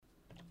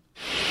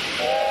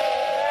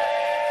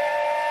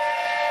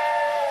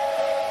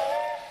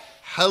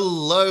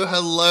Hello,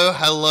 hello,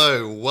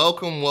 hello.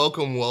 Welcome,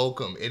 welcome,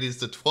 welcome. It is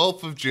the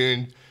 12th of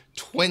June,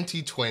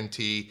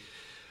 2020.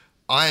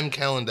 I am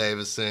Callan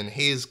Davison.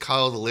 He is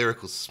Kyle the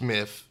Lyrical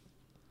Smith.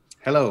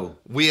 Hello.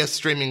 We are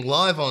streaming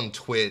live on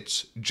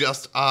Twitch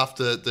just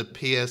after the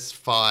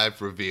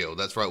PS5 reveal.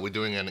 That's right, we're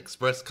doing an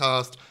express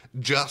cast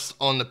just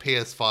on the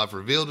PS5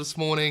 reveal this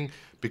morning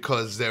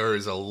because there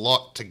is a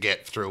lot to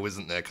get through,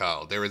 isn't there,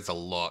 Kyle? There is a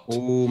lot.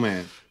 Oh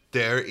man,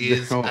 There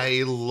is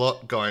a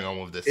lot going on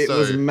with this. it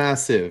was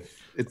massive.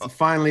 It's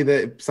finally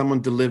that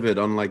someone delivered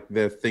on like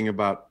their thing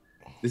about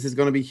this is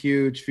going to be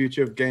huge,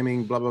 future of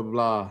gaming, blah blah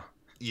blah.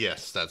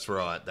 Yes, that's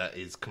right. That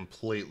is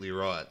completely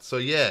right. So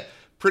yeah,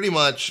 pretty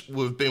much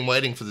we've been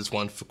waiting for this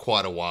one for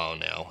quite a while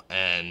now,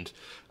 and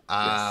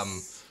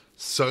Yes.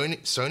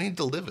 Sony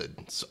delivered.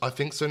 I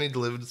think Sony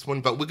delivered this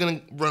one, but we're going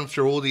to run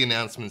through all the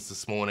announcements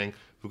this morning.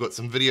 We've got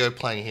some video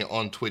playing here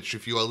on Twitch.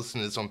 If you are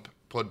listening to this on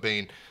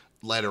Podbean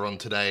later on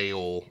today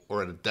or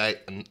at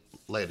a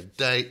later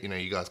date,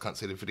 you guys can't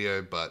see the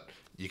video, but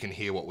you can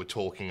hear what we're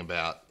talking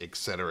about,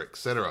 etc.,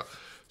 etc.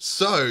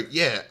 So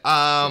yeah,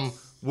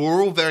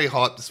 we're all very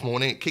hyped this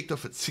morning. It kicked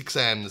off at 6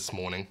 a.m. this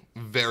morning,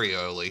 very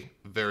early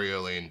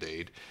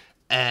indeed,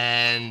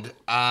 and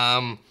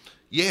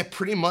yeah,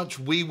 pretty much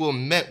we were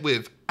met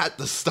with at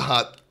the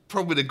start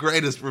probably the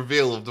greatest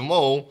reveal of them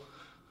all.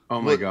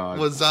 Oh my god.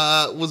 Was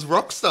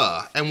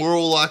Rockstar, and we're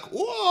all like,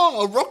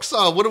 "Whoa,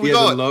 Rockstar! What do we Yeah,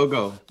 got? the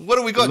logo. What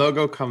do we got? The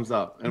logo comes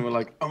up, and we're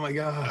like, oh my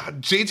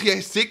god.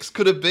 GTA 6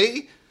 could it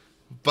be?"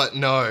 But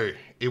no,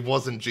 it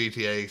wasn't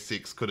GTA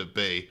 6. Could it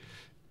be?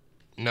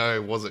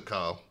 No, was it,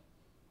 Carl?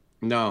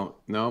 No,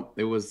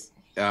 it was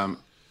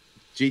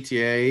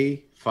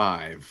GTA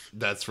 5.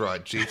 That's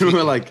right, And we're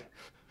GTA. like,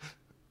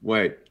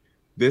 wait,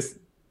 this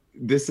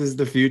is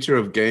the future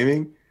of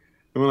gaming?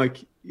 And we're like,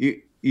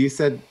 you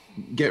said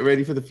get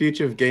ready for the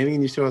future of gaming,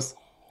 and you show us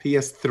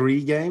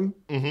PS3 game?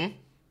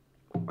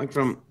 Mm-hmm. Like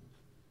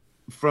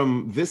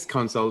from this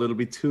console, it'll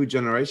be 2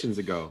 generations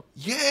ago.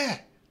 Yeah,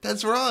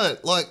 that's right.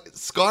 Like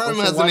Skyrim Also,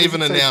 why hasn't does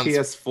even it say announced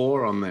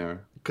PS4 on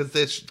there.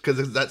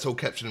 because that's all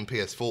captured in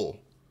PS4.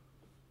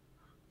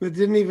 They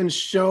didn't even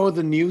show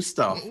the new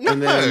stuff, No.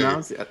 and then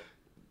announced it.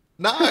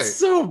 No, It's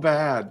so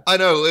bad. I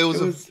know it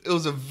was was- it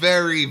was a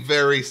very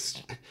very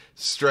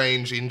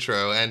strange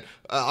intro, and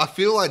I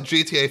feel like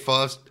GTA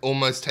 5's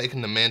almost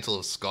taken the mantle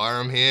of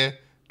Skyrim here,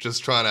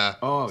 just trying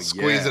to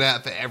squeeze yeah. it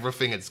out for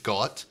everything it's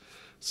got.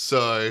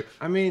 So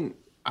I mean,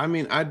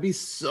 I'd be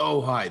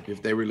so hyped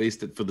if they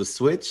released it for the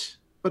Switch,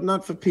 but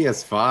not for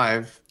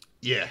PS5.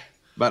 yeah,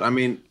 But I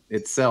mean,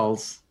 it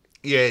sells.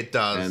 yeah, it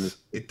does. And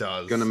It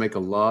does. Gonna make a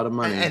lot of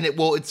money. and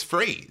it's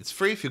free. It's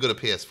free if you've got a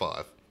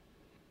PS5.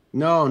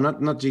 No, not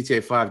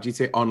GTA 5.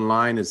 GTA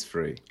Online is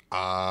free.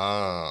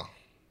 Ah,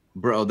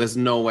 Bro, there's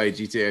no way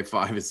GTA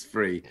 5 is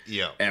free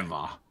yeah,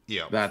 ever.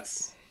 yeah.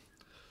 That's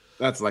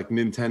like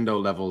Nintendo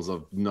levels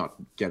of not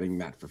getting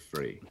that for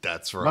free.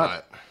 That's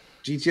right.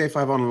 GTA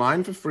 5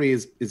 Online for free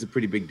is a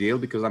pretty big deal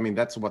because I mean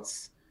that's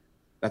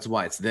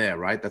why it's there,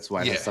 right? That's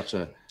why it has such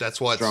a That's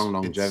why strong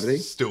longevity.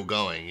 It's still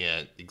going.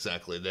 Yeah,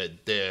 exactly.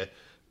 They're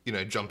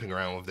jumping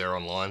around with their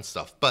online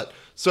stuff. But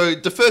so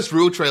the first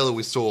real trailer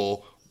we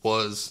saw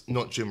was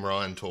not Jim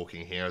Ryan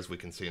talking here, as we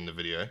can see in the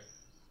video.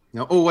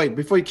 Now, oh wait,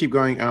 before you keep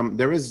going,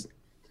 there is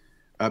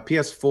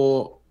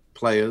PS4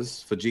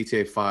 players for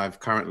GTA 5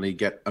 currently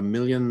get $1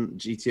 million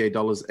GTA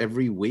dollars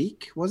every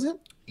week, was it?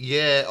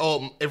 Yeah,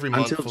 every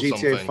month Until or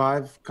GTA something.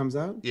 5 comes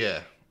out?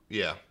 Yeah,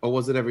 yeah, Or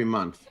was it every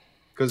month?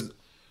 Because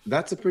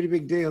that's a pretty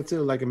big deal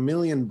too. Like $1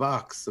 million,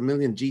 $1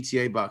 million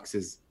GTA bucks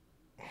is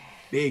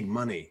big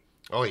money.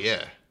 oh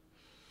yeah,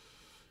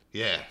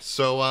 yeah.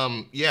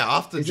 So yeah,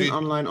 after Isn't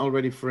online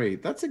already free?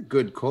 That's a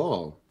good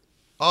call.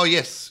 Oh,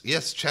 yes.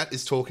 Yes, chat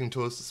is talking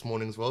to us this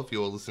morning as well. If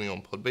you're listening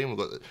on Podbean, we've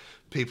got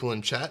people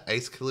in chat.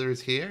 Ace Killer is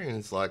here, and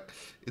it's like,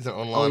 isn't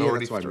online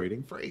already that's why I'm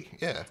reading. free?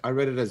 Yeah. I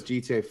read it as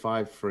GTA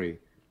 5 free.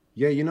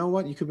 Yeah, you know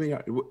what? You could be.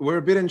 We're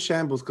a bit in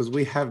shambles because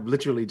we have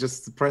literally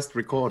just pressed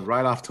record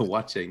right after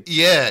watching.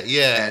 Yeah,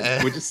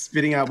 And we're just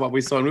spitting out what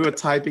we saw, and we were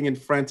typing in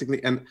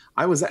frantically, and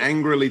I was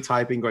angrily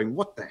typing, going,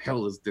 "What the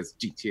hell is this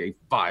GTA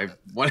 5?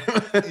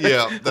 Whatever."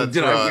 Yeah, that's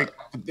Did I right. wake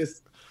up for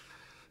this?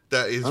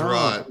 That is Ah.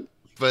 right.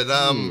 But,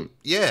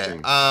 yeah.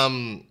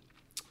 Interesting.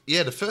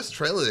 Yeah, the first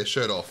trailer they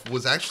showed off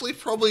was actually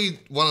probably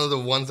one of the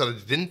ones that I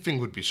didn't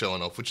think would be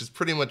showing off, which is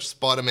pretty much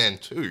Spider-Man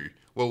 2.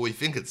 Well, we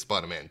think it's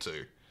Spider-Man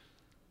 2.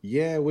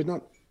 Yeah, we're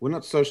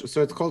not social.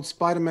 So it's called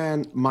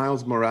Spider-Man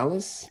Miles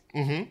Morales.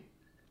 Mm-hmm.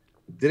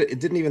 It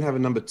didn't even have a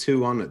number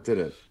 2 on it, did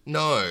it?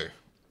 No,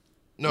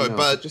 No,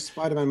 but just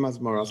Spider-Man Miles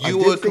Morales. you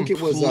I were did think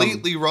it was.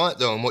 completely right,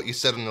 though, on what you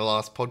said in the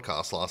last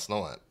podcast last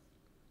night.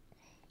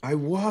 I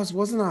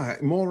wasn't I?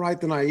 More right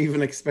than I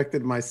even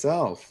expected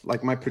myself.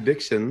 Like my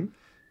prediction.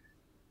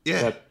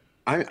 Yeah.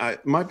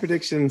 That my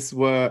predictions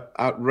were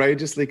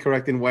outrageously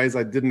correct in ways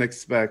I didn't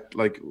expect.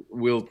 Like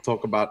we'll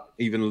talk about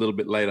even a little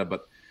bit later,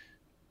 but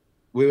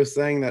we were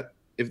saying that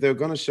if they're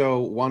going to show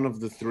one of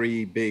the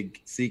 3 big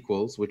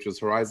sequels, which was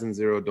Horizon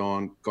Zero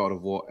Dawn, God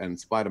of War, and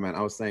Spider-Man,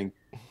 I was saying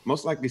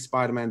most likely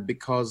Spider-Man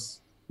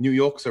because New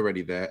York's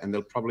already there, and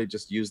they'll probably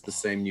just use the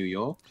same New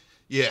York.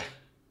 Yeah.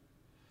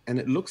 And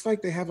it looks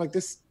like they have like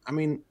this. I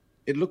mean,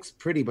 it looks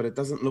pretty, but it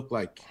doesn't look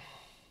like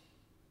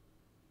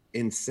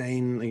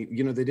insane.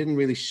 You know, they didn't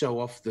really show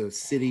off the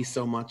city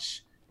so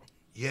much.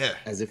 Yeah.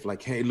 As if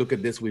like, hey, look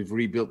at this. We've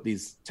rebuilt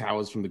these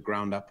towers from the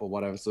ground up or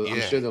whatever. So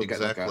I'm sure they'll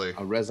get like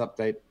a res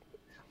update.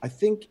 I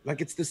think like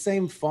it's the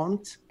same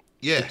font.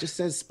 Yeah. It just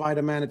says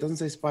Spider-Man. It doesn't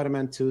say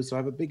Spider-Man 2. So I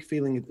have a big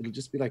feeling it'll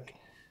just be like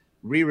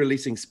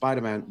re-releasing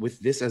Spider-Man with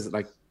this as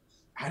like,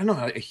 I don't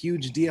know, a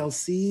huge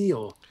DLC,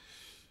 or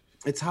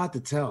it's hard to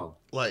tell.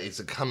 Like, is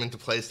it coming to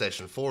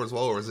PlayStation 4 as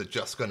well, or is it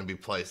just going to be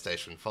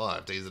PlayStation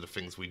 5? These are the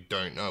things we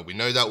don't know. We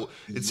know that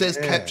it says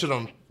captured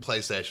on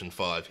PlayStation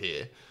 5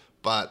 here,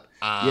 but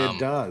yeah, it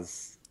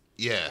does.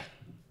 Yeah.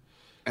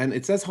 And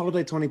it says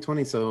holiday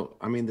 2020, so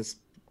I mean, this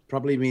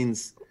probably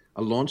means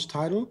a launch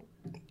title.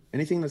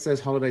 Anything that says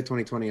holiday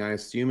 2020, I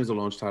assume is a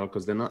launch title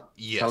because they're not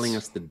telling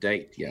us the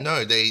date yet.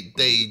 No,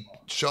 they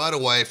shied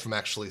away from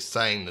actually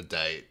saying the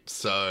date.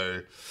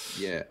 So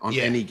yeah, on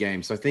any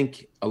game. So I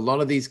think a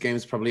lot of these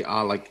games probably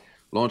are like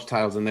launch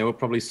titles, and they were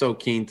probably so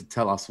keen to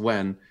tell us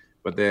when,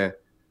 but they're,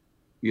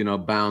 you know,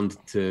 bound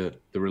to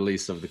the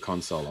release of the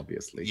console,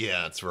 obviously.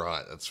 Yeah, that's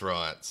right. That's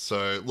right.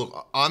 So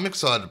look, I'm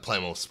excited to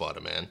play more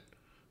Spider-Man.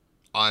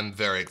 I'm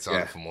very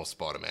excited for more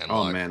Spider-Man.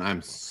 Oh, man,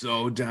 I'm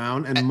so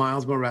down. And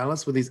Miles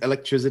Morales with these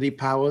electricity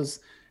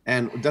powers.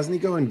 And doesn't he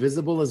go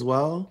invisible as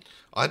well?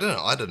 I don't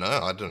know. I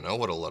don't know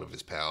what a lot of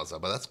his powers are,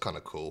 but that's kind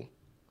of cool.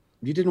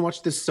 You didn't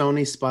watch the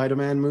Sony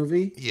Spider-Man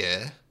movie?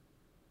 Yeah.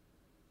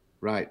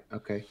 Right,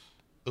 okay.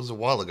 It was a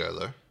while ago,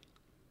 though.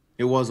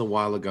 It was a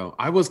while ago.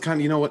 I was kind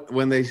of, you know what,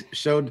 when they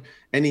showed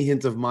any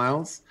hint of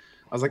Miles,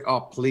 I was like, oh,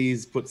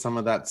 please put some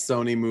of that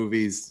Sony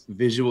movies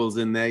visuals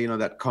in there, you know,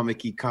 that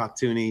comic-y,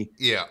 cartoony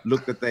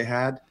look that they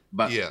had.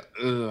 But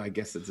I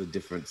guess it's a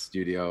different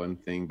studio and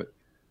thing. But,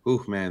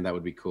 ooh, man, that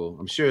would be cool.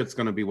 I'm sure it's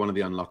going to be one of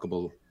the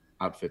unlockable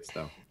outfits,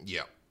 though.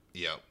 Yeah.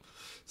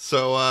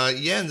 So,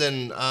 and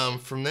then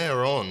from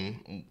there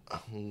on,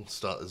 we'll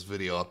start this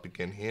video up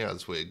again here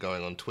as we're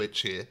going on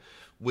Twitch here.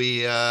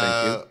 We, you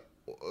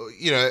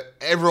know,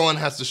 everyone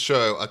has to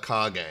show a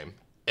car game.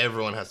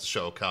 Everyone has to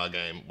show a car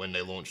game when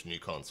they launch a new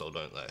console,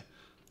 don't they?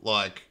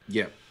 Like,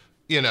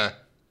 you know,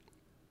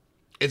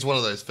 it's one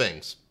of those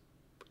things.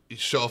 You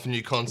show off a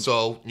new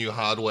console, new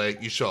hardware,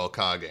 you show a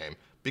car game.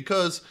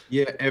 Because...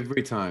 yeah,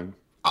 every time.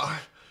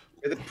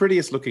 They're the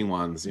prettiest looking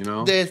ones, you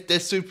know? They're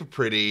super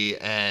pretty,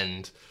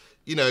 and,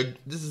 you know,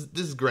 this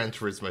is Gran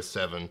Turismo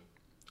 7.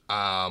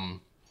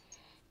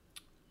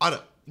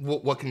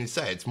 What can you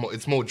say?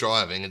 It's more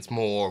driving. It's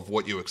more of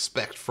what you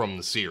expect from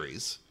the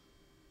series.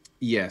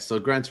 Yeah, so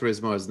Gran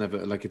Turismo has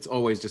never, like, it's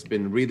always just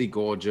been really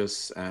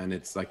gorgeous, and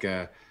it's like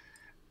a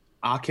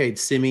arcade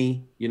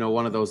simmy, you know,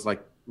 one of those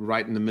like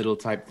right in the middle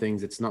type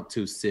things. It's not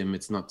too sim,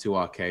 it's not too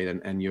arcade,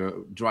 and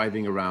you're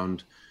driving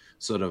around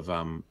sort of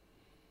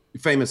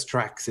famous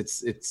tracks.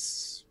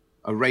 It's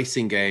a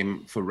racing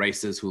game for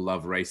racers who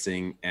love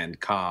racing and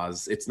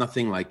cars. It's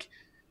nothing like,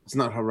 it's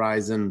not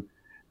Horizon,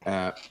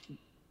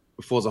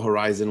 Forza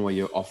Horizon where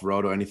you're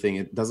off-road or anything.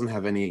 It doesn't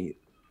have any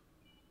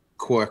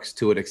quirks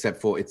to it except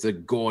for it's a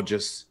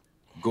gorgeous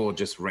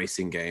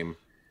racing game.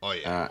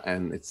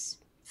 And it's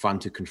fun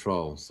to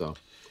control, so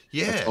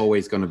it's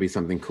always going to be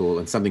something cool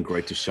and something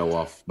great to show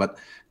off. But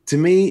to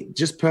me,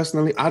 just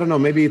personally, I don't know,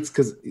 maybe it's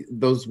because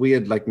those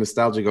weird like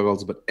nostalgia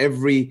goggles, but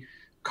every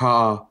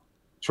car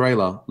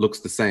trailer looks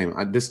the same.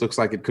 This looks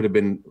like it could have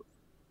been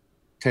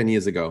 10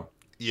 years ago.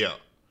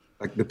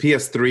 Like the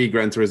PS3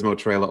 Gran Turismo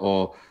trailer,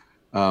 or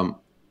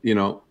you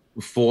know,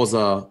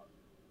 Forza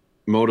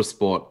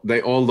Motorsport,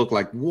 they all look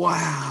like,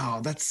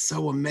 wow, that's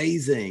so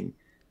amazing.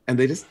 And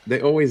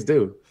they always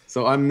do.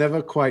 So I'm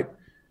never quite,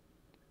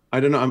 I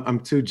don't know, I'm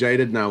too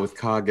jaded now with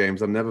car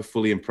games. I'm never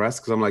fully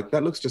impressed because I'm like,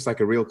 that looks just like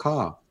a real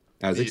car,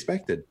 as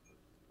expected.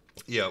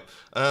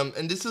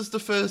 And this is the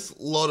first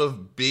lot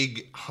of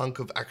big hunk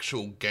of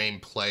actual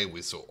gameplay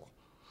we saw.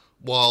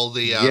 While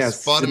the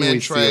Spider-Man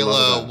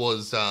trailer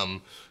was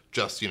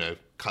just, you know,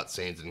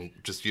 cutscenes and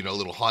just, you know, a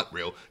little hype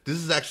reel, this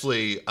is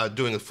actually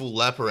doing a full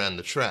lap around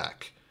the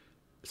track.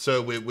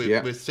 So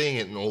we're seeing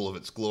it in all of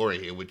its glory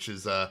here, which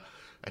is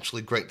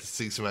actually great to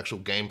see some actual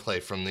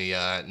gameplay from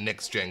the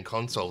next-gen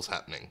consoles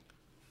happening.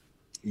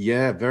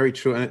 Yeah, very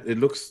true. And it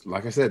looks,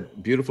 like I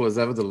said, beautiful as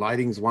ever. The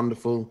lighting's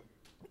wonderful.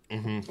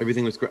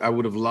 Everything looks great. I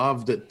would have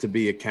loved it to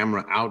be a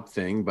camera out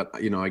thing,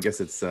 but, you know, I guess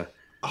it's...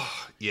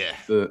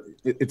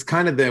 it's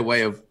kind of their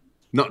way of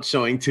not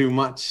showing too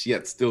much,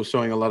 yet still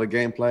showing a lot of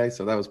gameplay.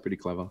 So that was pretty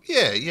clever.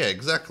 Yeah,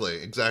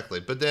 exactly.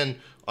 But then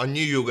I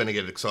knew you were going to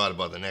get excited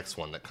by the next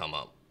one that come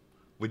up.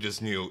 We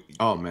just knew.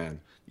 Oh, man.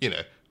 You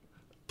know,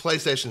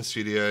 PlayStation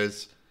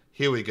Studios,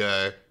 here we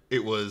go.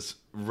 It was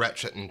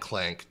Ratchet and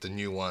Clank, the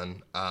new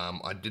one.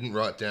 I didn't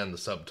write down the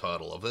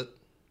subtitle of it.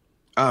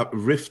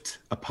 Rift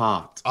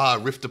Apart.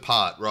 Rift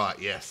Apart, right,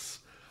 yes.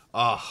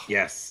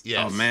 Yes.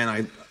 Oh,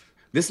 man,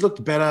 this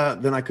looked better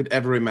than I could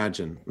ever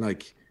imagine.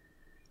 Like,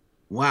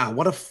 wow,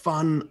 what a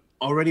fun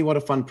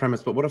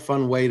premise, but what a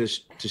fun way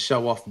to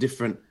show off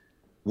different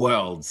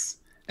worlds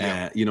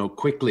Yeah. you know,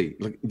 quickly.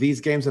 Like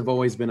these games have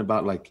always been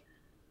about like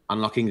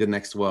unlocking the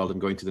next world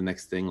and going to the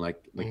next thing,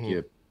 like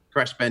your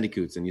Crash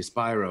Bandicoots and your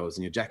Spyros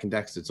and your Jak and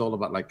Daxter. It's all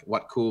about like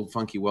what cool,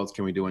 funky worlds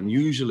can we do? And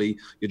usually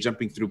you're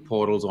jumping through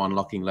portals or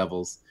unlocking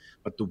levels.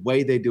 But the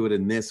way they do it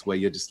in this, where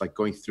you're just like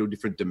going through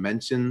different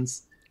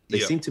dimensions, they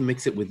seem to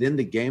mix it within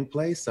the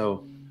gameplay.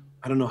 So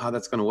I don't know how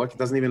that's going to work. It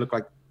doesn't even look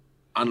like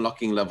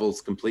unlocking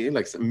levels completely.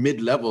 Like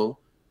mid-level,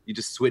 you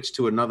just switch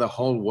to another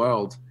whole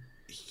world.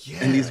 Yeah.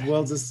 And these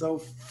worlds are so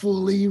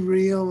fully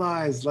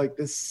realized. Like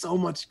there's so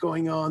much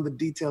going on. The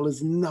detail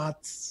is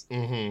nuts.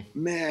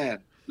 Man,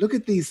 look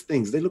at these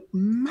things. They look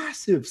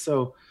massive.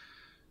 So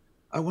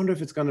I wonder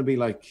if it's going to be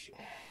like,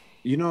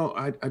 you know,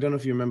 I don't know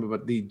if you remember,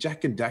 but the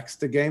Jak and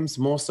Daxter games,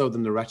 more so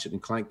than the Ratchet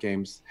and Clank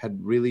games, had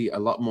really a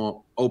lot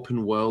more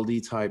open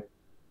worldy type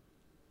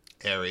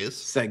areas,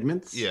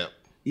 segments. Yeah.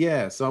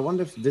 Yeah, so I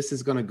wonder if this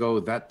is going to go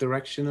that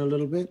direction a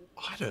little bit.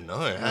 I don't know.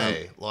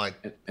 Hey, like,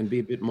 and be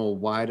a bit more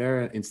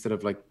wider instead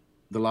of like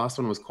the last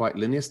one was quite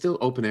linear, still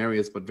open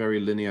areas, but very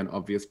linear and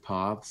obvious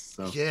paths.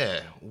 So.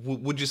 Yeah.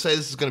 Would you say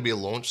this is going to be a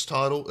launch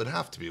title? It'd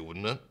have to be,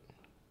 wouldn't it?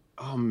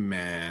 Oh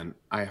man,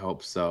 I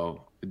hope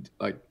so.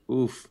 Like,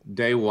 oof,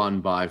 day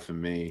one buy for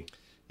me.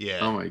 Yeah.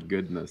 Oh my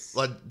goodness.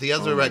 Like the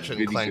other Ratchet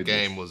and Clank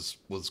game was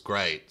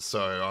great, so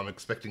I'm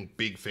expecting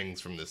big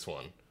things from this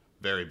one.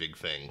 Very big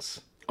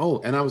things. Oh,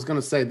 and I was going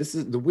to say, this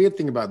is the weird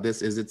thing about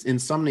this is it's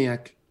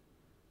Insomniac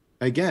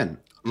again,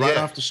 right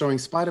after showing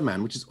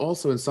Spider-Man, which is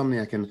also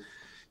Insomniac. And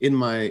in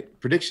my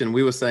prediction,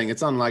 we were saying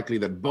it's unlikely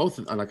that both,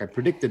 like I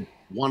predicted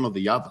one or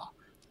the other.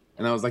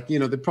 And I was like, you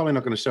know, they're probably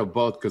not going to show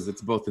both because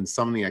it's both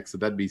Insomniac, so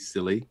that'd be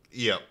silly.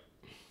 Yep.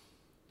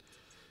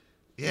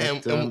 Yeah,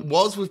 but, and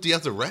was with the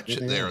other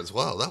Ratchet there as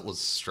well. That was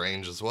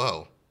strange as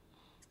well.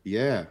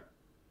 Yeah.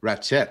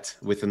 Ratchet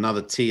with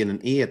another T and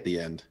an E at the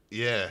end.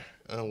 Yeah,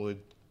 I would.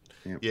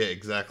 Yep. Yeah,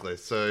 exactly.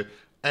 So,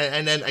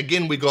 and then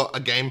again, we got a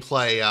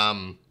gameplay.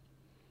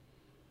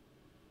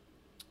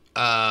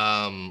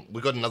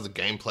 We got another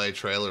gameplay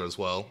trailer as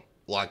well,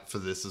 like for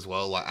this as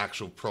well, like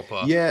actual proper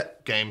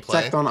gameplay.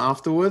 Tacked on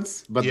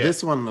afterwards. But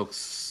this one looks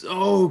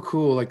so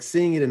cool. Like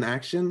seeing it in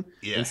action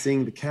and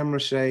seeing the camera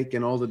shake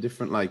and all the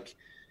different like,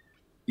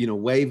 you know,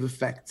 wave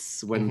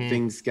effects when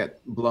things get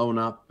blown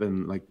up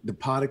and like the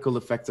particle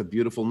effects are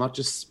beautiful. Not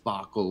just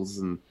sparkles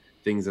and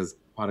things as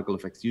particle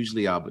effects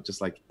usually are, but just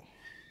like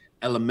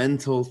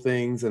elemental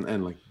things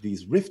and like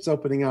these rifts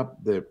opening up.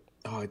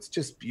 It's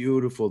just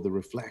beautiful, the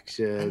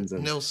reflections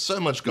and there was so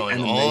much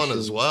going on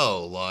as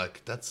well.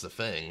 Like that's the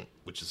thing,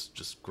 which is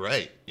just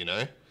great, you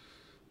know,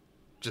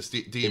 just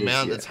the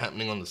amount that's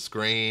happening on the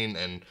screen.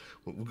 And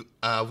we've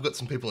got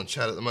some people in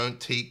chat at the moment.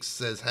 Teeks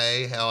says,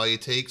 hey, how are you,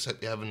 Teeks?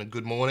 Hope you're having a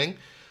good morning.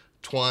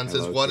 Twine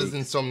says, why does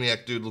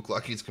Insomniac dude look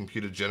like he's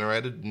computer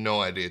generated?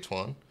 No idea,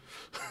 Twine.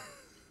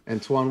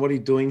 Antoine, what are you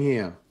doing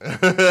here?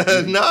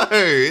 No,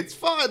 it's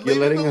fine. You're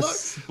letting us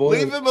spoil.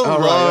 Leave him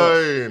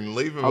alone.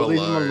 Leave him alone. Leave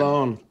him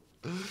alone.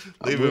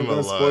 Leave him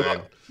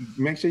alone.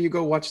 Make sure you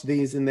go watch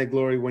these in their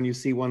glory when you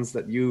see ones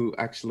that you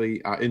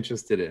actually are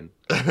interested in.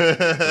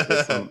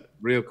 There's some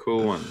real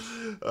cool ones.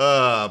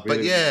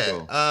 But yeah,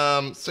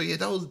 cool. So yeah,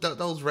 that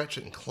was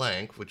Ratchet and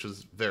Clank, which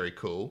was very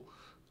cool.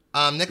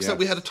 Next up,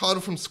 we had a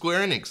title from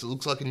Square Enix. It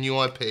looks like a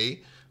new IP.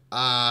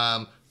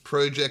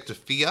 Project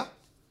Athia,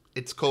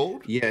 it's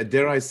called. Yeah,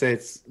 dare I say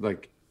it's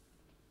like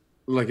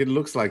it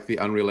looks like the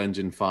Unreal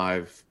Engine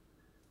 5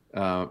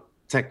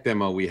 tech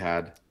demo we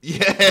had.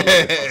 Yeah.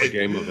 The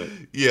game of it.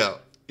 Yeah.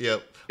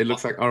 Yep. It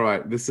looks like, all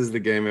right, this is the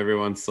game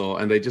everyone saw.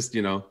 And they just,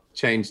 you know,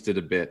 changed it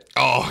a bit.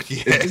 Oh,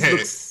 yeah. It just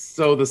looks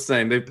so the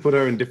same. They put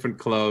her in different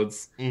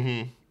clothes.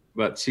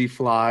 But she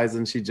flies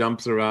and she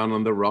jumps around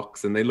on the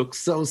rocks. And they look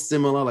so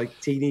similar, like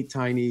teeny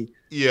tiny,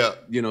 you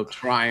know,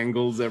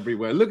 triangles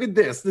everywhere. Look at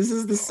this. This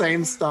is the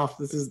same stuff.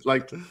 This is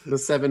like the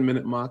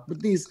 7-minute mark.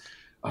 But these,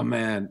 oh,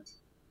 man.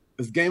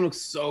 This game looks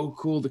so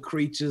cool. The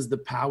creatures, the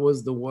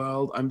powers, the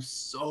world. I'm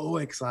so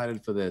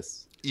excited for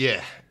this.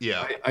 Yeah.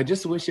 I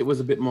just wish it was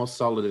a bit more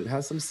solid. It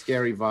has some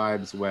scary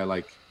vibes where,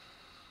 like,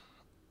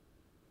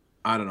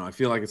 I don't know. I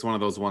feel like it's one of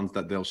those ones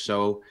that they'll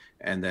show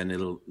and then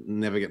it'll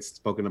never get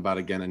spoken about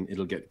again and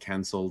it'll get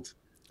canceled.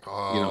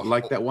 You know,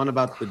 like that one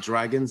about the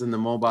dragons and the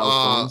mobile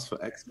phones for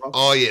Xbox.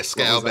 Oh, yeah.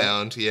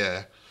 Scalebound.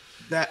 Yeah.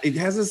 That it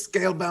has a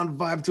Scalebound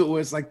vibe to it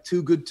where it's like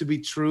too good to be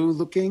true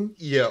looking.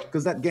 Yeah.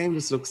 Because that game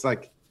just looks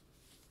like,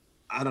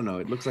 I don't know.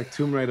 It looks like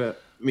Tomb Raider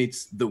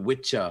meets The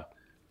Witcher,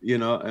 you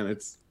know, and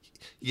it's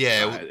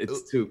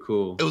too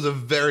cool. It was a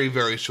very,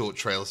 very short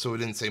trailer, so we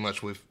didn't see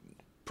much. We've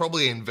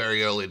probably in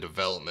very early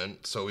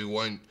development, so we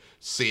won't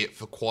see it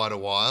for quite a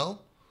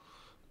while.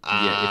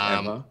 If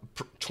ever.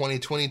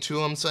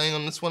 2022, I'm saying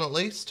on this one at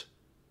least.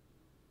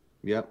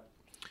 Yep.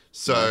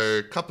 So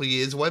a couple of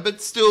years away,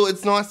 but still,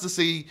 it's nice to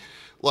see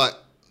like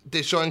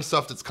they're showing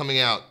stuff that's coming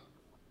out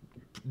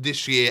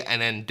this year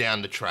and then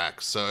down the track.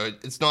 So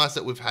it's nice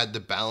that we've had the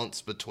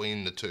balance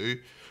between the two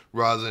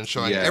rather than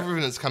showing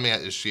everything that's coming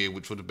out this year,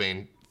 which would have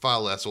been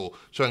far less, or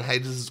showing, hey,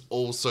 this is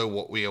also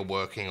what we are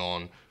working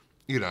on,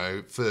 you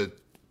know, for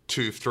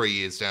 2-3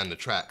 years down the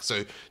track.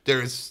 So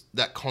there is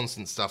that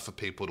constant stuff for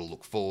people to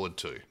look forward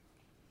to.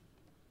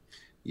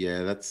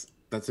 Yeah, that's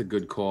a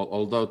good call.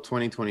 Although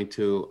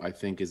 2022, I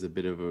think, is a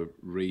bit of a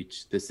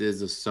reach. This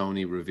is a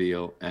Sony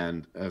reveal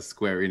and a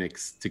Square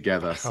Enix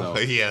together. So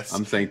yes.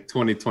 I'm saying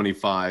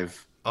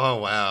 2025. Oh,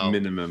 wow.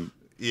 Minimum.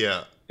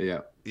 Yeah.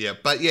 Yeah. Yeah,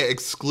 but yeah,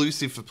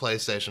 exclusive for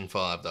PlayStation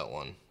 5, that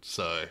one.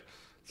 So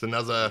it's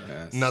another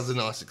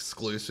nice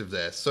exclusive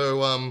there.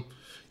 So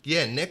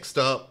yeah, next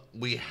up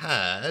we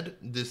had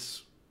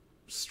this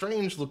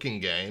strange looking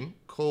game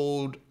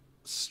called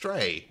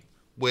Stray,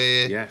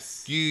 where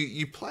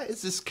you play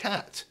as this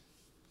cat.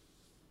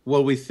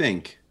 Well, we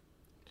think.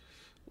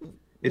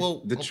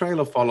 The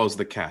trailer follows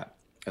the cat,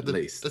 at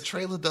least. The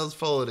trailer does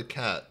follow the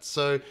cat.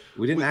 So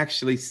we didn't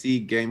actually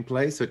see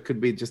gameplay, so it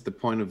could be just the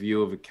point of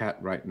view of a cat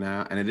right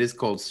now. And it is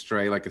called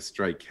Stray, like a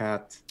stray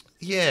cat.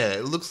 Yeah,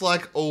 it looks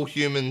like all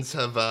humans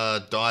have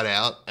died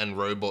out and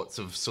robots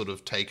have sort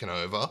of taken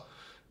over.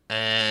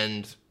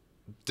 And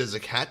there's a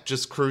cat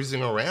just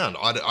cruising around.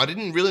 I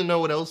didn't really know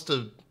what else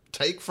to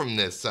take from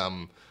this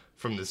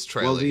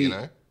trailer, you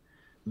know?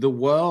 The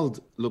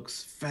world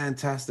looks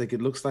fantastic.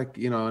 It looks like,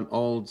 an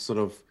old sort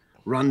of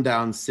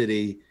rundown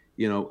city,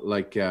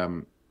 like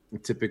a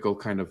typical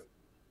kind of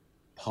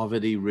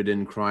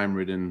poverty-ridden,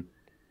 crime-ridden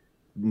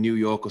New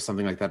York or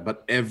something like that.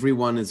 But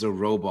everyone is a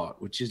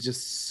robot, which is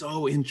just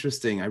so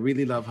interesting. I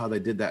really love how they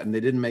did that. And they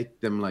didn't make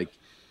them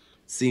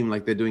seem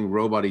like they're doing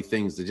robot-y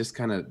things. They're just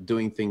kind of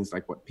doing things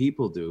like what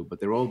people do, but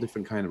they're all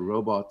different kind of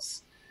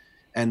robots.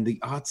 And the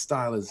art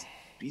style is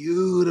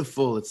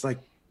beautiful. It's like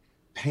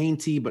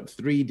painty but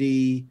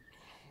 3D,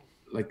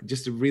 like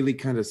just a really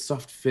kind of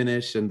soft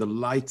finish, and the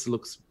lights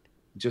looks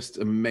just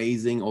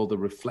amazing. All the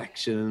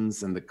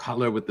reflections and the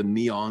color with the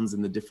neons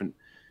in the different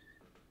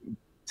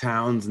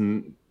towns,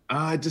 and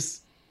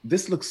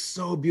this looks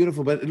so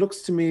beautiful. But it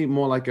looks to me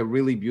more like a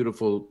really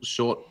beautiful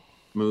short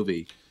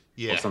movie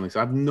or something. So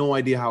I have no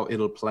idea how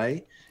it'll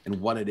play and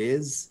what it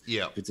is.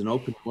 Yeah, if it's an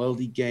open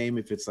worldy game,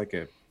 if it's like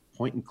a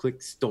point and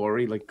click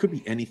story, could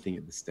be anything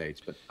at this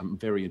stage, but I'm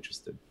very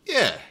interested.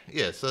 Yeah.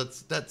 So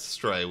that's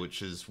Stray,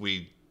 which is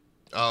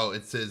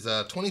it says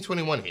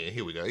 2021 here.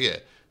 Here we go. Yeah,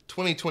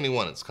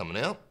 2021. It's coming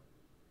out.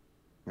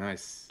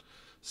 Nice.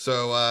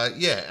 So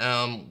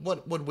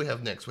what do we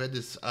have next? We had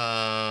this. We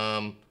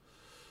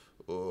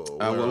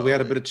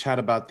had a bit of chat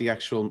about the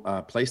actual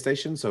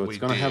PlayStation. So it's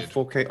going to have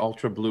 4K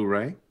Ultra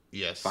Blu-ray.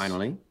 Yes.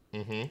 Finally.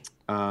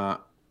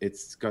 Mm-hmm.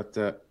 It's got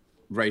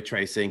ray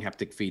tracing,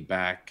 haptic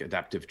feedback,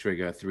 adaptive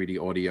trigger, 3D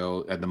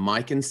audio. The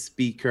mic and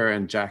speaker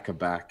and jack are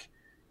back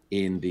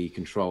in the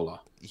controller.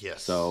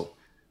 Yes. So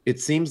it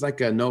seems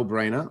like a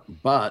no-brainer,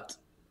 but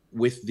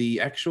with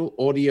the actual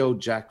audio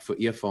jack for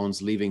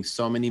earphones leaving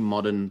so many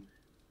modern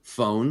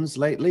phones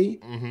lately,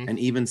 and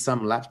even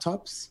some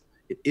laptops,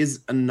 it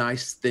is a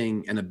nice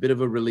thing and a bit of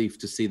a relief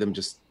to see them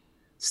just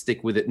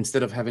stick with it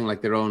instead of having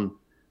their own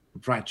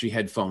proprietary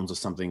headphones or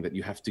something that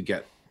you have to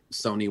get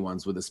Sony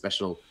ones with a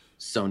special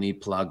Sony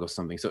plug or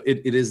something. So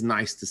it is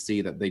nice to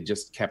see that they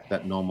just kept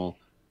that normal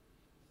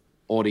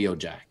audio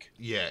jack.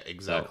 Yeah,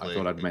 exactly. So I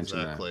thought I'd mention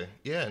that.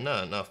 Yeah,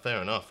 no,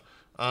 fair enough.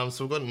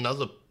 So we've got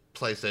another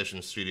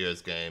PlayStation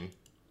Studios game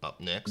up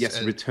next. Yes,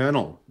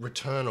 Returnal.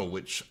 Returnal,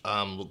 which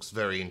looks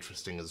very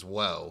interesting as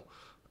well.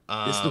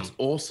 This looks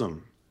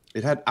awesome.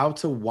 It had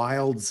Outer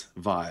Wilds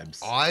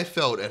vibes. I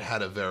felt it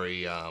had a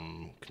very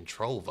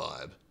Control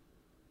vibe.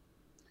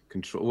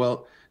 Control.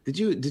 Well, did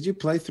you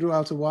play through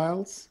Outer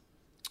Wilds?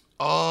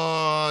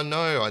 Oh,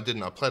 no, I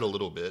didn't. I played a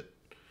little bit.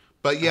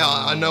 But yeah,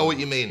 I know what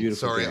you mean.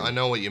 Sorry, game. I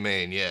know what you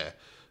mean, yeah.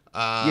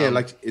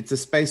 It's a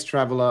space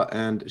traveler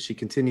and she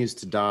continues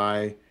to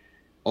die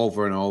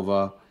over and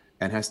over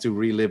and has to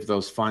relive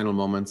those final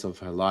moments of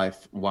her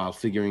life while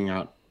figuring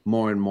out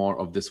more and more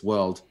of this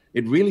world.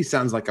 It really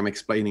sounds like I'm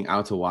explaining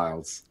Outer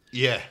Wilds.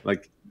 Yeah.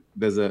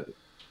 There's a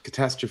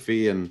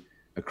catastrophe and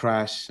a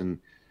crash, and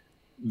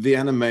the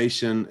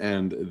animation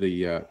and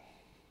the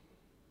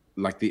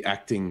the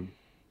acting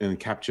and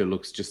capture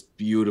looks just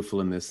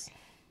beautiful in this.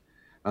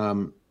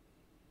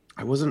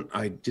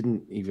 I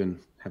didn't even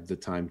have the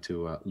time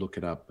to look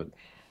it up, but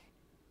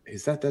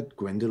is that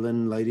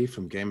Gwendolyn lady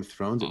from Game of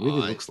Thrones? It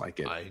really looks like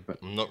it.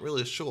 I'm not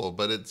really sure,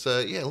 but it's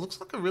it looks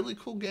like a really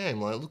cool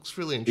game. It looks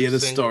really interesting. Yeah, the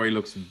story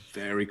looks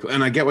very cool,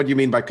 and I get what you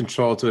mean by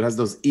Control too. It has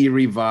those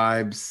eerie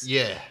vibes.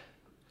 Yeah.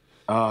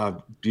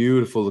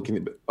 Beautiful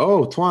looking.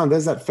 Oh, Tuan,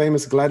 there's that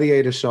famous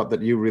gladiator shot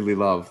that you really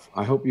love.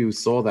 I hope you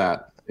saw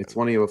that. It's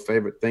one of your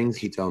favorite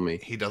things, you tell me.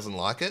 He doesn't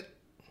like it?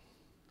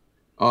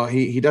 Oh,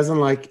 he doesn't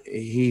like,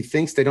 he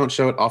thinks they don't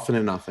show it often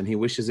enough, and he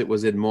wishes it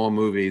was in more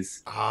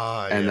movies.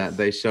 And that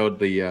they showed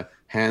the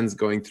hands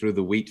going through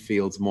the wheat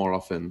fields more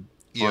often.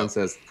 Tuan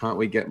says, can't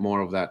we get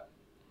more of that?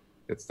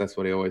 That's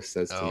what he always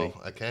says to me.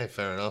 Oh, okay,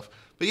 fair enough.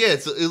 But yeah,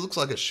 it looks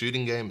like a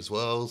shooting game as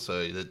well.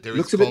 So there is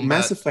looks a bit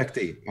Mass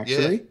Effect-y,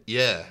 actually.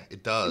 Yeah,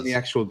 it does. In the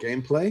actual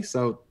gameplay.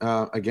 So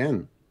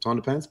again,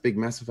 Tuan Pants, big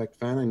Mass Effect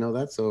fan. I know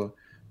that. So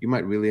you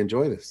might really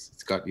enjoy this.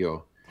 It's got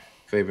your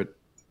favorite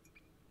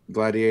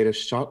gladiator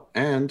shot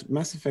and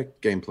Mass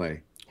Effect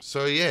gameplay.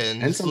 So yeah,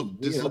 and and this some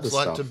this weird other looks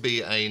like to stuff.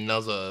 be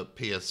another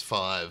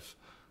PS5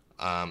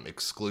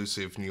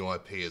 exclusive new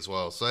IP as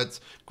well. So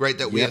it's great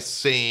that we are Yep.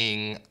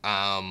 seeing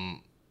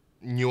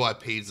new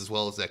IPs as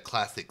well as their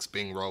classics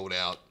being rolled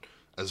out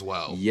as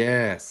well.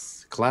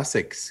 Yes,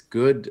 classics.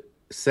 Good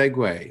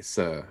segue,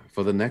 sir,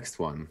 for the next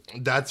one.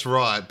 That's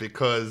right,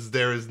 because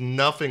there is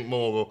nothing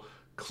more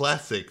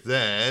classic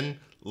than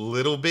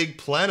Little Big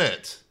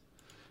Planet.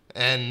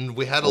 And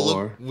we had a look.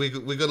 Or We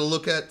got to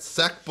look at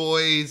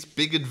Sackboy's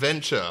Big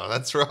Adventure.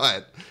 That's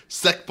right.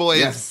 Sackboy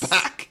is yes,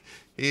 back.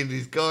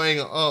 He's going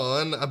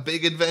on a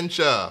big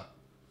adventure,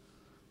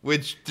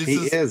 which this he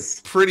is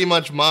is. pretty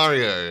much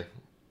Mario.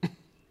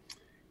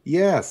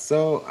 Yeah,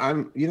 so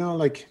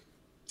like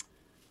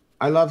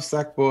I love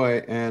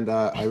Sackboy and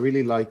I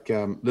really like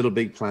Little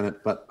Big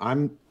Planet, but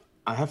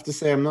I have to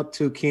say I'm not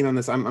too keen on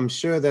this. I'm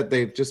sure that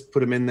they've just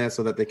put him in there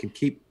so that they can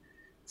keep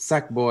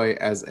Sackboy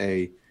as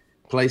a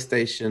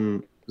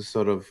PlayStation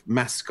sort of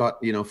mascot,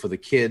 for the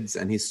kids,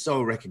 and he's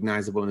so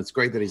recognizable, and it's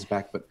great that he's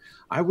back. But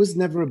I was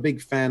never a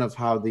big fan of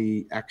how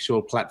the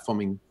actual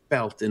platforming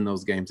felt in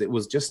those games. It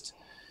was just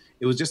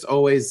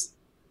always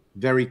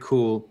very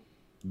cool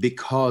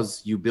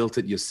because you built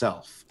it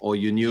yourself or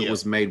you knew it Yeah.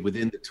 was made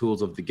within the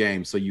tools of the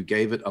game. So you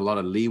gave it a lot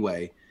of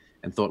leeway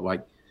and thought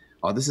like,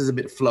 oh, this is a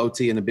bit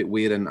floaty and a bit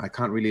weird and I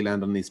can't really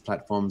land on these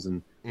platforms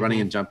and running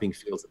and jumping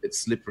feels a bit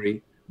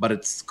slippery, but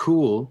it's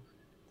cool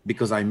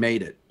because I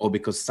made it or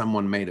because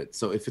someone made it.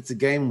 So if it's a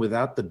game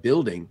without the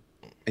building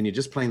and you're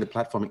just playing the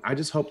platforming, I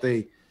just hope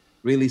they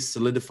really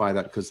solidify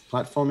that because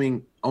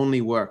platforming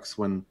only works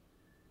when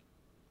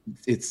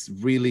it's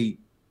really,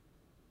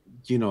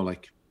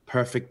 like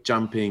perfect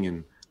jumping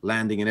and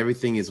landing and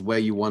everything is where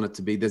you want it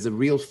to be. There's a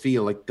real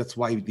feel, like that's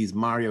why these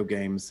Mario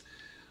games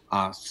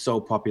are so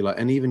popular,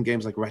 and even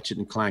games like Ratchet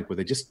and Clank where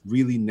they just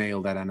really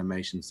nail that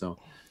animation. So,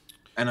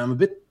 and I'm a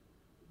bit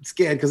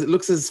scared because it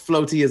looks as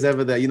floaty as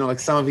ever there. Like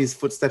some of his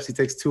footsteps, he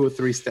takes 2 or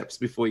 3 steps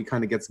before he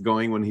kind of gets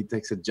going when he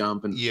takes a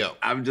jump, and Yeah.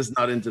 I'm just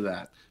not into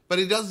that. But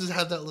he does just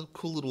have that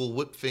cool little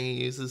whip thing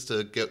he uses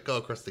to go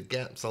across the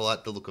gaps. I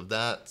like the look of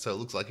that. So it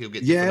looks like he'll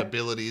get different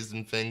abilities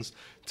and things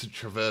to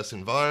traverse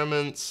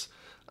environments.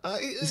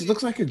 This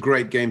looks like a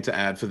great game to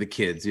add for the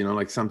kids,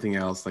 like something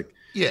else. Like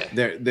Yeah.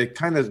 they're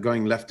kind of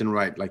going left and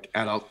right, like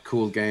adult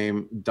cool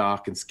game,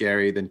 dark and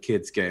scary, then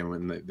kids game,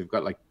 and they've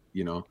got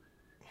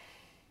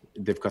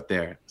they've got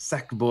their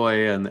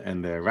Sackboy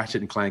and their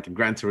Ratchet and Clank and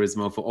Gran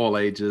Turismo for all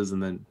ages,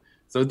 and then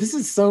so this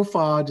is so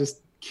far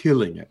just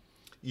killing it.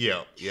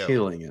 Yeah.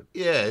 Killing it.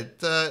 Yeah.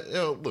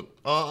 Look,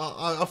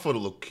 I thought it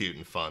looked cute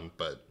and fun,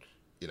 but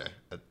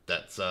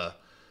that's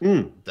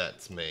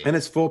that's me. And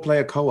it's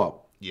 4-player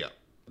co-op. Yeah.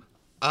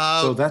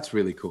 So that's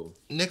really cool.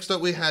 Next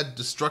up, we had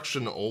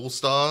Destruction All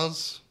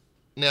Stars.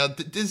 Now,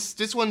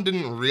 this one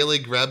didn't really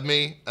grab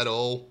me at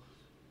all.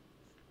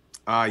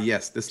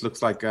 Yes, this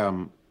looks like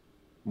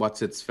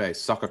what's its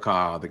face? Soccer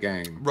Car, the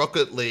game.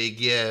 Rocket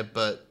League, yeah,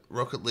 but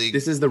Rocket League.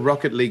 This is the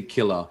Rocket League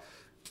killer.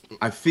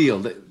 I feel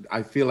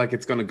like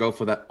it's going to go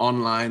for that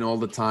online all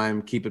the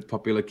time, keep it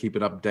popular, keep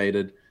it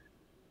updated,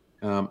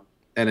 and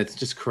it's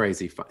just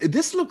crazy fun.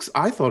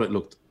 I thought it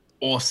looked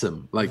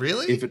awesome. Like,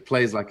 really? If it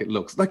plays like it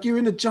looks, like you're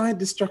in a giant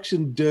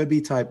destruction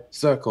derby type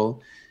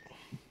circle,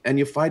 and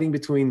you're fighting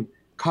between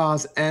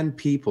cars and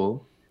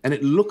people, and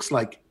it looks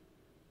like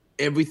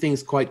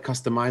everything's quite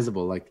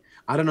customizable. Like,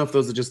 I don't know if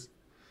those are just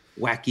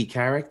wacky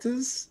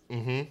characters,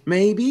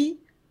 maybe.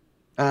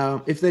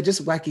 If they're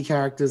just wacky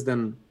characters,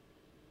 then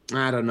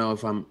I don't know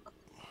if I'm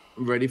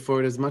ready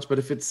for it as much. But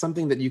if it's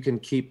something that you can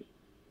keep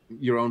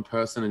your own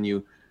person and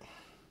you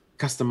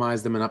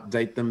customize them and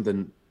update them,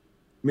 then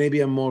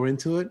maybe I'm more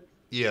into it.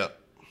 Yeah.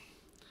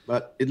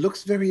 But it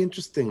looks very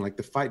interesting, like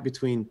the fight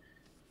between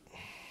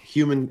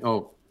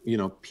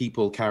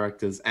people,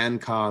 characters,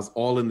 and cars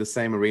all in the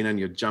same arena, and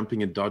you're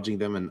jumping and dodging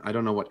them. And I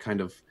don't know what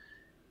kind of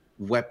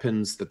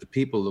weapons that the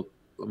people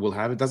will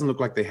have. It doesn't look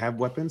like they have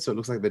weapons, so it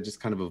looks like they're just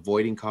kind of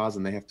avoiding cars,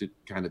 and they have to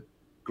kind of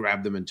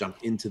grab them and jump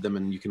into them,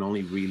 and you can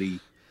only really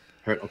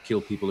hurt or kill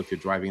people if you're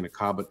driving in a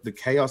car. But the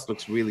chaos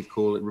looks really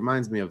cool. It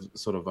reminds me of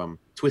sort of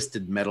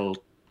Twisted Metal,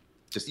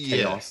 just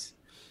chaos.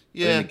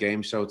 Yeah. In a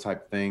game show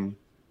type thing.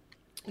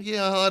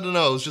 Yeah, I don't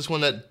know. It was just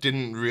one that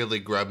didn't really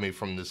grab me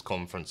from this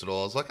conference at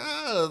all. I was like,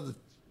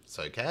 it's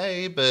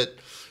okay, but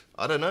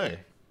I don't know.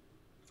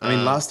 I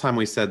mean, last time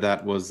we said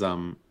that was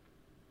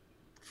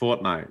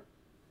Fortnite.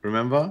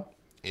 Remember?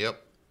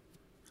 Yep.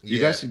 You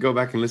guys should go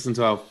back and listen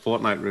to our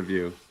Fortnite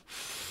review.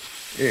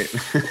 Yeah.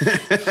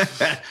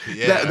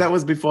 That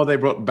was before they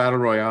brought Battle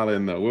Royale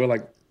in, though. We were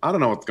like, I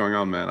don't know what's going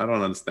on, man. I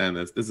don't understand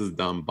this. This is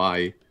dumb.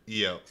 Bye.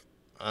 Yeah.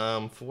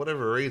 For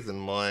whatever reason,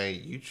 my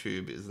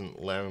YouTube isn't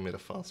allowing me to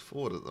fast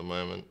forward at the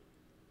moment.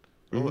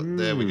 Oh,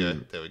 there we go.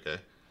 There we go.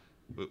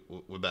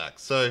 We're back.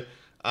 So,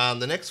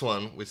 the next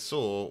one we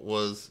saw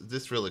was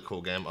this really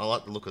cool game. I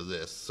like the look of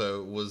this.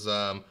 So it was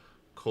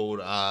called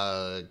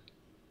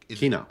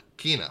Kena.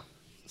 Kena,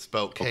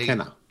 spelled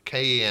Kena.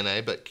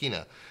 Kena, but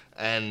Kena.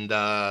 And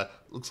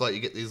looks like you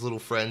get these little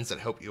friends that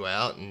help you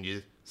out, and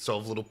you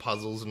solve little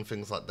puzzles and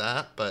things like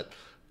that. But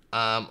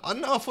I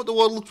don't know. I thought the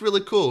world looked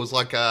really cool. It was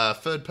like a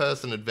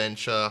third-person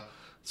adventure,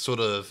 sort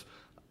of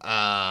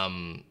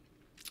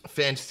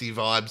fantasy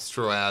vibes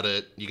throughout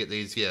it. You get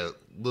these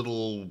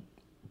little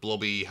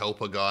blobby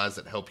helper guys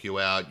that help you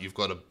out. You've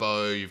got a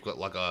bow. You've got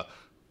like a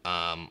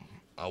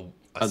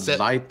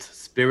light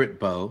spirit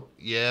bow.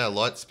 Yeah, a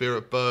light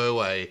spirit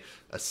bow, a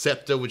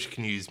scepter which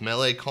can use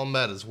melee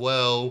combat as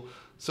well.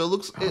 So it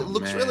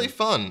looks really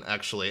fun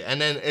actually.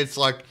 And then it's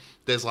like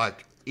there's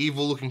like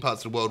evil looking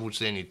parts of the world which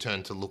then you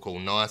turn to look all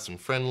nice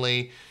and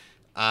friendly.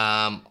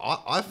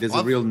 There's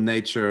a real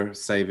nature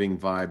saving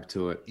vibe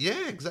to it.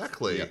 Yeah,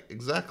 exactly. Yeah.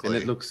 Exactly. And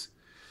it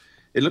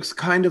looks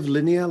kind of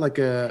linear, like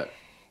a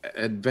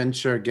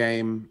adventure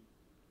game,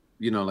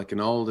 like an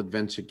old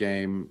adventure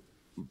game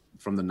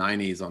from the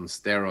 90s on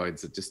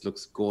steroids. It just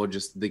looks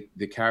gorgeous.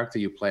 The character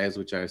you play as,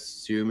 which I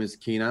assume is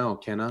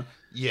Kenna.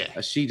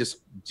 Yeah. She just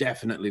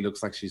definitely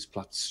looks like she's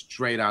plucked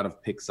straight out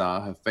of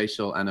Pixar. Her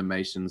facial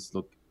animations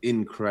look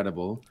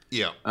incredible.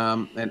 Yeah.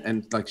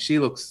 And like she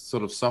looks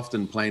sort of soft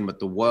and plain, but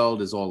the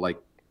world is all like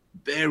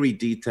very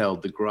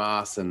detailed, the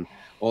grass and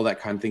all that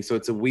kind of thing. So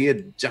it's a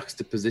weird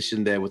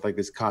juxtaposition there with like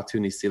this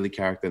cartoony, silly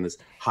character and this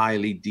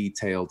highly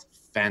detailed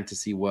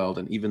fantasy world.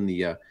 And even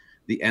the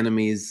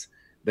enemies,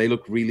 they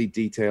look really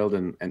detailed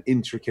and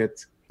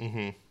intricate.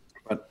 Mm-hmm.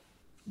 But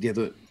yeah,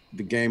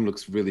 the game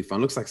looks really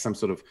fun. Looks like some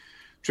sort of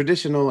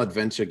traditional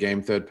adventure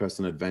game,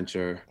 third-person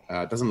adventure.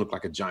 It doesn't look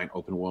like a giant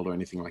open world or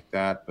anything like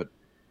that, but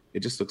it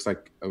just looks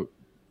like a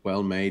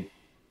well-made,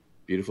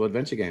 beautiful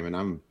adventure game, and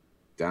I'm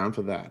down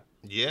for that.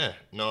 Yeah,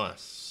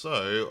 nice.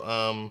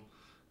 So,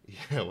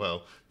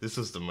 well, this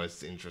is the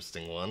most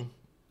interesting one.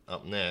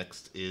 Up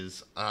next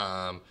is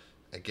a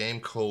game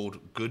called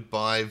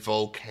Goodbye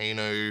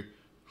Volcano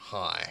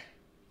High.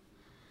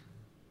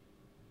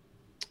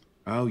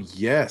 Oh,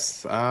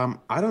 yes. I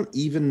don't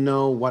even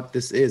know what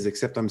this is,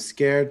 except I'm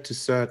scared to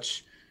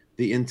search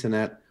the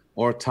internet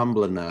or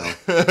Tumblr now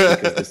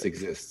because this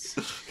exists.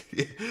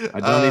 I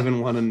don't even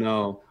want to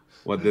know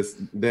what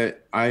this...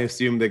 I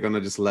assume they're going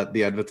to just let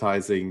the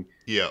advertising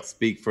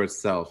speak for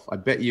itself. I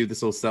bet you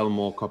this will sell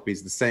more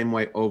copies the same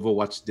way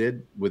Overwatch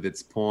did with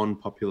its porn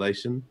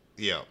population.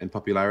 Yeah. And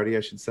popularity, I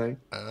should say.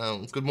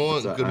 Good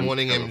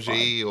morning,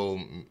 MG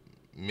or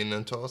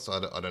Minotos.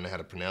 I don't know how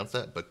to pronounce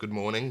that, but good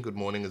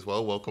morning as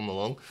well. Welcome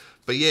along.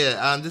 But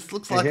yeah, this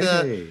looks like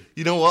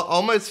you know what? I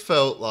almost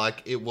felt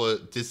like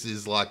this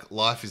is like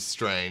Life is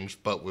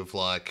Strange, but with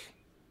like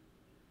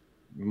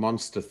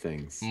monster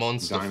things.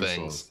 Dinosaurs.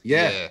 Things.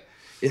 Yeah.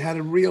 It had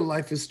a real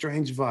Life is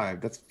Strange vibe.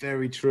 That's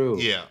very true.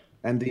 Yeah.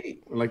 And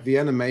the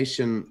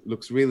animation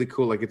looks really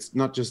cool. Like it's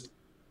not just...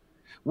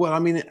 Well, I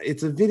mean,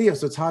 it's a video,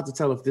 so it's hard to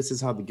tell if this is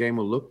how the game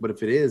will look. But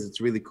if it is, it's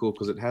really cool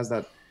because it has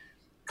that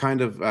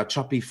kind of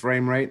choppy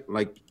frame rate,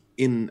 like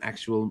in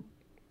actual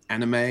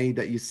anime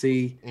that you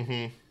see.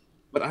 Mm-hmm.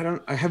 But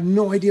I have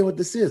no idea what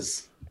this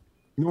is.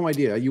 No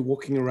idea. Are you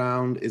walking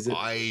around? Is it,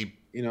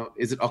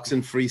 is it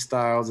Oxenfree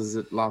styles? Is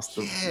it Last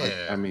of...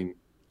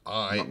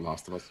 not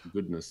Last of Us,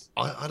 goodness.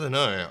 I don't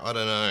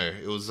know.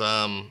 It was,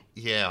 I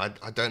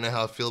don't know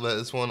how I feel about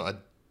this one. I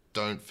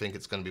don't think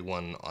it's going to be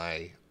one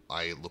I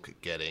look at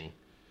getting.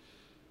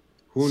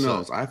 Who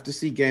knows? I have to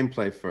see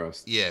gameplay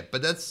first. Yeah,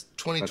 but that's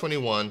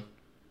 2021.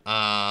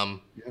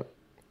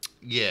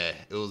 Yeah,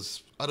 it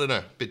was, I don't know,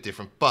 a bit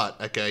different.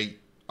 But, okay,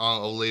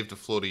 I'll leave the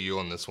floor to you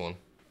on this one.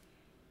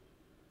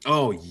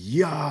 Oh,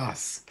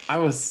 yes. I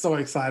was so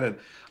excited.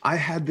 I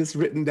had this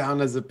written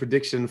down as a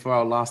prediction for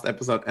our last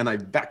episode, and I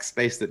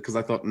backspaced it because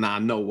I thought,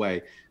 no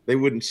way. They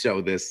wouldn't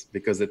show this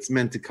because it's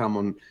meant to come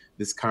on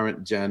this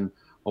current gen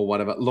or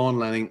whatever. Lorne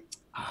Lanning,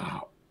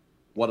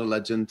 what a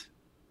legend.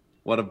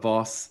 What a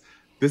boss.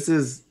 This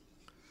is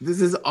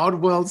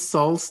Oddworld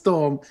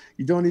Soulstorm.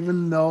 You don't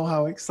even know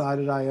how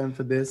excited I am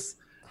for this.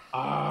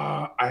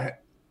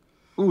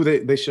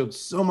 They showed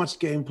so much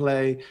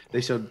gameplay.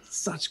 They showed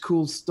such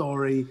cool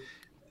story.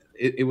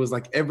 It was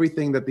like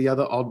everything that the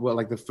other Oddworld,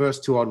 like the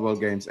first two Oddworld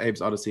games,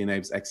 Abe's Odyssey and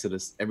Abe's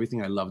Exodus,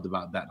 everything I loved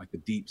about that, like the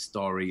deep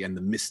story and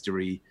the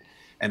mystery.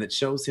 And it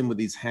shows him with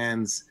these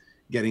hands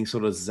getting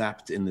sort of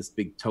zapped in this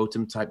big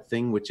totem type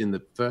thing, which in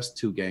the first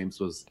two games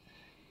was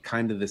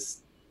kind of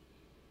this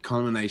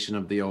culmination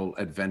of the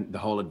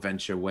whole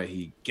adventure where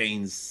he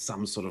gains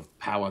some sort of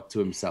power to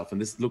himself.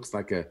 And this looks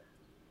like a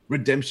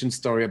redemption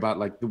story about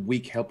like the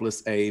weak,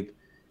 helpless Abe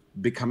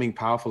becoming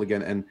powerful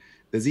again. And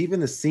there's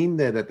even a scene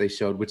there that they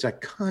showed, which I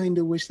kind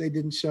of wish they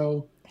didn't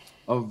show,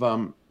 of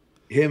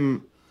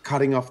him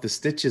cutting off the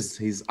stitches,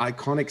 his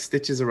iconic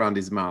stitches around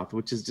his mouth,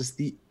 which is just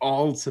the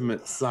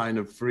ultimate sign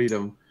of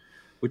freedom,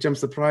 which I'm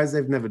surprised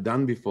they've never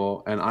done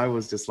before. And I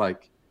was just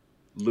like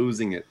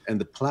losing it.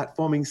 And the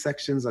platforming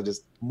sections are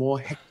just more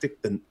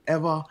hectic than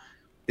ever.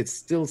 It's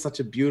still such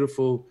a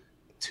beautiful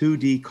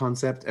 2D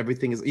concept.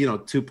 Everything is,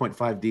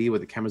 2.5D where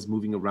the camera's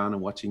moving around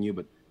and watching you,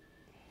 but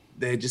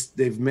they've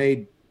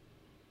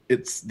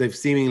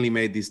seemingly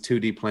made these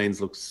 2D planes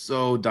look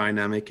so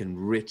dynamic and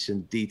rich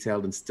and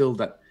detailed, and still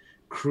that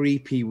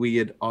creepy,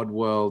 weird,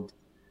 Oddworld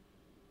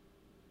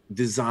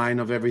design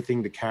of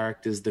everything, the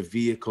characters, the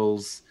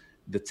vehicles,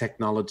 the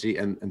technology,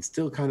 and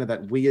still kind of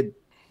that weird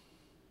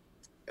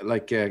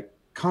like a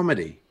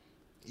comedy.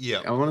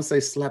 Yeah. I want to say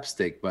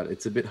slapstick, but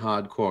it's a bit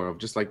hardcore of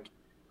just like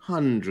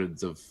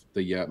hundreds of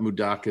the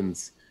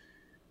Mudokons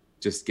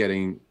just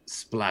getting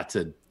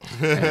splattered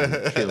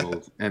and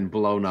killed and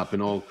blown up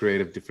in all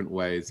creative different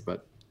ways.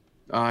 But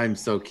I'm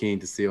so keen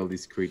to see all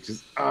these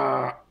creatures.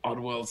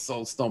 Oddworld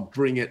Soulstorm,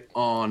 bring it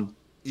on.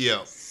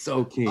 Yeah.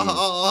 So keen. I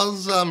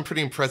was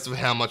pretty impressed with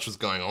how much was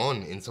going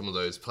on in some of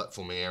those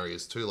platforming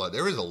areas too. Like,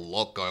 there is a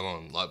lot going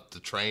on. Like, the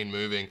train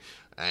moving,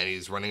 and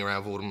he's running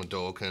around with all the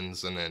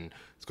Mudokons, and then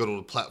it's got all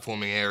the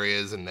platforming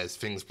areas, and there's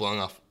things blowing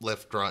up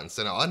left, right, and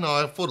center. I know,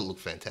 I thought it looked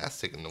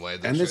fantastic in the way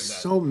they and there's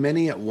so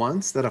many at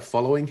once that are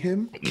following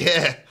him.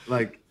 Yeah.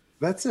 Like,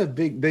 that's a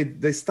big...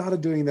 They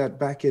started doing that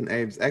back in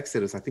Abe's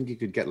Exodus. I think you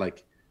could get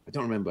like... I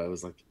don't remember. It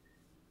was like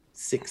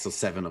 6 or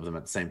 7 of them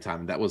at the same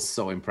time. That was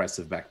so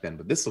impressive back then.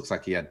 But this looks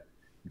like he had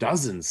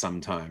dozens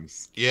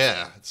sometimes.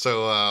 Yeah.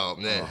 So,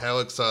 man, how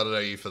excited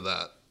are you for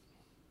that?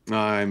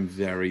 I'm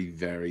very,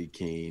 very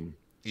keen.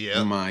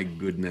 Yeah. My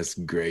goodness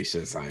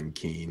gracious, I'm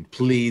keen.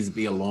 Please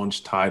be a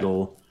launch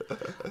title.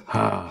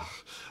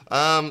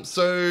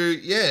 So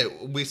yeah,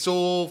 we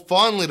saw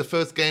finally the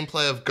first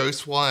gameplay of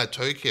Ghostwire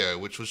Tokyo,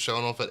 which was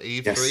shown off at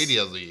E3 the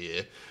other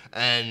year.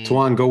 And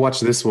Tuan, go watch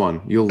this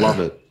one. You'll love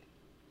it.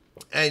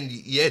 And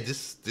yeah,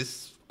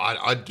 this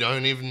I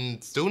don't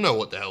even still know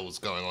what the hell was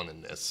going on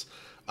in this.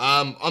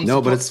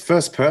 But it's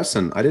first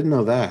person. I didn't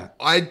know that.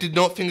 I did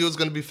not think it was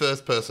going to be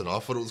first person. I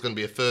thought it was going to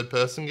be a third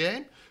person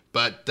game,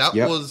 but that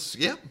was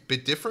a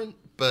bit different.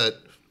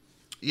 But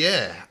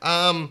yeah,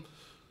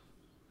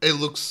 it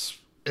looks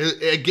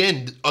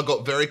again. I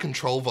got very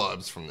Control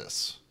vibes from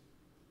this.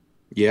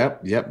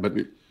 Yep, but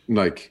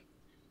like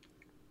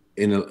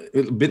in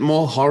a bit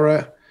more horror,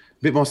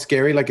 a bit more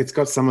scary. Like it's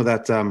got some of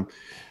that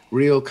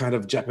real kind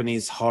of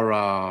Japanese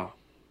horror,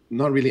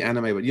 not really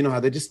anime, but you know how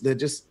they're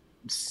just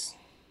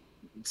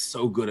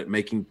so good at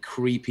making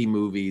creepy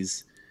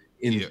movies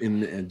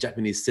in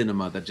Japanese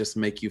cinema that just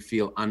make you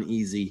feel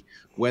uneasy.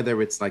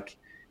 Whether it's like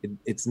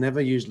it's never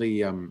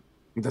usually it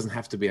doesn't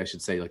have to be, I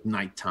should say, like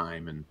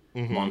nighttime and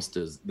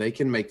monsters. They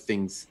can make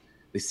things.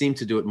 They seem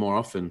to do it more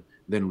often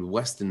than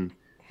Western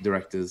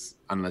directors,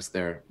 unless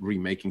they're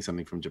remaking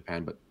something from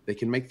Japan. But they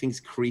can make things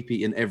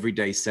creepy in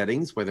everyday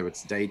settings, whether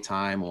it's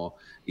daytime or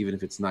even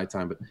if it's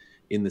nighttime. But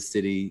in the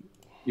city,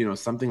 you know,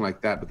 something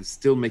like that. But they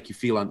still make you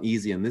feel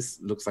uneasy. And this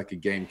looks like a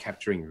game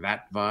capturing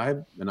that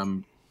vibe.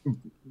 And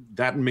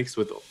that mixed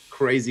with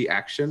crazy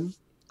action,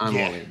 I'm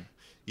all in.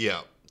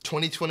 Yeah,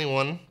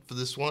 2021 for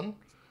this one,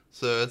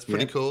 so that's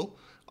pretty cool.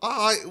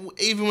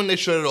 Even when they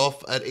showed it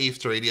off at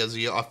E3 the other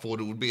year, I thought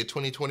it would be a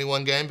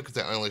 2021 game because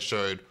they only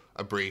showed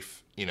a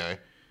brief,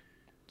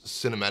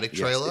 cinematic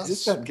trailer. Is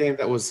this that game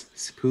that was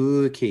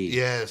spooky?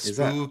 Yeah,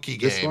 spooky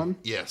game. This one?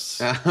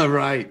 Yes.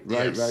 Right.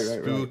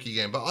 Spooky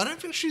game. But I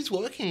don't think she's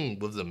working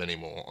with them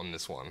anymore on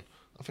this one.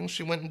 I think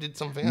she went and did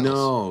something else.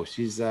 No,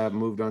 she's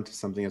moved on to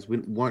something else. We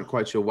weren't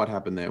quite sure what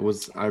happened there.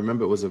 I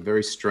remember it was a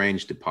very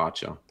strange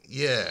departure.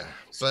 Yeah.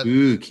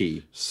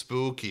 Spooky.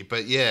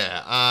 But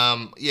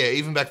yeah.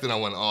 Even back then I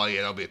went, oh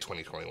yeah, that'll be a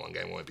 2021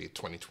 game. It won't be a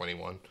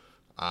 2021.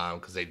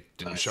 Because they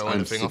didn't show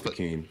anything of it.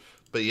 Keen.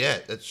 But yeah,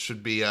 it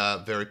should be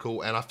very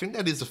cool. And I think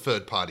that is a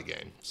third-party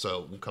game.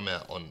 So it will come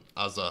out on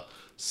other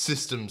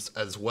systems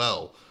as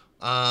well.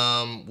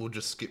 We'll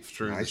just skip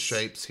through the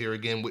shapes here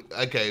again.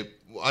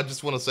 I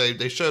just want to say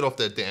they showed off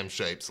their damn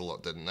shapes a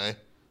lot, didn't they?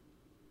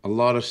 A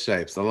lot of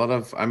shapes.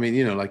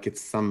 Like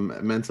it's some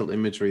mental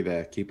imagery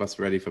there. Keep us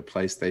ready for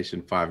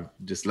PlayStation 5.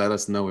 Just let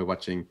us know we're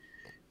watching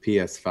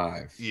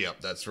PS5.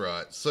 Yep, that's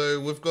right. So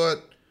we've got...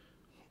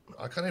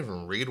 I can't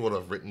even read what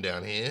I've written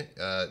down here.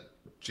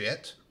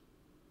 Jet.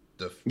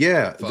 The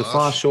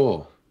Far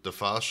Shore. The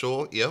Far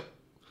Shore, yep.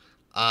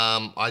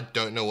 I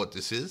don't know what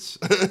this is.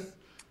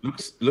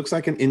 Looks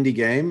like an indie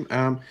game.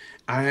 I'm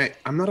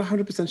not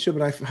 100% sure,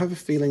 but I have a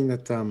feeling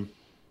that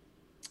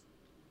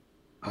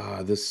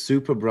the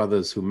Super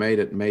Brothers who made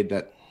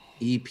that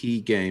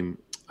EP game.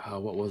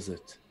 What was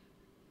it?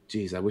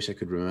 Jeez, I wish I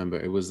could remember.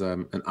 It was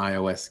an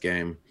iOS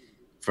game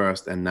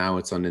first, and now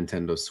it's on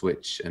Nintendo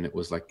Switch, and it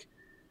was like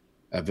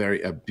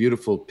a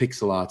beautiful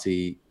pixel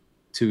arty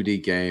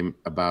 2D game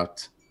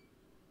about.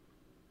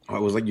 It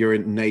was like you're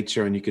in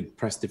nature and you could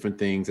press different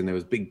things, and there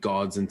was big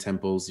gods and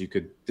temples you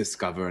could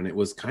discover, and it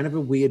was kind of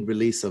a weird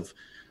release of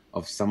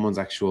someone's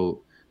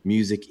actual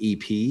music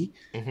EP,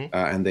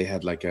 and they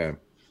had like a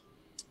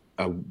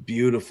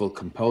beautiful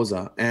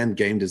composer and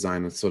game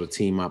designer sort of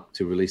team up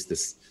to release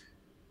this.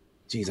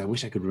 Geez, I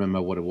wish I could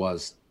remember what it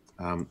was,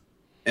 and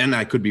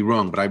I could be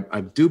wrong, but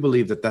I do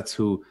believe that that's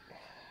who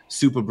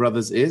Super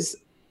Brothers is.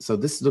 So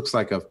this looks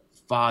like a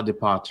far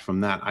departure from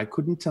that. I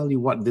couldn't tell you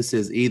what this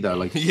is either.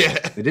 Like,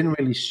 they didn't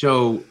really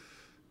show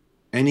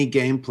any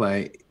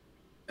gameplay.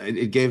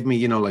 It gave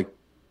me, like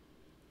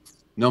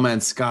No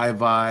Man's Sky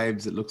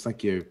vibes. It looks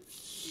like you're in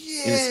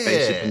a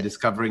spaceship and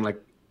discovering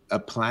like a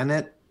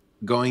planet,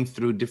 going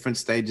through different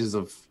stages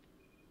of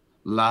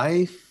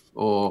life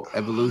or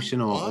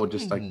evolution, or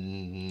just like.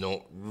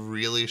 Not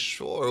really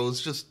sure. It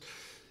was just,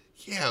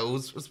 it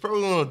was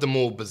probably one of the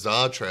more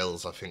bizarre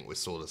trailers I think we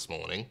saw this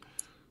morning.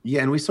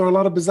 Yeah, and we saw a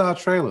lot of bizarre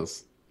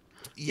trailers.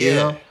 You Yeah.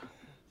 know,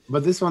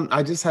 but this one,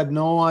 I just had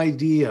no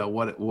idea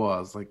what it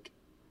was. Like,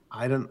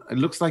 I don't. It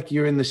looks like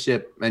you're in the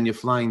ship and you're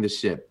flying the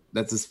ship.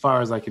 That's as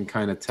far as I can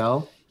kind of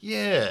tell.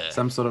 Yeah.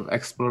 Some sort of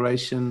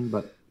exploration,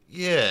 but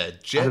Yeah.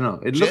 I don't know.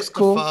 It looks Jet the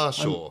cool.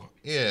 Farshore.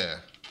 Yeah.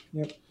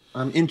 Yep.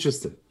 I'm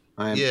interested.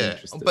 I am Yeah.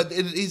 interested. But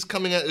it is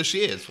coming out this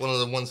year. It's one of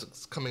the ones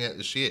that's coming out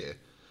this year.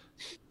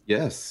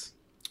 Yes.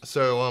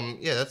 So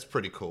yeah, that's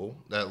pretty cool.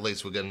 At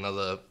least we'll get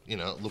another,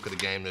 look at a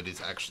game that is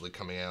actually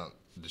coming out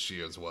this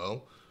year as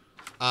well.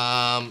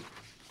 And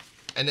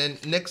then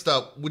next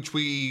up, which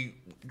we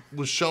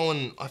was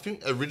shown, I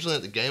think originally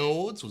at the Game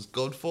Awards, was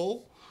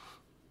Godfall.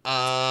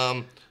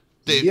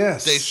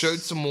 They showed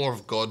some more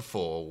of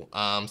Godfall.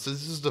 So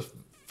this is the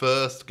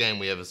first game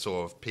we ever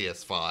saw of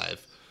PS5.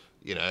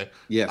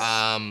 Yes.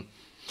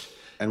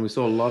 And we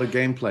saw a lot of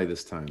gameplay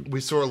this time.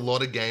 We saw a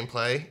lot of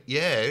gameplay.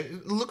 Yeah,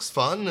 it looks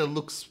fun. It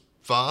looks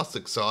fast,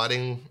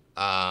 exciting.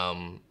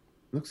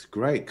 Looks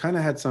great. Kind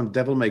of had some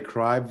Devil May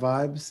Cry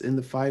vibes in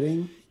the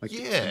fighting. Like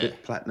Yeah. a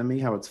bit platinum-y,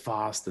 how it's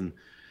fast and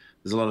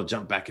there's a lot of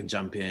jump back and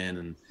jump in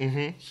and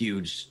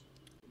huge,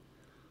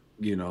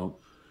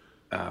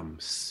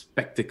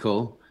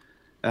 spectacle.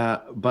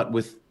 But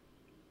with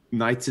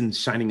knights in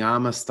shining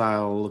armor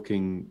style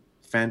looking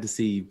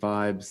fantasy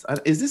vibes.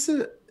 Is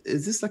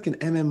this like an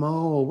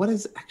MMO or what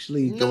is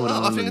actually going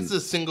on? I think it's a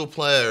single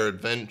player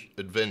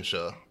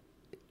adventure.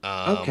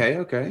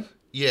 Okay.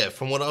 Yeah,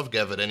 from what I've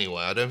gathered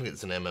anyway, I don't think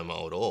it's an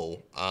MMO at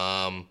all.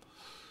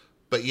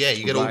 But yeah,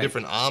 you get all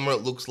different armor,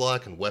 it looks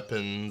like, and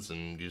weapons,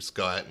 and you just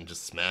go out and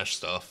just smash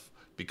stuff.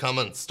 Become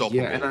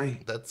unstoppable. Yeah,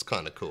 and that's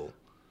kind of cool.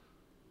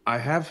 I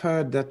have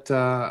heard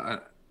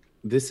that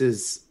this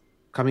is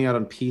coming out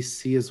on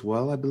PC as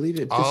well, I believe.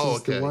 This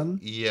is the one.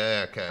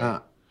 Yeah, okay.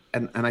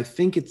 And I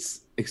think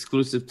it's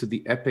exclusive to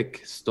the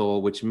Epic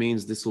store, which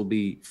means this will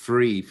be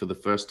free for the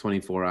first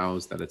 24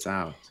 hours that it's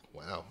out.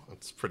 Wow,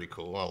 that's pretty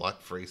cool. I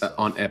like free stuff.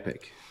 On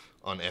Epic.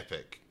 On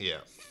Epic, yeah.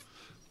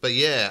 But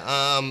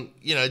yeah,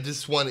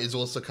 this one is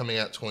also coming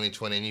out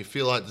 2020, and you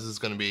feel like this is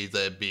going to be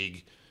their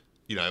big,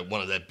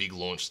 one of their big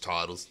launch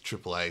titles,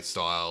 AAA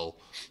style.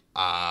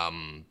 Try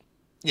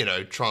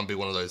and be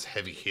one of those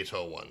heavy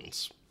hitter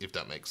ones, if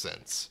that makes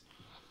sense.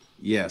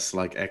 Yes,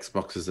 like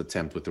Xbox's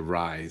attempt with the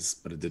Rise,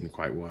 but it didn't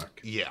quite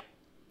work. Yeah.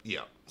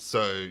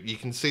 So you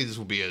can see this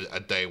will be a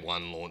day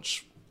one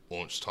launch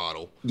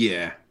title.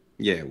 Yeah.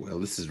 Well,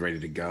 this is ready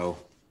to go.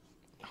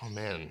 Oh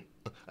man,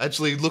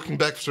 actually, looking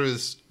back through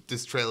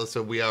this trailer,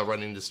 so we are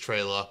running this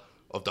trailer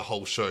of the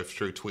whole show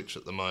through Twitch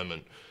at the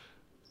moment.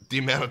 The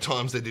amount of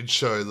times they did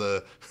show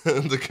the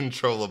the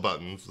controller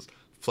buttons,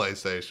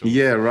 PlayStation.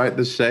 Yeah, right.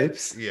 The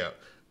shapes. Yeah.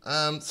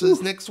 So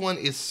this next one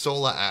is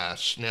Solar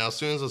Ash. Now, as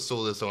soon as I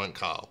saw this, I went,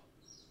 Carl.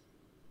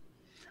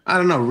 I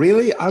don't know.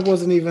 Really, I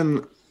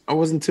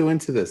wasn't too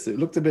into this. It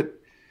looked a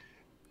bit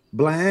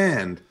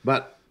bland,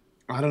 but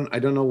I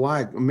don't know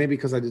why. Maybe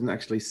because I didn't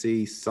actually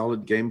see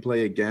solid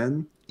gameplay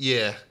again.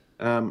 Yeah.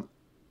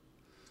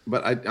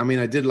 But I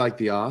did like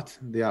the art.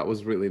 The art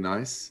was really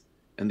nice,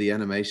 and the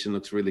animation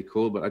looks really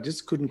cool. But I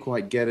just couldn't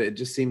quite get it. It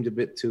just seemed a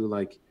bit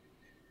too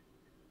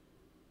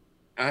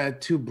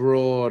too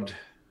broad.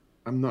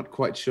 I'm not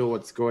quite sure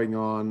what's going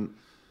on.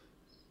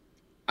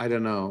 I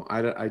don't know.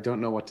 I don't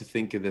know what to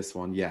think of this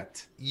one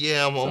yet.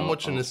 Yeah, I'm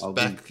watching this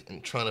back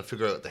and trying to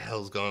figure out what the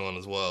hell's going on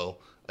as well.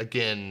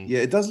 Again. Yeah,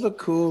 it does look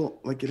cool.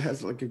 Like it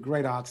has like a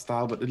great art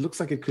style, but it looks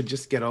like it could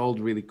just get old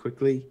really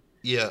quickly.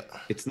 Yeah.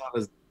 It's not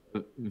as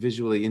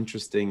visually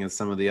interesting as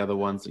some of the other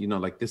ones.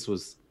 Like this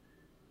was.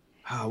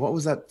 What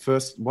was that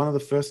one of the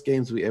first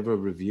games we ever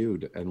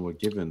reviewed and were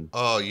given?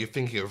 Oh, you're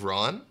thinking of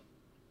Rhyme?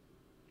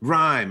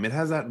 Rhyme. It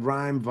has that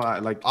Rhyme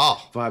vibe,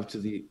 vibe to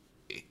the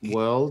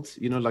world.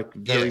 Like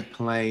very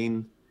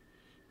plain,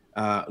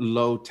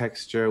 low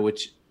texture,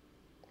 which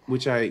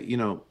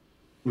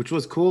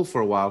was cool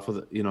for a while for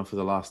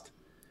the last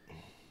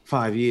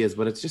 5 years,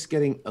 but it's just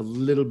getting a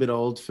little bit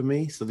old for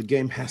me. So the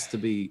game has to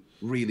be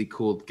really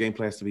cool. The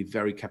gameplay has to be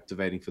very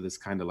captivating for this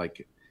kind of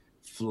like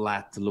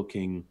flat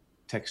looking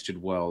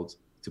textured world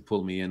to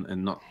pull me in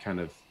and not kind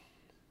of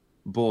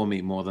bore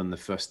me more than the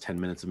first 10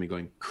 minutes of me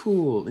going,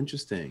 cool,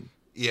 interesting.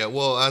 Yeah,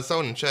 well,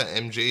 someone in chat,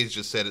 MG's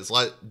just said it's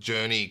like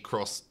Journey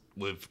crossed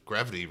with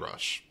Gravity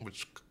Rush,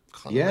 which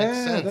kind of makes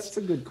sense. Yeah, that's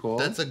a good call.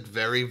 That's a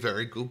very,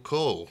 very good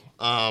call.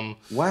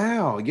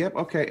 Wow, yep,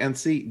 okay. And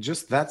see,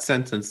 just that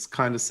sentence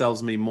kind of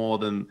sells me more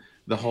than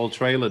the whole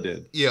trailer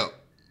did. Yeah.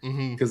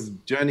 Because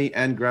Journey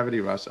and Gravity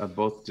Rush are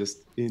both just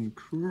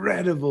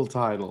incredible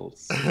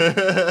titles.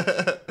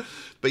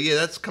 But yeah,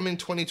 that's coming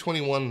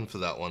 2021 for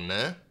that one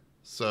there.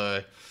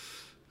 So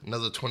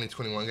another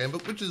 2021 game,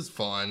 but which is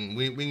fine.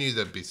 We knew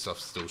there'd be stuff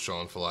still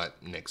showing for like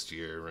next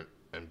year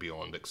and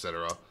beyond,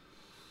 etc.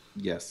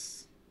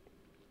 Yes.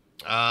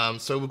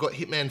 So we've got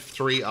Hitman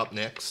 3 up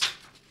next.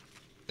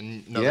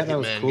 Another that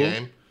was Hitman cool.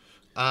 game.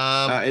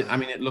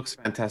 It looks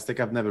fantastic.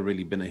 I've never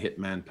really been a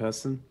Hitman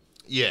person.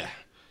 Yeah,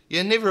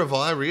 never have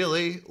I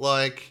really.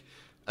 Like,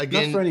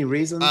 again, not for any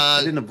reason.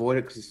 I didn't avoid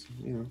it because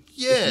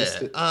Yeah,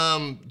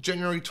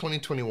 January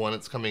 2021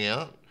 it's coming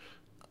out.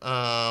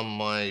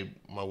 My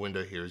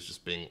window here is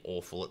just being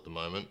awful at the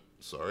moment.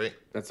 Sorry.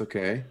 That's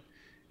okay.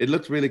 It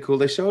looked really cool.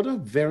 They showed a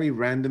very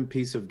random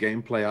piece of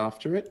gameplay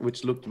after it,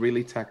 which looked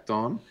really tacked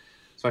on.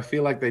 So I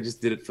feel like they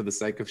just did it for the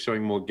sake of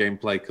showing more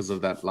gameplay because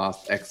of that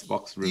last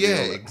Xbox reveal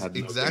Yeah, that had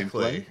no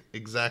exactly, gameplay.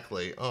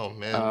 exactly. Oh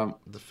man,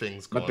 the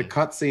thing's But the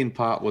gone. cutscene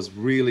part was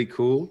really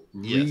cool,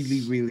 really,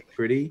 Yes. really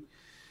pretty.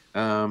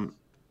 Um,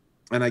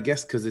 and I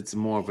guess because it's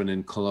more of an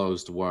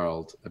enclosed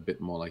world, a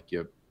bit more like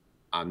your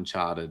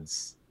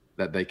Uncharted's,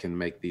 that they can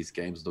make these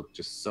games look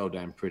just so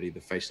damn pretty. The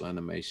facial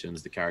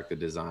animations, the character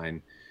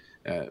design,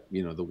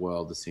 the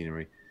world, the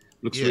scenery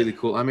looks Yeah. really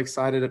cool. I'm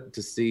excited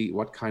to see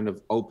what kind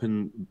of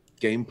open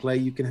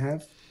gameplay you can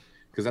have,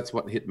 because that's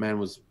what Hitman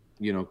was,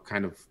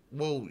 kind of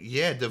Well,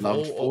 yeah,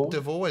 loved for.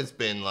 they've always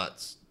been like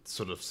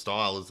sort of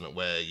style, isn't it?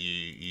 Where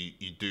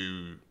you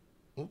do.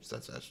 Oops,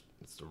 that's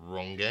the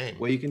wrong game.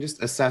 Where you can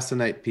just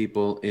assassinate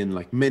people in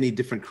like many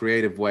different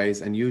creative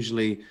ways, and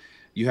usually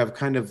you have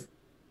kind of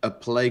a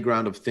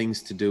playground of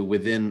things to do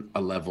within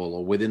a level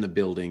or within a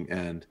building,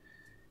 and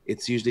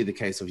it's usually the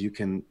case of you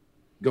can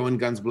go in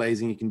guns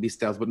blazing, you can be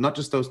stealth, but not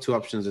just those two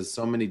options. There's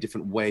so many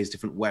different ways,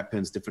 different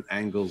weapons, different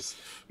angles.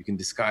 You can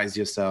disguise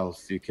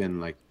yourself, you can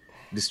like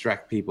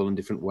distract people in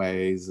different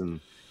ways, and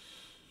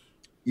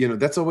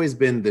that's always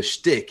been the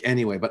shtick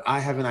anyway, but I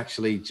haven't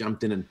actually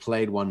jumped in and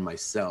played one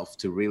myself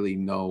to really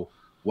know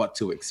what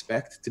to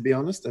expect, to be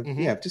honest.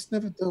 I've just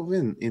never dove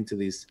into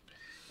these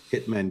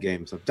Hitman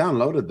games. I've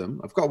downloaded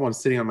them. I've got one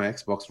sitting on my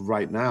Xbox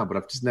right now, but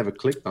I've just never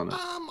clicked on it.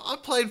 I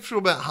played through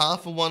about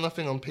half of one, I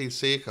think, on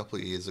PC a couple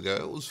of years ago.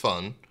 It was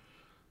fun.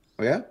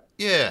 Oh, yeah?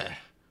 Yeah.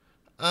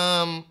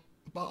 But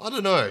I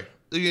don't know.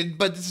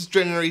 But this is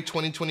January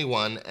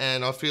 2021,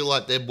 and I feel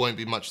like there won't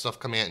be much stuff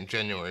coming out in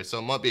January, so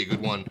it might be a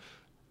good one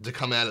to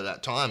come out at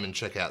that time and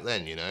check out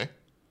then,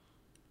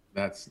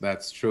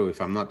 That's true.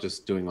 If I'm not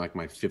just doing like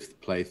my 5th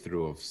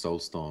playthrough of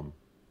Soulstorm.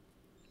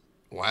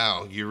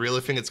 Wow, you really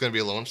think it's going to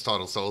be a launch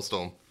title,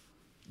 Soulstorm?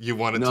 You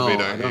want it to No, be, I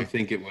don't you? don't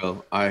think it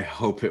will. I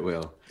hope it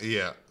will.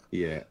 Yeah.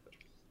 Yeah.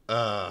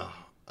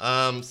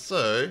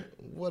 So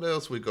what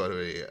else we got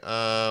here?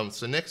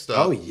 So next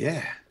up. Oh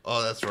yeah.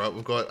 Oh, that's right.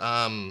 We've got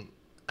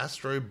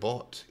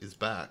Astrobot is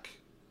back.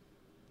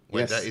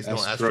 Wait, Yes, that is not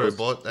Astro's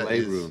Astrobot. That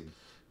Playroom. is.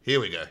 Here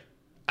we go.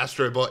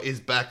 Astrobot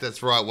is back.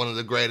 That's right. One of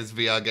the greatest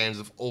VR games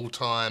of all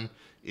time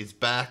is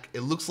back.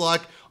 It looks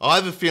like, I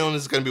have a feeling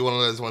this is going to be one of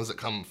those ones that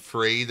come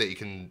free that you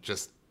can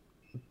just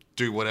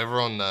do whatever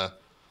on the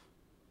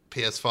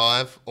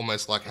PS5,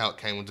 almost like how it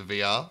came with the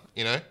VR.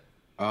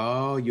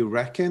 Oh, you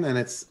reckon? And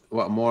it's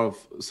what more of,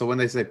 so when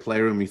they say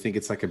playroom, you think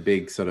it's like a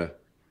big sort of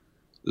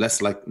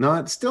less like, no,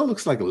 it still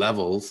looks like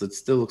levels. It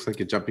still looks like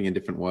you're jumping in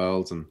different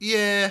worlds. And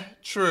Yeah,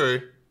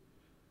 true.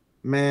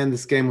 man,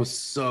 this game was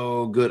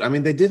so good. I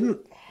mean, they didn't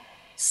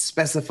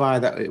specify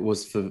that it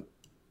was for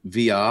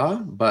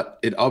VR, but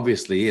it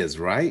obviously is,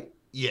 right?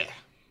 Yeah.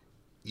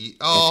 Like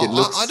it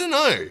looks, I don't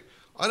know.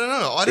 I don't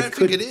know. I don't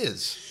think it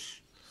is.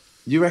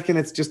 You reckon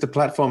it's just a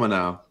platformer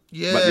now?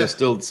 Yeah. But you're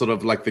still sort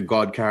of like the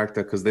god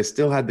character because they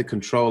still had the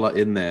controller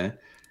in there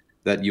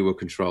that you were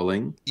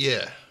controlling.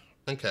 Yeah.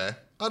 Okay.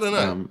 I don't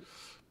know. Um,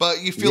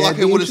 But you feel yeah, like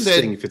it'd it be would have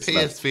said interesting if it's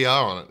like-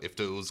 PSVR on it if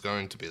it was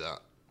going to be that.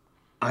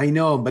 I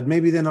know, but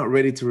maybe they're not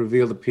ready to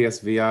reveal the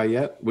PSVR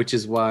yet, which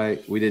is why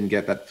we didn't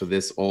get that for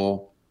this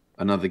or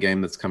another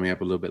game that's coming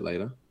up a little bit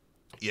later.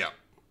 Yeah.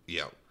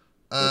 Yeah.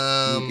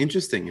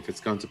 Interesting if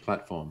it's going to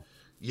platform.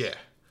 Yeah.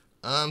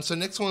 So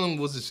next one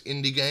was this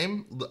indie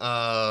game,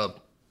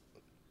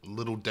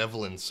 Little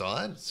Devil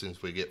Inside.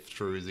 Since we get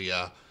through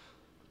the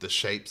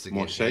shapes again.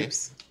 More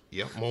shapes.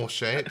 Here. Yep, more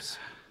shapes.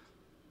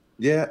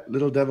 Yeah,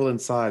 Little Devil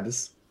Inside.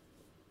 This,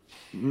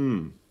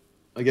 again,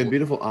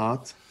 beautiful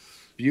art,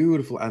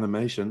 beautiful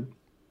animation.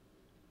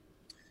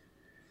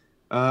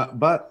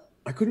 But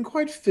I couldn't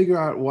quite figure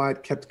out why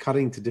it kept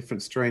cutting to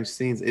different strange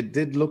scenes. It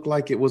did look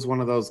like it was one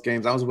of those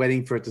games. I was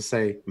waiting for it to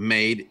say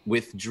 "Made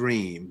with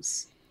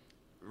Dreams."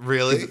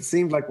 Really? It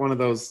seemed like one of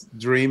those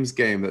Dreams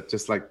game that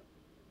just like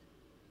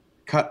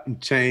cut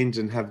and change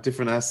and have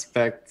different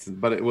aspects,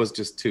 but it was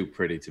just too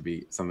pretty to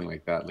be something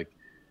like that.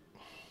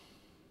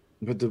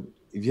 But the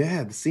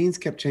scenes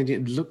kept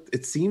changing.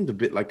 It seemed a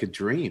bit like a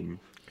dream.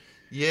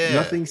 Yeah.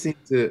 Nothing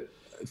seemed to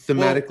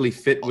thematically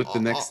fit with the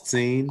next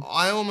scene.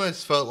 I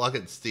almost felt like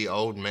it's the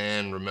old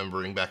man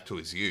remembering back to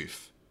his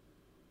youth.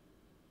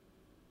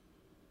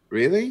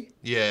 Really?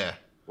 Yeah.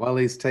 While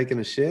he's taking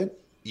a shit?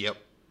 Yep.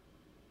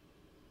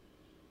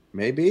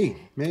 Maybe.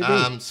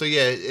 So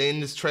yeah, in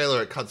this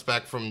trailer, it cuts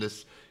back from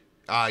this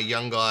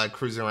young guy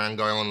cruising around,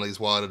 going on these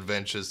wild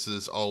adventures, to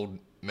this old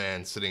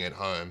man sitting at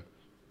home,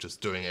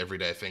 just doing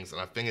everyday things. And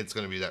I think it's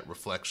going to be that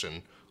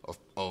reflection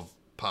of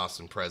past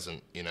and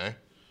present.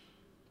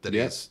 That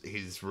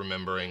he's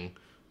remembering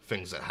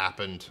things that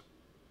happened.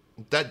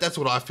 That's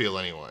what I feel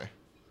anyway.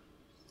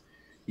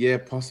 Yeah,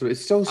 possibly.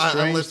 It's so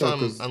strange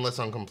unless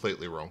I'm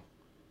completely wrong.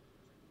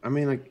 I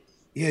mean,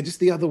 just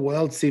the other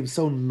world seems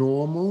so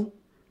normal.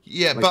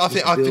 Yeah, Like, but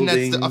just I think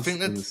buildings in that's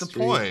the the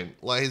street.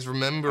 point. Like he's I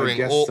remembering,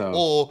 guess so.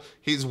 or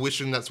he's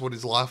wishing that's what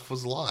his life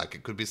was like.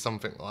 It could be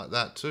something like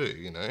that too.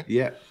 You know?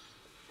 Yeah,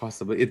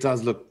 possibly. It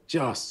does look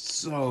just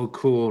so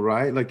cool,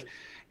 right? Like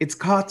it's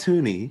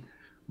cartoony,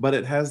 but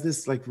it has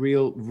this like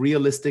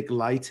realistic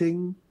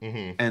lighting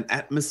Hmm. and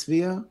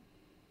atmosphere.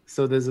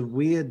 So there's a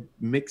weird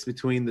mix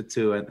between the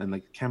two, and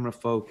like camera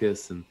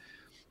focus and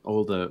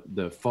all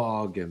the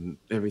fog and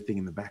everything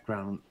in the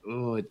background.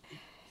 Oh,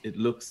 it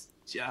looks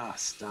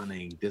just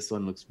stunning. This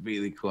one looks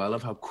really cool. I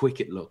love how quick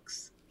it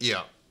looks.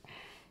 Yeah,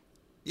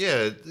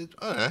 yeah.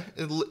 I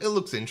don't know. It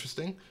looks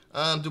interesting.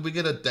 Did we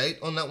get a date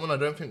on that one? I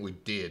don't think we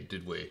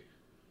did we?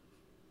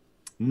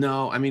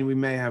 No, I mean we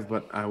may have,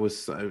 but I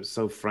was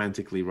so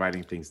frantically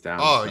writing things down.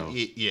 Oh, So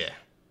yeah,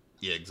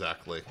 yeah,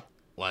 exactly.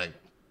 Like,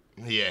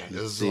 yeah, it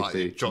was see if like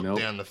they jot nope,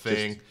 down the just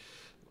thing.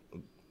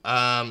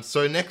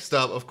 So next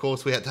up, of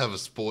course, we had to have a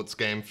sports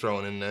game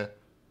thrown in there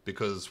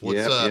because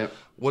yep.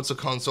 what's a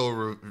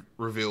console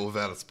reveal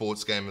without a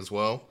sports game as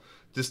well?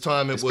 This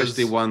time it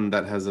Especially was one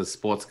that has a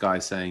sports guy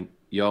saying,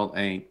 "Y'all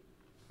ain't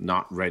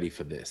not ready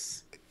for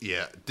this."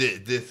 yeah.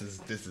 This is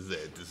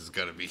it. This is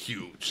gonna be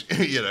huge.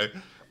 You know.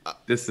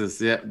 This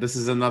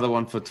is another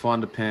one for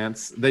Twan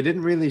Pants. They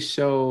didn't really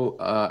show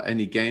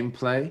any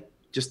gameplay,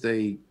 just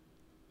a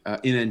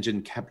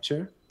in-engine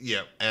capture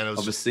Yeah, and it was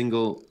of a just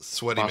single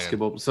sweaty man.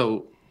 basketball.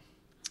 So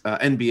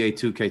NBA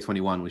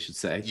 2K21, we should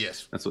say.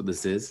 Yes. That's what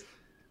this is.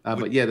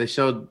 But yeah, they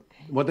showed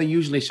what they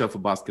usually show for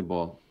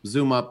basketball: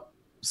 zoom up,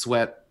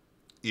 sweat.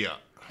 Yeah.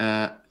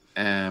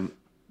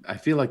 I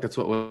feel like that's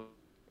what we're.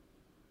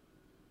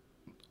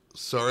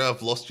 Sorry,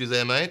 I've lost you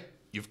there, mate.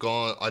 You've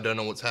gone. I don't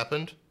know what's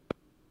happened.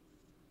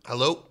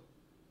 Hello.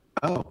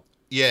 Oh,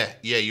 Yeah,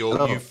 you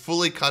hello.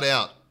 fully cut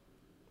out.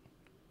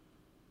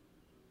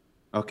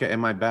 Okay,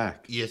 am I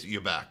back? Yes,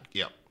 you're back.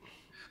 Yep.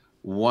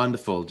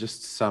 Wonderful.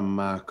 Just some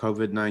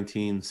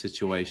COVID-19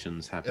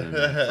 situations happening,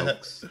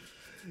 folks.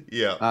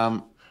 Yeah.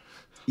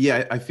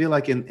 Yeah, I feel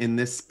like in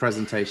this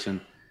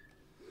presentation,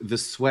 the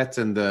sweat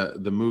and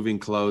the moving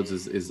clothes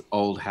is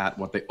old hat,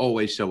 what they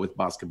always show with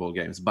basketball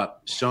games.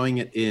 But showing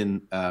it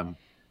in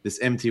this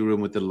empty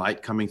room with the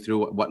light coming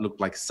through, what looked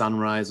like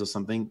sunrise or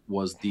something,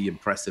 was the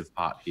impressive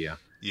part here.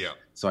 Yeah.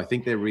 So I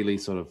think they're really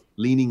sort of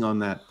leaning on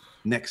that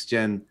next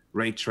gen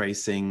ray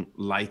tracing,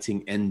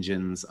 lighting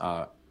engines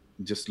are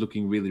just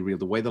looking really real.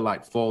 The way the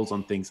light falls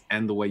on things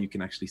and the way you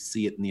can actually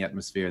see it in the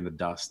atmosphere and the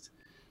dust.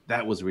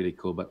 That was really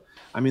cool. But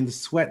I mean, the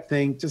sweat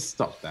thing, just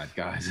stop that,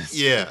 guys.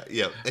 Yeah.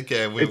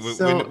 Okay, we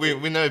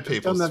know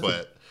people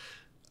sweat.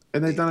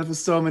 And they've done it for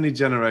so many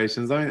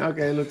generations. I mean,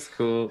 okay, it looks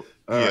cool.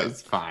 Yeah.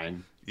 It's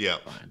fine. Yeah.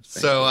 Fine.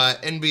 So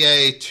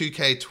NBA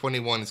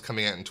 2K21 is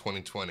coming out in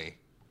 2020.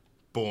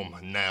 Boom,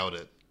 nailed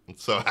it. I'm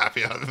so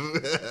happy.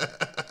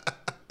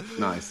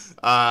 Nice.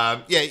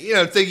 Yeah,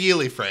 it's a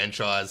yearly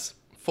franchise.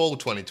 Fall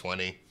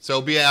 2020. So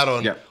it'll be out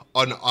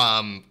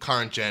on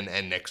current gen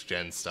and next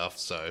gen stuff.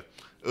 So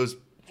it was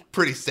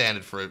pretty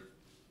standard for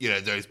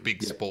those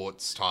big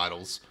sports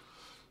titles.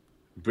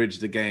 Bridge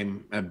the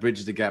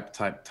gap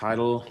type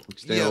title,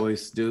 which they Yep.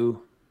 always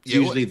do. It's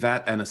Yeah, usually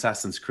that and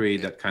Assassin's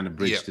Creed that kind of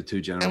bridge Yep. the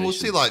two generations. And we'll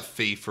see like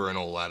FIFA and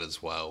all that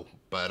as well.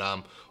 But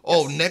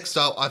next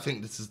up, I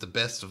think this is the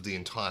best of the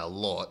entire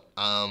lot.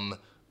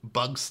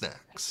 Bug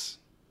Snacks.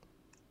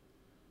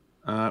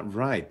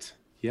 Right.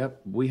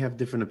 Yep. We have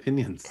different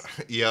opinions.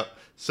 Yep.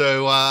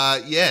 So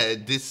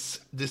this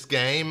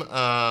game,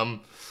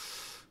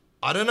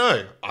 I don't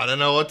know. I don't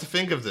know what to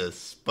think of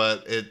this,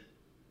 but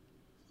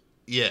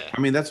I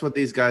mean, that's what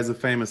these guys are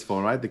famous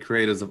for, right? The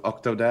creators of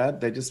Octodad.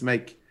 They just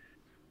make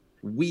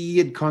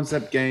weird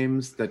concept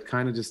games that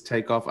kind of just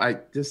take off.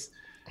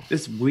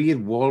 This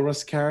weird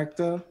walrus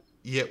character.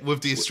 Yeah,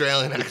 with the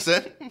Australian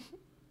accent.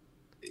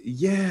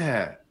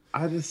 Yeah,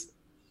 I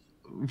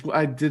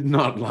did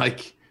not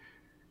like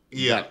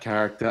that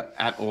character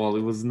at all.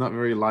 It was not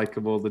very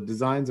likable. The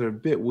designs are a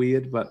bit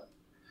weird, but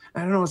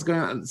I don't know what's going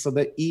on. So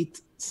they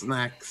eat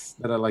snacks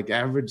that are like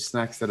average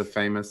snacks that are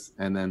famous,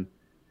 and then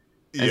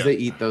as they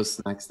eat those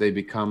snacks, they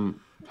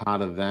become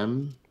part of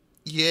them.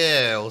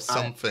 Yeah, or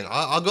something.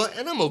 I got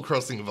Animal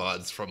Crossing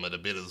vibes from it a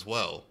bit as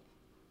well.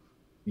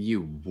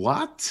 You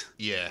what?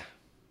 Yeah.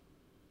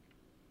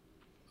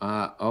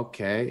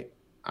 Okay.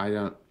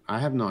 I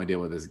have no idea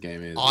what this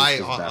game is. I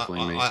It's just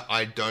baffling me.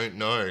 don't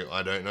know.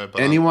 I don't know.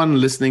 But Anyone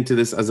listening to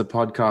this as a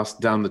podcast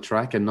down the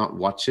track and not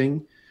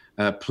watching,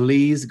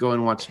 please go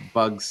and watch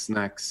Bug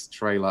Snacks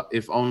trailer,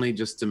 if only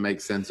just to make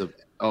sense of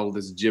all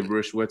this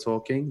gibberish we're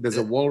talking. There's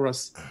a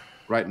walrus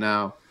right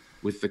now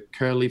with the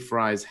curly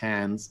fries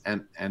hands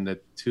and the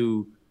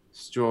two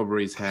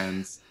strawberries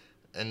hands.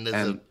 And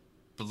there's a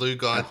blue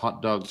guy a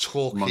hot dog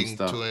talking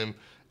monster. to him.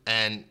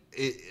 And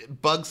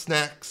Bug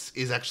Snacks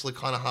is actually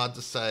kind of hard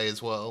to say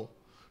as well.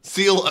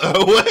 Seal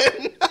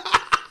Irwin.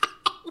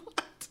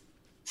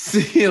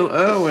 Seal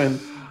Irwin.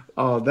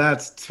 Oh,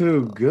 that's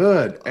too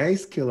good.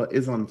 Ace Killer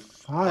is on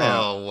fire.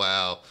 Oh,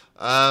 wow.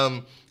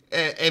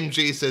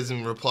 MG says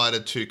in reply to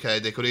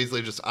 2K, they could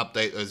easily just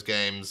update those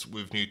games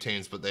with new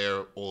teams, but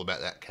they're all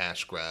about that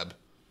cash grab.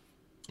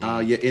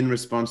 Yeah, in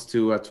response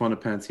to Twana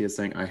Pants here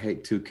saying, I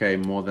hate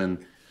 2K more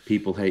than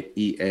people hate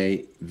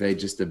EA. They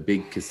just a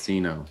big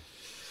casino.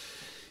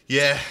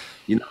 Yeah.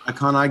 I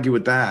can't argue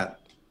with that.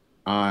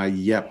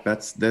 Yep,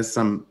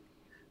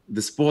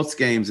 the sports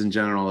games in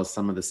general are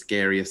some of the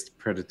scariest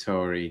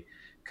predatory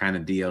kind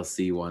of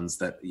DLC ones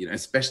that,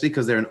 especially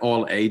because they're an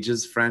all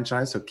ages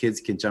franchise, so kids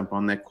can jump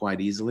on there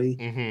quite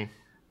easily.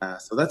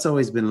 So that's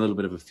always been a little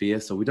bit of a fear.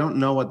 So we don't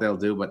know what they'll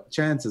do, but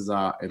chances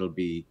are it'll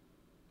be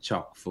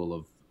chock full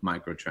of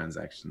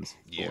microtransactions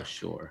for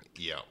sure.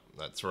 Yeah,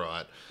 that's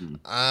right.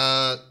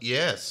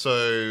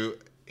 So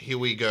here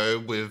we go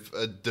with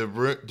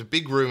the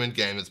big rumored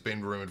game that's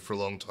been rumored for a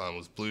long time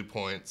was Blue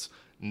Point's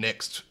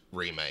next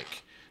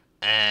remake.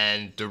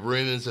 And the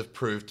rumors have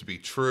proved to be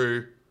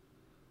true.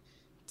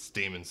 It's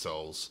Demon's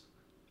Souls.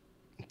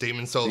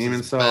 Demon's Souls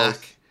is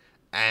back.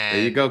 And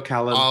there you go,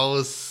 Callum. I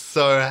was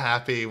so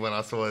happy when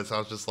I saw this. I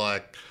was just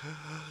like...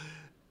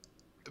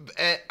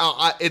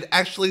 it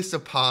actually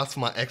surpassed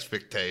my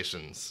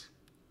expectations.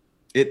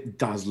 It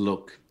does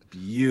look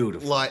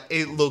beautiful. Like,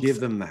 it looks Give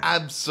them that.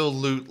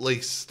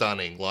 Absolutely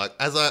stunning. Like,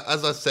 as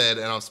I said,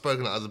 and I've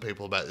spoken to other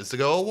people about this, they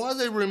go, oh, why are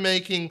they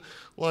remaking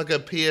like a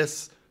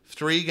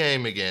PS3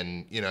 game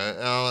again? And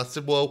I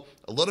said, well,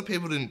 a lot of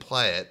people didn't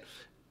play it,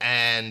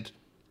 and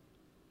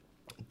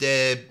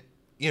they're,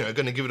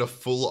 going to give it a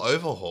full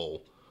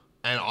overhaul.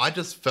 And I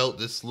just felt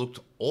this looked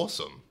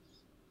awesome.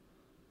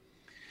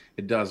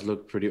 It does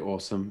look pretty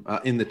awesome.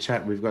 In the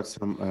chat, we've got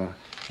some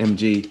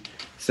MG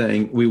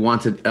saying we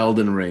wanted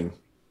Elden Ring.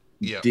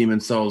 Yeah.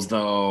 Demon's Souls,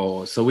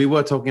 though. So we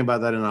were talking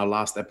about that in our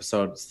last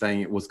episode,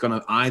 saying it was going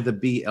to either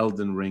be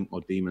Elden Ring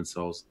or Demon's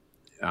Souls.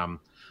 I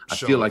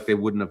feel like they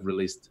wouldn't have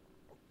released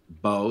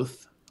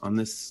both on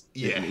this.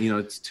 Yeah.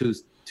 It's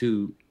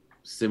two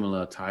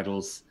similar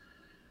titles.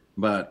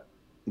 But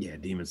yeah,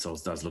 Demon's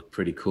Souls does look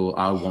pretty cool.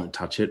 I won't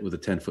touch it with a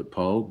 10-foot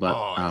pole, but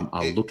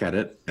I'll look at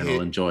it and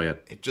I'll enjoy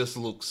it. It just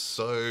looks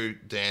so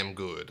damn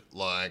good.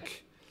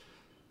 Like,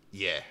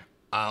 yeah.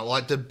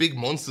 Like the big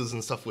monsters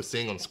and stuff we're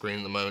seeing on screen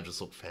at the moment just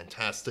look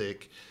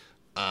fantastic.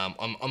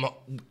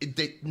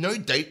 No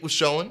date was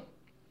shown,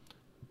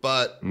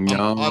 but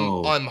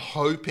I'm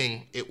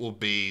hoping it will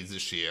be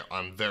this year.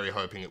 I'm very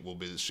hoping it will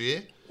be this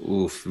year.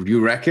 Oof,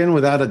 you reckon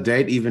without a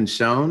date even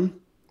shown?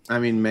 I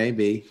mean,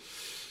 maybe.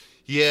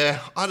 Yeah,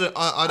 I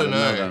don't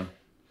know.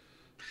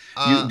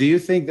 Do you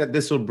think that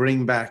this will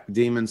bring back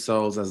Demon's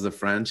Souls as a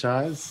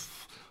franchise?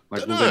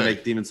 Like, will they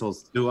make Demon's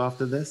Souls 2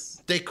 after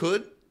this? They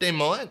could. They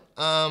might.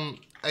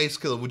 Ace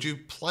Killer, would you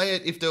play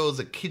it if there was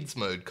a kids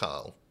mode,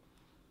 Carl?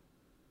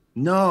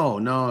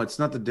 No, it's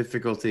not the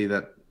difficulty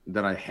that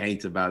I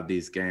hate about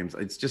these games.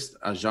 It's just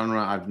a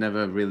genre I've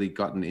never really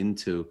gotten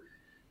into.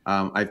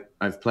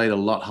 I've played a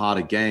lot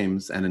harder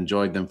games and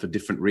enjoyed them for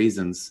different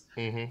reasons.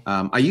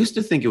 I used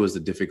to think it was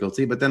the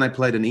difficulty, but then I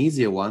played an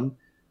easier one,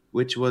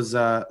 which was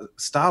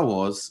Star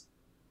Wars.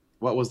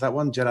 What was that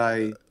one?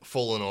 Jedi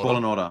Fallen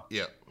Order.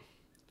 Yeah.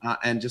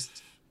 And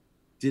just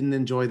didn't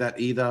enjoy that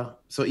either.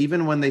 So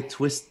even when they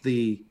twist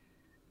the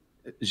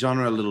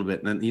genre a little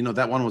bit, and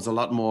that one was a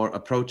lot more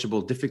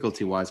approachable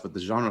difficulty-wise, but the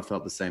genre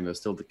felt the same. There were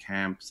still the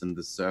camps and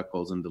the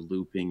circles and the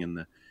looping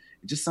and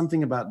just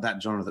something about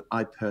that genre that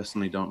I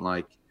personally don't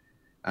like,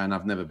 and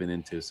I've never been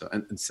into. So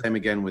and same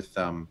again with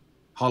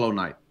Hollow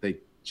Knight. They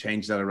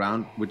changed that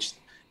around, which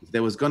if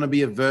there was going to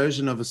be a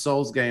version of a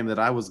Souls game that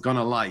I was going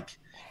to like,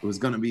 it was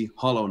going to be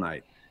Hollow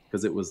Knight,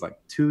 because it was like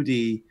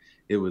 2D.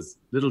 It was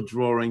little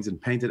drawings and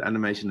painted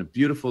animation, a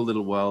beautiful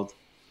little world,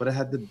 but it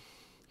had the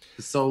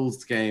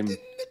Souls game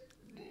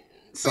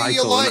cycle.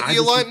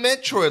 You like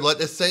Metroid, like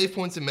the save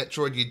points in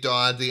Metroid, you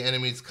die, the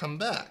enemies come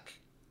back.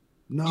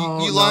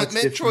 No, you like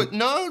Metroid? Different.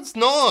 No, it's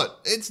not.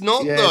 It's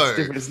not though. It's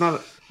different. It's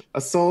not a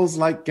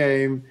Souls-like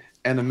game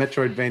and a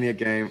Metroidvania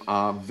game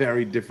are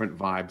very different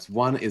vibes.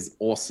 One is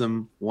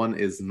awesome. One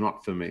is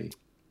not for me.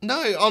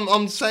 No,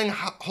 I'm saying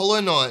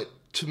Hollow Knight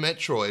to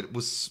Metroid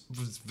was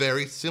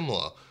very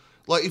similar.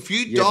 Like, if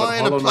you die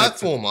in a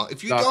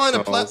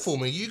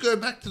platformer, you go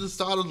back to the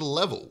start of the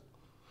level.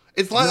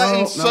 It's like that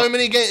in so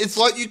many games. It's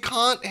like you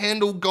can't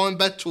handle going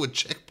back to a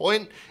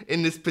checkpoint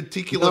in this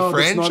particular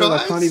franchise.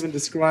 I can't even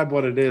describe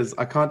what it is.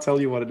 I can't tell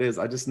you what it is.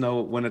 I just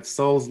know when it's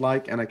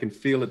Souls-like and I can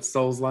feel it's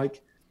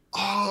Souls-like.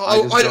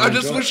 I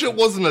just wish it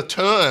wasn't a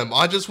term.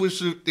 I just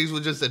wish these were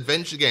just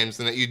adventure games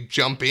and that you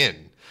jump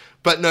in.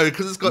 But no,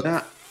 because it's got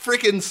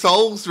freaking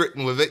Souls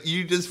written with it,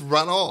 you just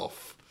run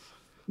off.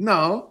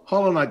 No,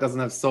 Hollow Knight doesn't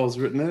have Souls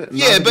written in it.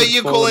 Yeah, but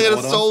you're calling it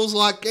a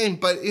Souls-like game.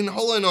 But in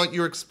Hollow Knight,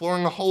 you're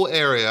exploring a whole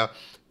area.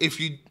 If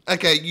you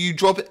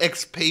drop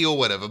XP or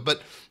whatever,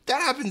 but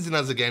that happens in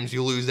other games.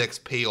 You lose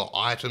XP or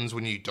items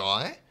when you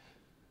die.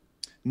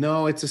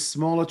 No, it's a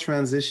smaller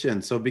transition.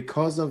 So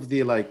because of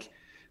the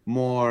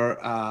more,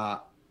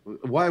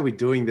 why are we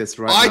doing this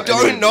right now? I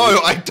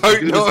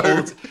don't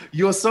know.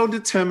 You're so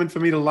determined for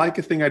me to like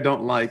a thing I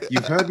don't like.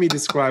 You've heard me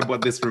describe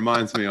what this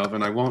reminds me of,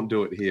 and I won't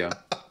do it here.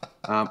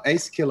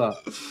 Ace Killer,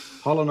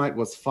 Hollow Knight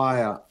was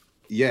fire.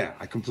 Yeah,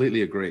 I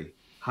completely agree.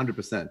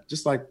 100%.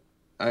 Just like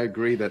I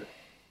agree that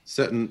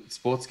certain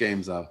sports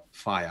games are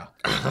fire,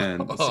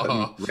 and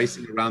certain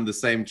racing around the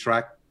same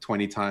track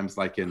 20 times,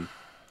 like in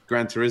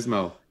Gran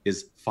Turismo,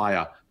 is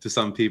fire to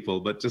some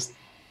people, but just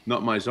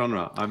not my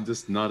genre. I'm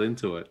just not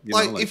into it. You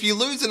know, like if you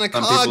lose in a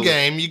some car people-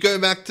 game, you go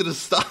back to the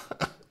start.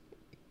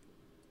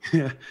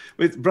 Yeah,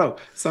 bro,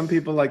 some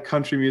people like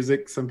country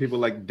music, some people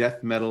like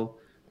death metal,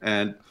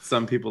 and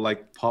some people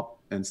like pop,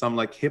 and some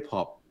like hip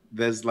hop.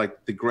 There's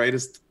like the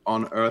greatest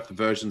on earth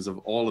versions of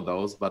all of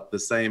those, but the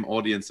same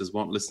audiences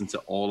won't listen to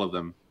all of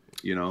them,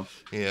 you know?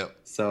 Yeah.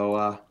 So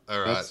All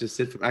right. that's just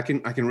it. I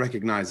can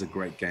recognize a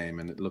great game,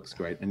 and it looks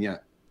great. And yeah,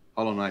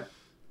 Hollow Knight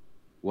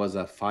was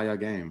a fire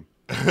game.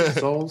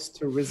 Souls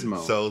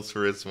Turismo. Souls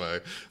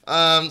Turismo.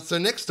 So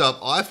next up,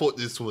 I thought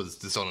this was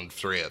Dishonored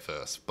 3 at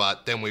first,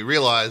 but then we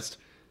realized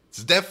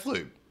it's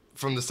Deathloop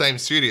from the same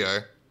studio,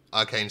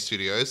 Arcane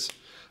Studios.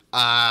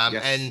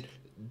 Yes. And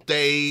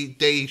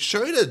they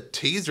showed a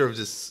teaser of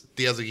this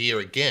the other year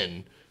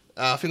again.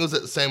 I think it was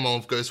at the same one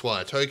with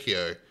Ghostwire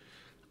Tokyo.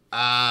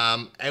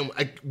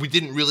 We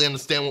didn't really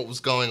understand what was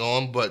going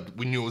on, but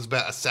we knew it was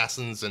about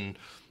assassins and,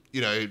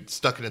 you know,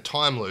 stuck in a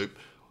time loop.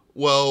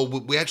 Well,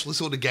 we actually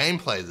saw the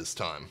gameplay this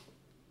time.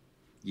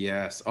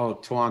 Yes. Oh,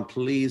 Tuan,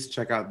 please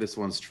check out this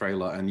one's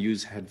trailer and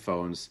use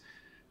headphones.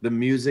 The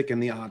music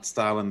and the art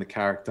style and the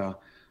character,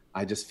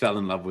 I just fell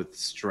in love with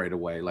straight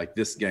away. Like,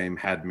 this game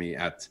had me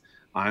at,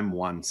 I'm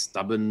one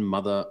stubborn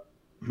mother.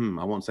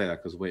 I won't say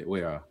that because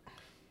we are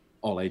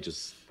all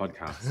ages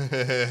podcast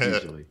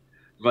usually.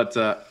 But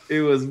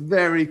it was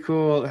very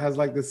cool. It has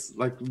like this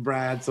like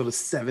rad sort of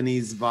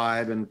 70s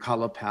vibe and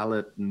color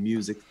palette and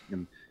music,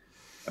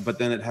 but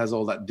then it has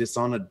all that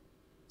Dishonored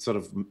sort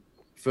of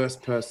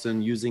first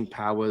person using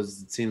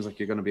powers. It seems like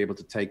you're going to be able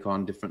to take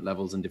on different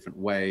levels in different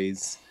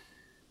ways,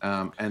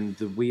 and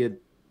the weird,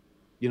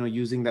 you know,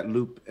 using that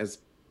loop as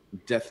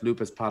death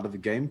loop as part of the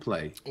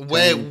gameplay.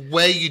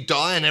 Where you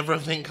die and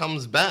everything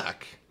comes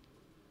back.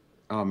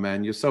 Oh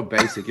man, you're so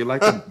basic. You're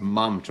like a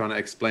mum trying to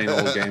explain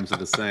all games are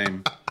the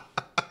same.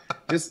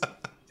 Just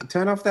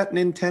turn off that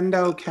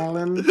Nintendo,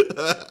 Callan.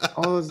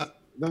 All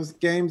those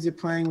games you're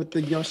playing with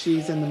the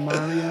Yoshis and the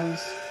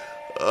Marios.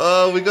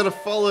 Oh, we got a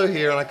follow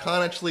here, and I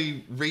can't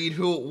actually read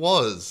who it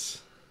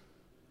was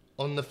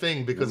on the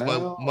thing because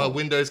my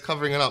window's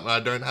covering it up, and I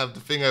don't have the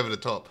thing over the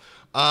top.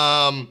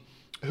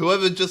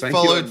 Whoever just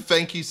followed,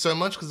 thank you so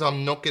much, because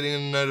I'm not getting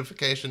a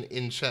notification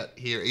in chat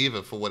here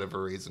either for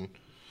whatever reason.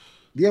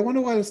 Yeah, I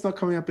wonder why it's not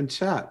coming up in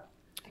chat.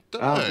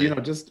 You know,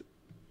 just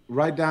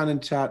write down in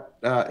chat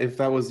if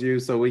that was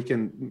you, so we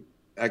can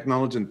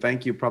acknowledge and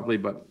thank you properly.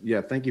 But yeah,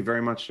 thank you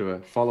very much for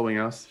following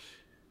us.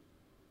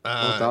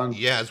 Well done.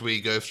 Yeah, as we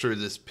go through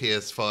this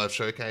PS5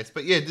 showcase.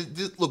 But yeah,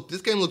 look,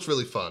 this game looks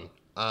really fun.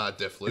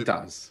 Deathloop. It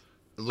does.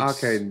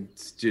 Arcade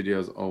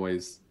Studios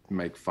always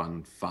make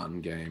fun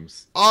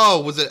games.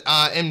 Oh, was it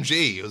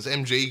MG? It was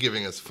MG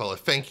giving us a follow.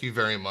 Thank you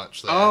very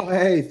much. There. Oh,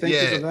 hey, thank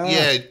you for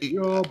that.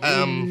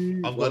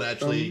 Yeah, I've got to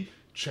actually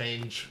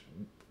change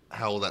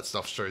how all that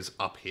stuff shows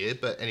up here.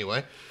 But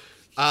anyway,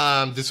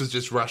 this was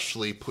just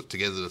rushly put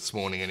together this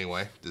morning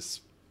anyway.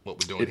 What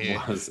we're doing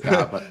here. It was,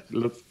 but it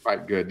looks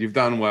quite good. You've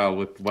done well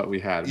with what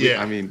we had.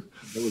 I mean,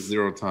 there was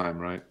zero time,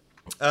 right?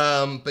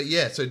 But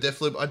yeah, so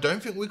Deathloop, I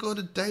don't think we got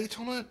a date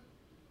on it.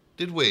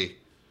 Did we?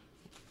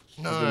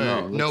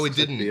 No, we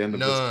didn't. The end of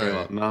this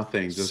trailer.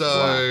 Nothing. Just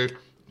so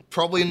black.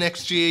 Probably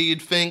next year,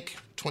 you'd think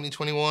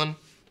 2021.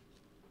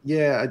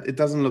 Yeah, it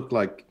doesn't look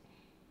like,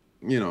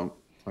 you know,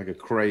 like a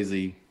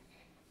crazy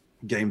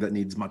game that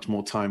needs much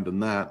more time than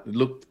that. It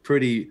looked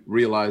pretty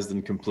realized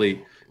and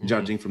complete,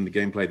 judging from the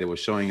gameplay they were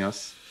showing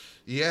us.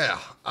 Yeah.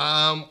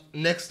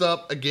 Next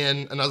up,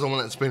 again, another one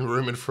that's been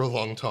rumored for a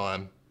long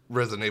time: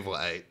 Resident Evil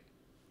 8.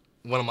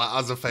 One of my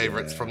other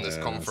favorites from this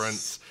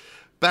conference.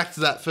 Back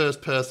to that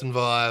first-person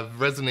vibe,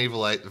 Resident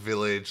Evil 8: The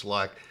Village.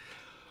 Like,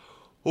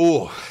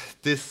 oh,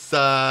 this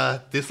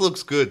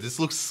looks good. This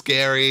looks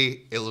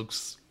scary. It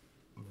looks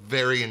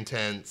very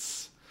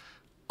intense.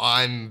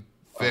 I'm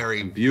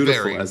very,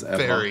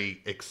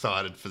 very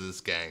excited for this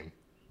game.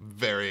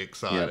 Very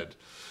excited.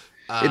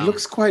 Yeah. It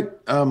looks quite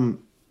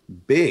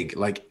big,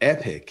 like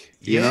epic.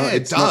 You know?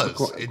 It does.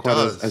 Not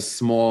quite as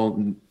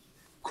small,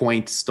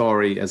 quaint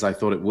story as I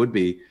thought it would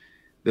be.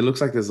 It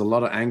looks like there's a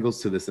lot of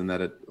angles to this, and that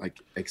it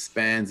like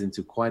expands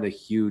into quite a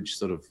huge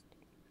sort of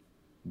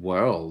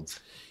world.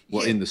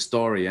 Well, in the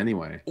story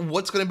anyway.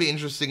 What's going to be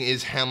interesting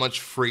is how much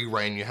free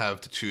reign you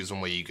have to choose on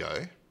where you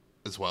go,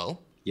 as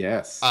well.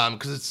 Yes.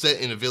 Because it's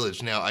set in a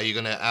village. Now, are you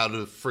going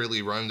to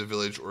freely roam the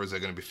village, or is there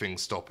going to be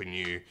things stopping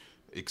you,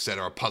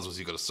 etc.? Puzzles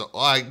you got to solve.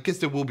 I guess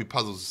there will be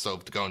puzzles to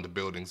solve to go into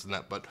buildings and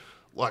that, but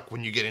like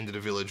when you get into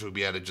the village, you'll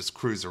be able to just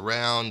cruise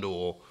around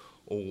or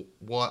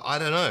what? I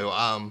don't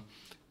know.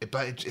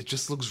 But it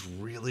just looks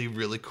really,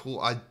 really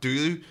cool. I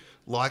do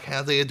like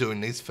how they are doing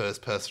these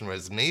first-person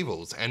Resident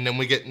Evils, and then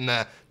we're getting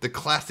the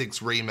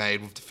classics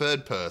remade with the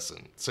third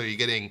person. So you're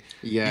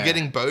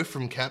getting both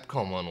from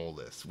Capcom on all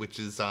this, which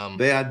is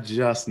they are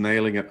just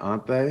nailing it,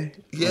 aren't they?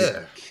 Yeah,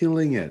 like,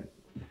 killing it.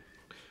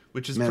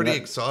 Which is pretty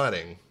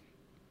exciting.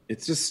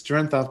 It's just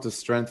strength after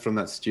strength from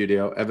that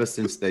studio ever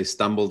since they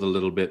stumbled a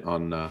little bit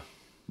on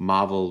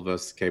Marvel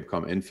vs.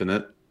 Capcom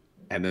Infinite.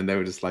 And then they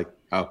were just like,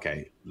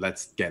 okay,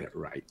 let's get it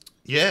right.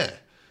 Yeah.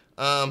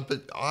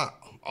 But I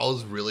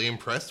was really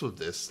impressed with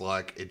this.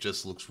 Like, it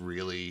just looks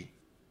really,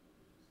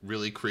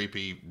 really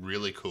creepy,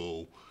 really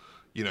cool.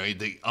 You know,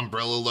 the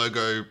Umbrella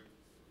logo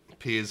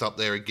appears up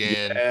there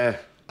again. Yeah.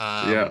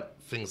 Yeah.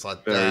 Things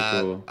like Very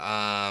that. cool.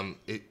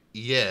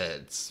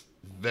 It's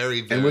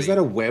very, very... And was that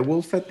a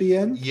werewolf at the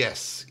end?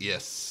 Yes,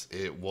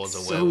 it was a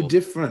So werewolf.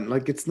 different.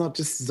 Like, it's not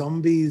just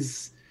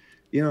zombies.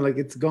 You know, like,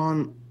 it's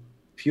gone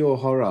pure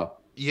horror.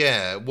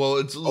 Yeah, well,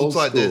 it looks Old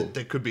like school.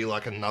 there could be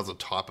like another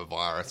type of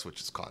virus,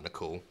 which is kind of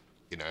cool.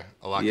 You know,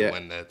 I like it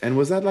when they're... And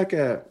was that like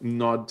a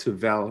nod to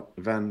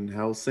Van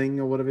Helsing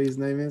or whatever his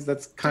name is?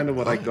 That's kind of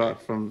what I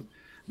got from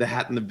the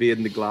hat and the beard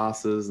and the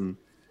glasses and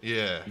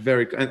yeah,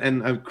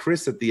 and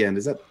Chris at the end.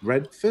 Is that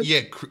Redfield?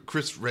 Yeah,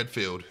 Chris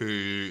Redfield,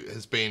 who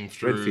has been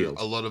through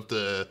a lot of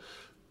the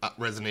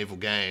Resident Evil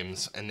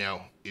games, and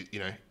now you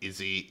know, is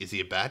he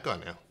a bad guy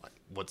now? Like,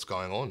 what's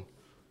going on?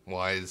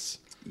 Why is...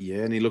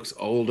 Yeah, and he looks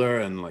older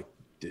and like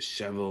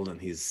disheveled,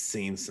 and he's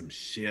seen some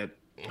shit.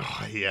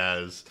 Oh, he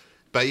has.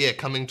 But yeah,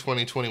 coming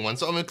 2021.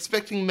 So I'm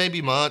expecting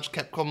maybe March.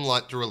 Capcom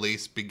like to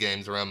release big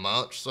games around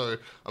March, so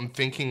I'm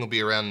thinking it'll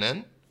be around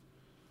then.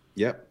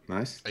 Yep,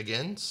 nice.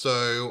 Again.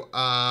 So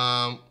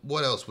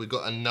what else? We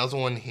got another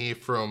one here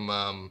from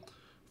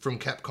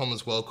Capcom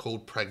as well,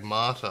 called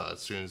Pragmata. As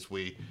soon as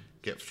we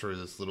get through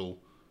this little...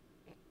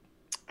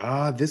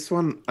 this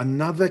one,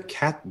 another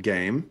cat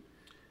game.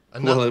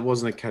 Well, it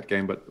wasn't a cat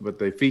game, but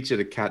they featured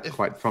a cat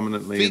quite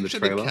prominently in the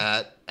trailer. Featured a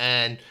cat,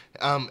 and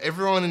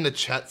everyone in the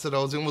chats that I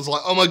was in was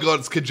like, "Oh my god,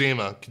 it's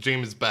Kojima!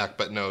 Kojima's back!"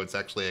 But no, it's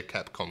actually a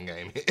Capcom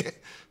game.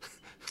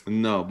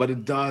 No, but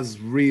it does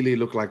really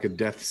look like a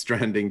Death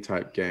Stranding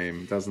type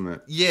game, doesn't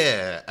it?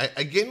 Yeah.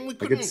 Again, we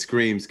couldn't... Like, it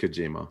screams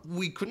Kojima.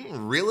 We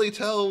couldn't really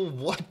tell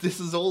what this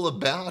is all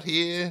about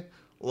here.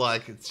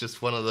 Like, it's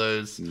just one of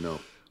those...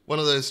 No. One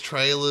of those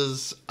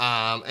trailers.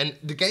 And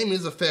the game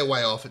is a fair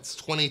way off. It's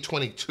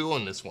 2022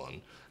 on this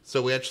one.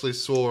 So we actually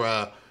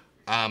saw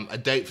a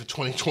date for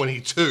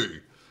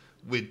 2022,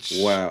 which...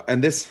 Wow.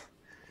 And this...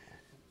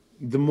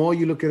 The more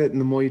you look at it and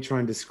the more you try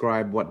and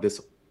describe what this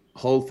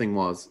whole thing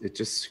was, it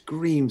just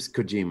screams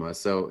Kojima.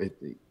 So it's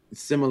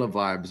similar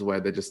vibes where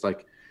they're just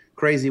like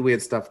crazy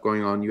weird stuff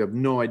going on. You have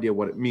no idea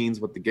what it means,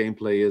 what the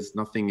gameplay is.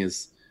 Nothing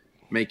is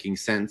making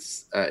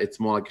sense. It's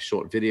more like a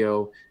short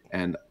video,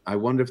 and I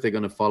wonder if they're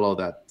going to follow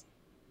that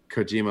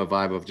Kojima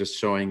vibe of just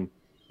showing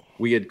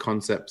weird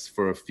concepts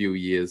for a few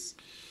years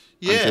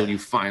until you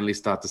finally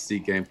start to see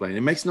gameplay. And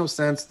it makes no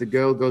sense. The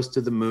girl goes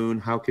to the moon.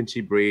 How can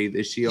she breathe?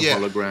 Is she a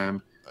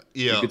hologram?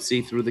 Yeah. You could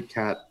see through the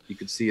cat. You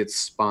could see its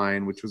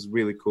spine, which was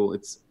really cool.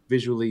 It's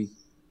visually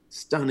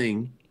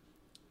stunning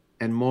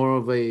and more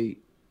of a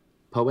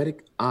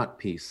poetic art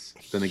piece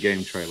than a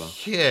game trailer.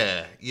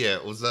 Yeah.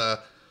 It was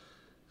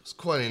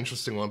quite an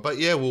interesting one. But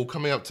yeah, we're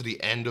coming up to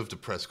the end of the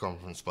press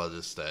conference by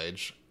this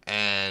stage.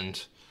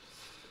 And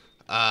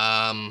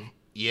again,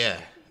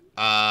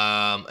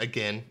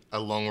 a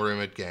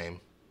long-rumored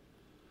game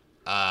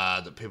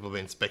that people have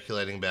been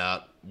speculating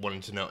about,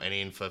 wanting to know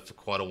any info for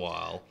quite a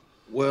while.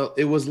 Well,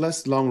 it was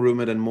less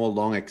long-rumored and more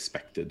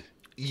long-expected.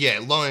 Yeah,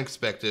 long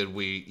expected.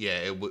 We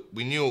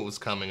knew it was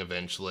coming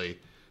eventually.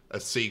 A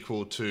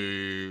sequel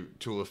to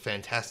a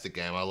fantastic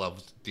game. I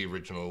love the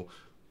original,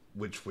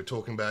 which we're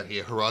talking about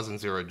here, Horizon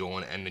Zero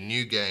Dawn, and the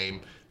new game,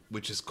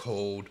 which is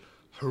called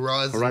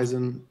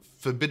Horizon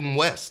Forbidden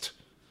West.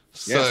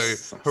 So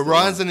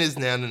Horizon is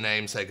now the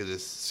namesake of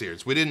this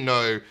series. We didn't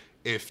know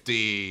if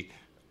the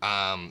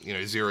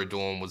Zero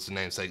Dawn was the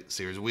namesake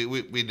series.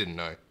 We didn't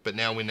know, but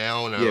now we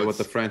now know. Yeah, what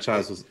the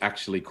franchise was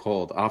actually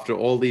called. After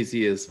all these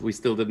years, we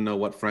still didn't know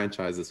what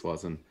franchise this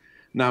was, and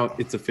now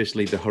it's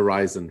officially the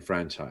Horizon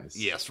franchise.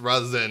 Yes,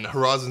 rather than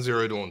Horizon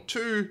Zero Dawn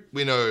 2,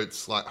 we know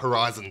it's like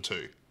Horizon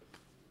 2.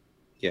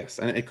 Yes,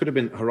 and it could have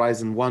been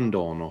Horizon 1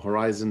 Dawn or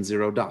Horizon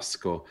Zero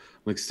Dusk, or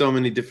like so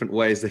many different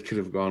ways they could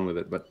have gone with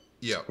it. But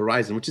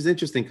Horizon, which is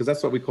interesting because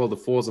that's what we call the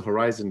Forza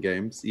Horizon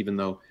games, even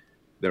though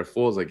they're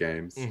Forza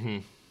games. Mm-hmm.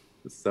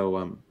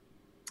 So,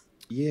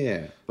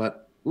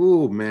 but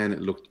ooh, man,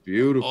 it looked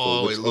beautiful.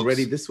 Oh,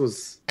 this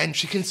was... And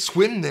she can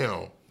swim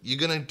now. You're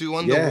going to do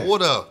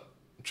underwater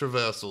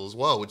traversal as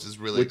well, which is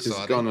really exciting.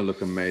 Which is going to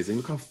look amazing.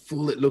 Look how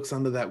full it looks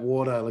under that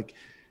water. Like,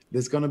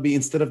 there's going to be,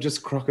 instead of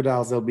just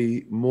crocodiles, there'll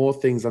be more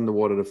things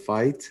underwater to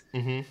fight.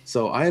 Mm-hmm.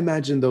 So I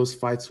imagine those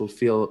fights will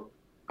feel,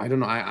 I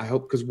don't know, I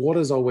hope, because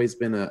water's always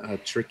been a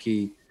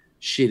tricky,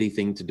 shitty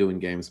thing to do in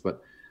games,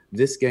 but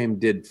this game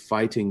did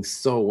fighting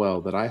so well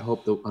that I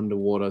hope the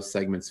underwater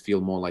segments feel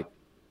more like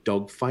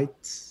dog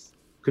fights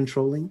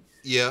controlling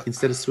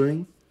instead of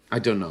swimming. I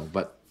don't know,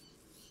 but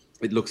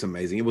it looks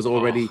amazing. It was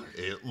already...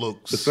 it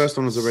looks The first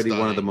one was already stunning.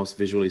 one of the most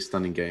visually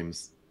stunning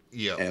games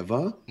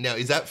ever. Now,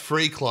 is that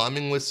free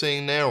climbing we're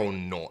seeing now or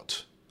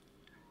not?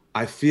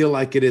 I feel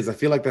like it is. I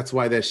feel like that's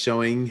why they're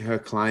showing her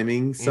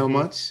climbing so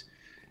much.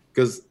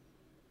 Because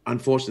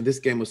unfortunately, this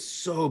game was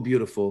so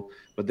beautiful,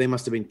 but they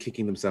must have been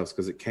kicking themselves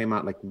because it came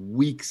out like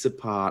weeks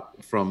apart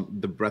from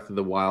the Breath of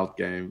the Wild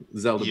game,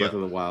 Zelda Breath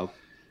of the Wild,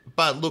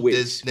 But look, which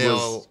there's now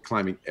was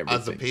climbing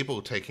everything. other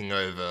people taking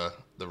over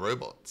the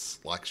robots,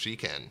 like she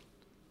can.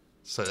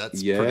 So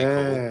that's Yeah. pretty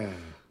cool.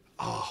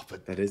 Oh,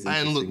 but That is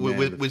and look,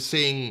 interesting, man. we're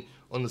seeing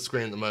on the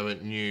screen at the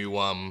moment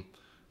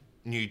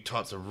new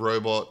types of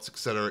robots,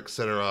 etc.,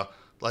 etc.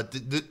 Like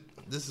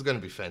this is going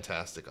to be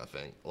fantastic. I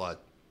think. Like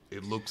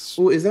it looks.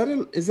 Oh, is that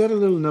a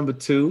little number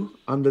 2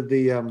 under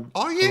the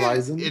Oh yeah,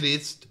 horizon? it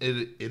is.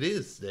 It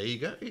is. There you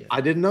go. Yeah. I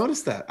didn't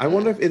notice that. I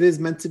wonder if it is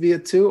meant to be a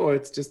 2 or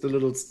it's just a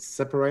little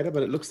separator,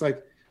 but it looks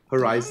like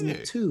Horizon No.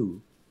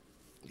 2.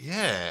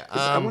 Yeah.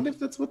 I wonder if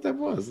that's what that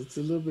was. It's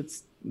a little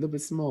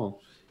bit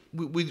small.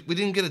 We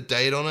didn't get a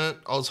date on it.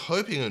 I was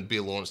hoping it would be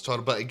a launch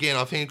title, but again,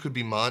 I think it could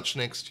be March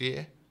next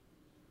year.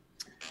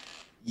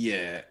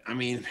 Yeah, I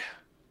mean,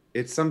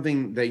 it's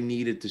something they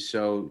needed to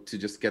show to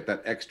just get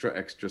that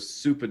extra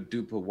super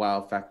duper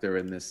wow factor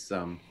in this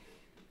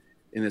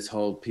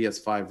whole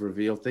PS5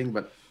 reveal thing.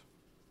 But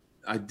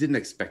I didn't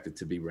expect it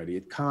to be ready.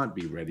 It can't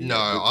be ready. No,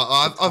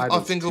 yet. I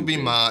think it'll be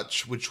big.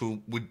 March, which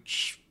will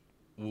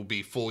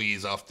be 4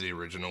 years after the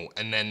original,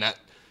 and then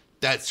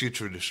that's your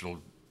traditional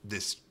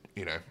this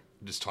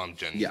time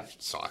gen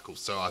cycle.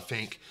 So I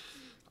think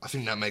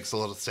that makes a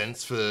lot of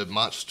sense for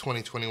March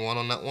 2021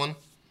 on that one.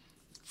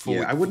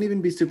 I wouldn't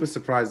even be super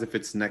surprised if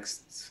it's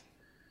next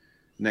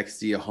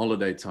year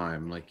holiday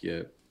time, like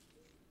your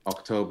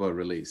October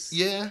release.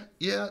 Yeah.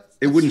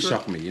 It wouldn't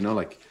shock me,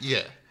 like.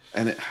 Yeah.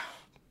 And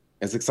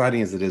as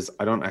exciting as it is,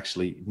 I don't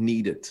actually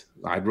need it.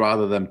 I'd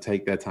rather them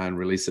take their time and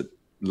release it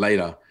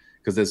later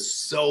because there's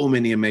so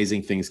many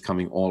amazing things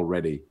coming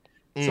already.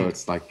 So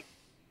it's like,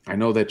 I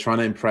know they're trying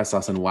to impress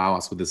us and wow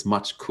us with as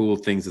much cool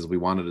things as we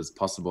wanted as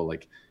possible.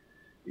 Like,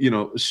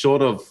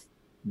 short of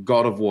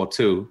God of War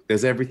 2,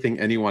 there's everything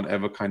anyone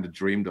ever kind of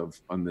dreamed of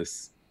on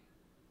this,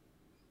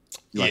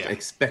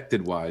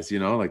 expected wise,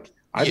 like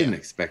I didn't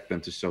expect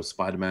them to show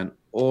Spider-Man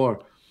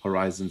or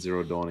Horizon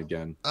Zero Dawn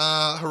again.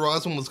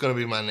 Horizon was going to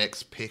be my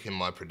next pick in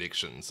my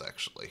predictions,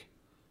 actually.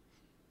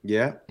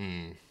 Yeah?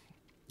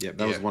 Yeah,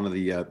 that was one of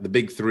the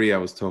big 3 I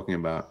was talking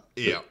about.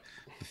 Yeah.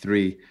 The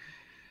 3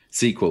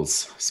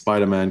 sequels,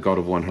 Spider-Man, God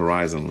of War, and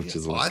Horizon, which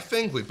is like... I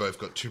think we both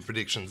got 2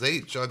 predictions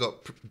each. I got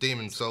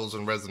Demon's Souls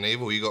and Resident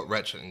Evil. You got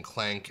Ratchet and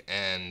Clank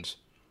and...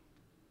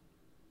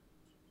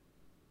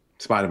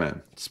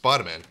 Spider-Man.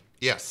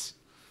 Yes.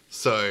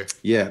 So...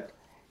 Yeah.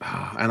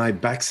 And I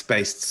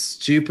backspaced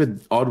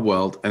stupid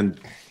Oddworld and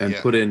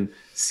put in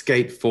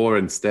Skate 4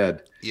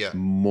 instead. Yeah.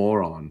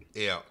 Moron.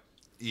 Yeah.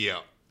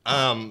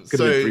 Could have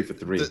been 3 for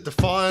 3. The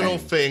final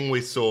thing we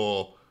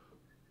saw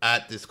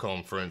at this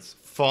conference,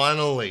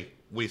 finally,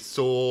 we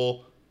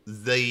saw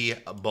the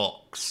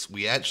box.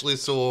 We actually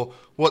saw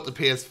what the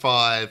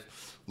PS5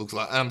 looks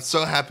like. And I'm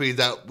so happy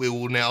that we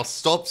will now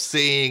stop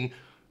seeing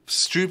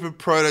stupid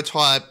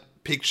prototype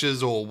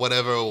pictures or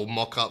whatever, or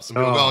mock-ups, and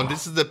people going,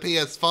 this is the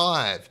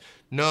PS5.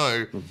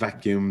 No.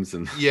 Vacuums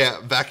and... Yeah,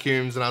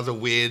 vacuums and other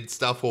weird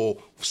stuff, or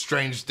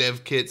strange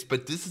dev kits,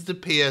 but this is the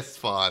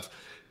PS5.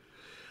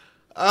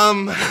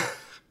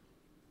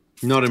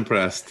 Not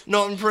impressed.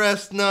 Not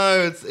impressed,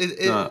 no.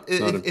 Not It's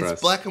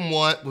impressed. black and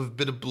white with a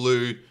bit of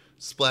blue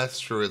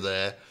splashed through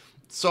there.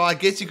 So I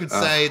guess you could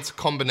say it's a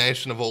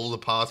combination of all the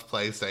past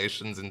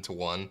PlayStations into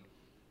one.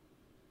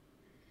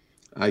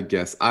 I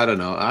guess. I don't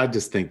know. I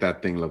just think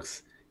that thing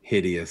looks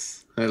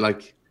hideous.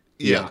 Like,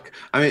 yuck.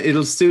 I mean,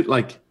 it'll suit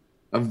like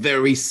a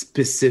very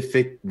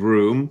specific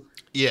room.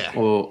 Yeah.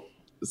 Or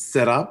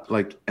setup,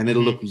 like, and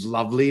it'll look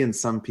lovely in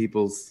some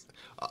people's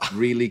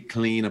really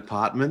clean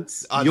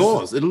apartments.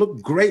 Yours, it'll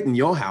look great in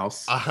your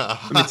house.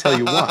 Let me tell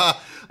you what.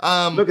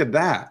 Look at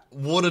that.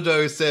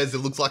 Waterdo says it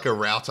looks like a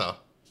router.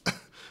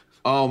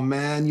 Oh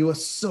man, you are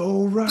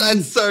so right.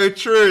 That's so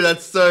true.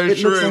 It true.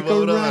 Looks like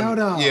well a done.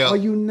 router. Yeah. Oh,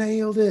 you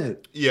nailed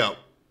it. Yeah.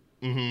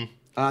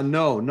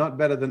 No, not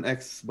better than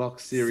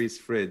Xbox Series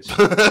fridge.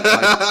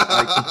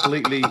 I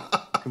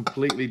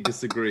completely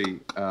disagree,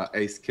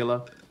 Ace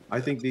Killer. I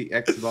think the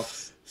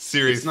Xbox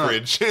Series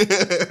fridge.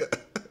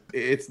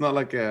 It's not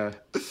like a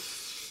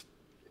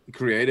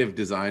creative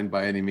design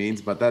by any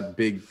means, but that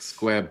big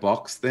square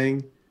box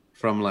thing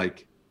from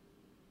like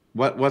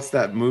what's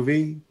that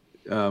movie?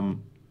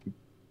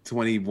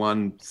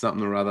 21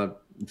 something or other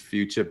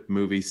future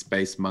movie,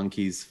 Space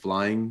Monkeys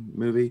flying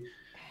movie.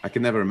 I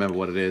can never remember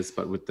what it is,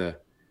 but with the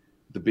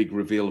big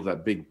reveal of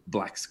that big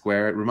black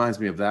square, it reminds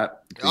me of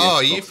that. Oh,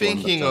 are you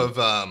thinking of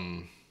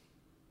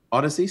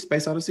Odyssey,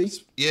 Space Odyssey?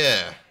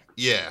 Yeah.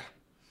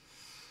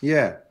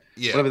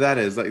 Whatever that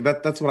is, like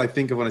that's what I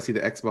think of when I see the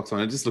Xbox one.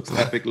 It just looks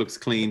epic, looks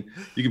clean.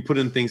 You can put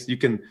in things, you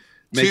can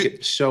make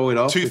it show it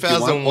off.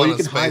 2001: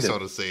 A Space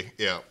Odyssey.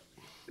 Yeah.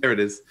 There it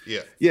is.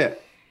 Yeah.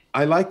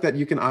 I like that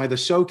you can either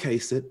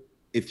showcase it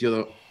if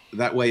you're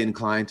that way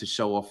inclined to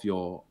show off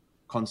your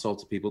console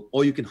to people,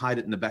 or you can hide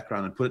it in the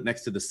background and put it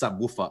next to the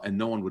subwoofer and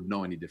no one would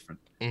know any different.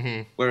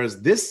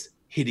 Whereas this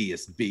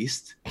hideous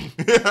beast,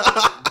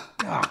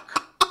 yuck,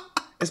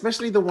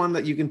 especially the one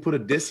that you can put a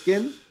disc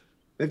in,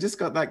 they've just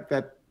got like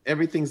that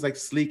everything's like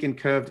sleek and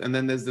curved, and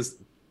then there's this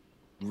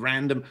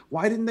random.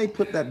 Why didn't they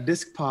put that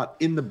disc part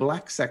in the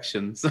black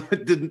section so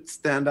it didn't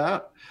stand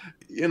out?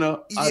 You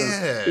know, I don't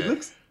know. It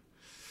looks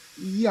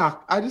yuck.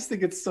 I just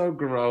think it's so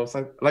gross.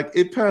 Like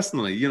it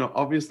personally, you know,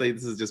 obviously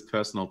this is just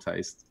personal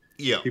taste.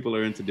 Yeah. People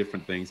are into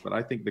different things, but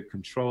I think the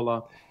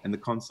controller and the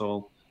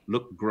console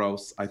look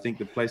gross. I think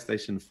the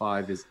PlayStation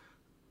 5 is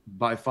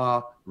by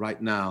far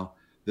right now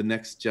the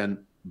next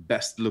gen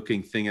best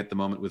looking thing at the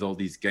moment with all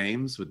these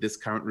games. With this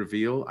current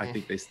reveal, I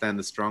think they stand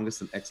the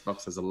strongest, and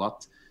Xbox has a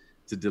lot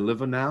to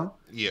deliver now.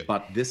 Yeah.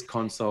 But this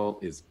console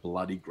is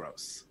bloody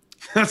gross.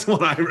 That's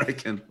what I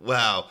reckon.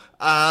 Wow.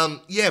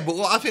 Yeah, but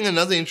I think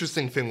another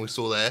interesting thing we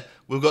saw there,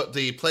 we've got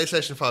the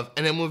PlayStation 5,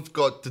 and then we've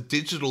got the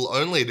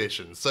digital-only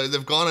edition. So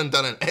they've gone and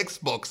done an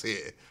Xbox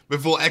here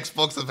before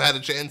Xbox have had a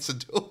chance to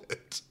do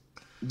it.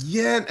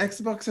 Yeah, and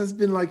Xbox has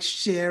been like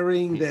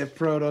sharing their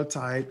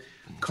prototype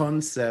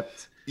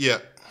concept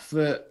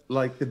for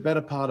like the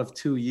better part of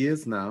 2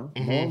 years now,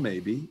 more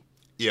maybe.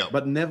 Yeah.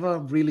 But never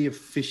really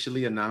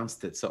officially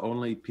announced it. So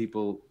only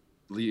people,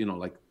 you know,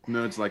 like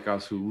nerds like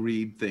us who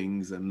read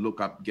things and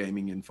look up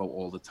gaming info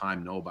all the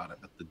time know about it.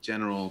 But the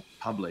general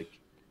public,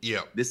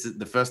 this is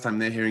the first time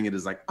they're hearing it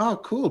is like, oh,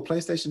 cool,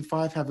 PlayStation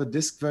 5 have a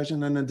disc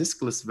version and a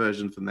discless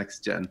version for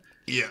next gen.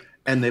 Yeah.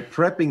 And they're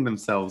prepping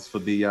themselves for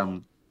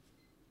the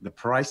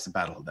price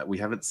battle that we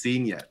haven't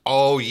seen yet.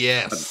 Oh,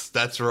 yes,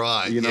 that's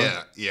right. You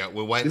know, yeah,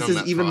 we're waiting on that.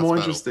 This is even more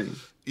interesting.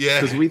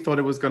 Yeah. Because we thought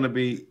it was going to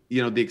be,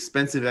 you know, the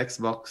expensive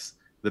Xbox,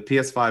 the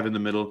PS5 in the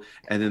middle,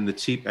 and then the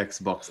cheap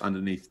Xbox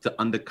underneath to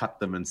undercut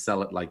them and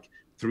sell it like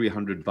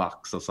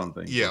 $300 or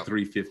something. Yeah. Or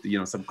 $350, you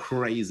know, some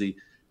crazy.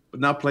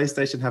 But now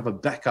PlayStation have a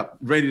backup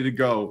ready to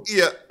go.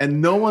 Yeah.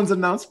 And no one's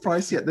announced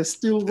price yet. They're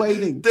still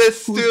waiting.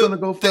 Who's going to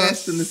go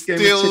first in this game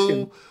of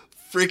chicken?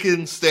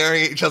 Freaking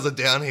staring at each other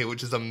down here,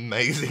 which is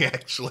amazing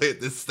actually at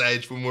this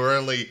stage when we're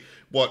only,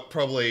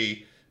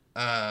 probably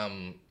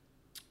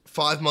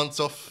 5 months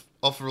off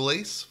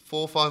release?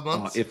 4 or 5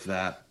 months? Oh, if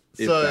that.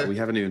 We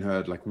haven't even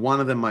heard. Like one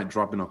of them might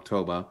drop in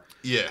October.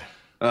 Yeah.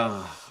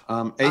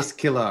 Ace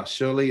Killer,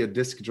 surely a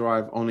disc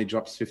drive only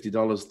drops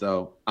 $50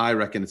 though. I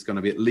reckon it's going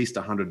to be at least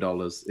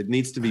 $100. It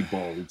needs to be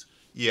bold.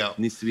 Yeah. It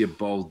needs to be a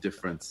bold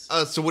difference.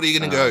 So what are you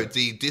going to go?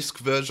 The disc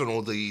version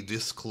or the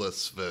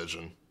discless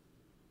version?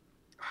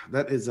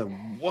 That is a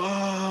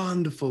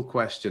wonderful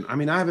question. I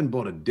mean, I haven't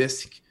bought a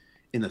disc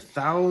in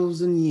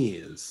 1,000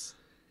 years.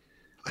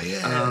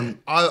 Yeah.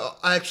 I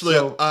actually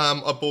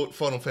I bought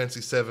Final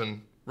Fantasy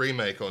VII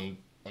Remake on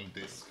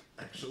disc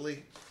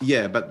actually.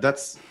 Yeah, but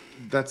that's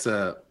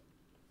an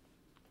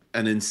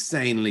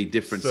insanely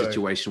different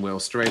situation where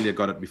Australia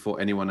got it before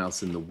anyone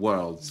else in the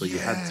world, so you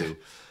had to.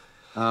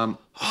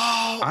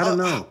 I don't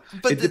know.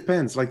 But it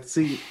depends. Like,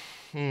 see,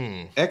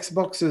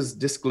 Xbox's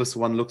discless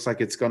one looks like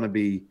it's going to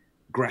be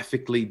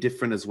graphically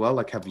different as well,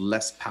 like have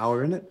less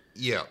power in it.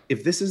 Yeah.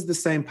 If this is the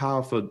same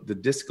power for the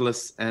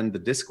discless and the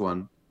disc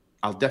one,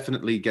 I'll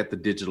definitely get the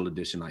digital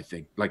edition, I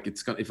think. Like,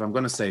 if I'm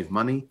going to save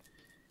money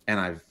and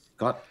I've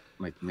got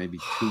like maybe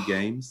 2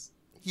 games.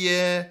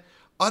 Yeah.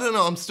 I don't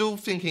know. I'm still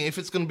thinking if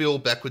it's going to be all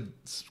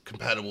backwards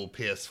compatible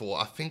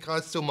PS4, I think I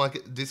still might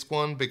get the disc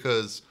one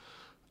because...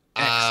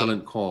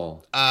 Excellent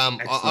call.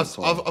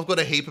 I've got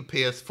a heap of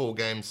PS4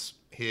 games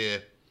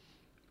here.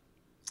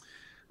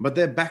 But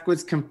their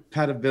backwards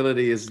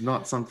compatibility is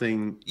not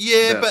something.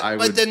 Yeah,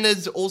 but then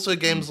there's also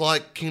games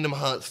like Kingdom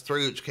Hearts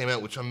 3, which came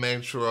out, which I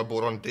made sure I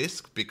bought on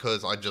disc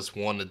because I just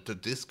wanted the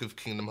disc of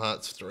Kingdom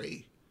Hearts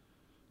 3.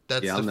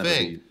 That's I'll the never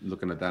thing. Be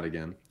looking at that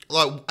again.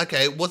 Like,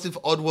 okay, what if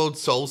Oddworld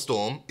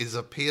Soulstorm is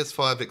a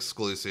PS5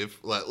 exclusive?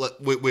 Like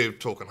we're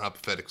talking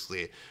hypothetically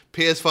here.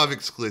 PS5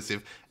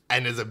 exclusive,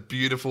 and there's a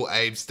beautiful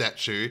Abe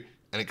statue,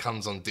 and it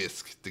comes on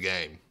disc, the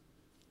game.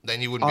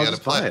 Then you wouldn't be able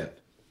to play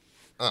it.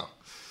 Oh.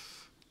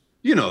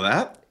 You know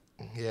that.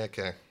 Yeah,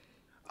 okay.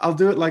 I'll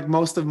do it like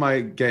most of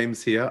my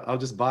games here. I'll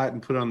just buy it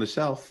and put it on the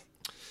shelf.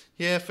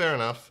 Yeah, fair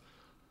enough.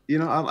 You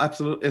know, I'm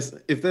absolutely.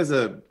 If there's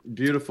a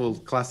beautiful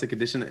classic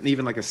edition and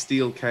even like a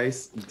steel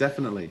case,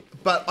 definitely.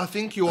 But I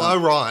think you are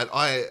right.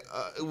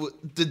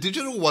 The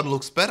digital one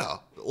looks better.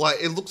 Like,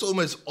 it looks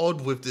almost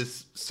odd with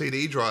this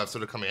CD drive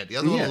sort of coming out. The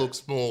other one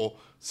looks more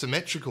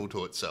symmetrical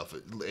to itself.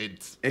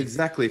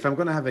 Exactly. If I'm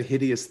going to have a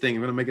hideous thing,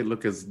 I'm going to make it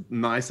look as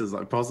nice as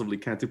I possibly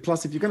can.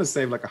 Plus, if you're going to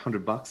save like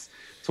 $100,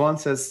 Tuan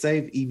says,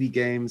 save EV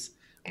games,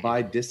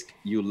 buy disc,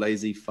 you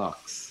lazy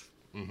fucks.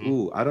 Mm-hmm.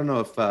 Ooh, I don't know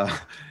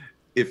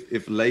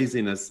if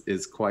laziness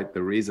is quite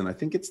the reason. I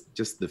think it's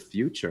just the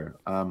future.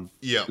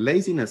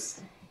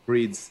 Laziness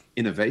breeds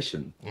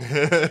innovation.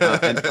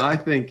 And I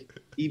think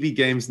EV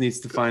Games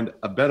needs to find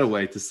a better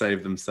way to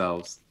save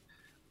themselves.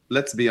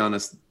 Let's be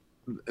honest.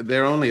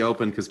 They're only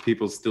open because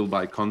people still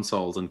buy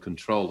consoles and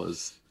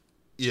controllers.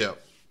 Yeah.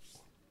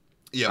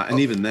 And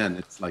even then,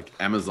 it's like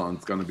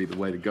Amazon's going to be the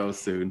way to go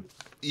soon.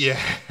 Yeah.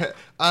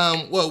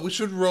 Well, we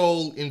should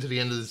roll into the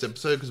end of this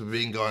episode because we've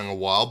been going a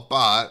while.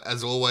 But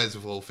as always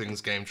with All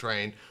Things Game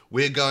Train,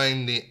 we're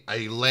going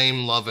a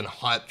lame love and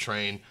hype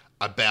train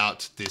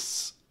about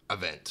this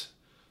event.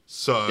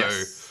 So,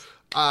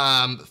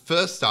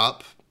 first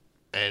up,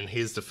 And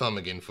here's the thumb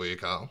again for you,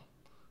 Carl.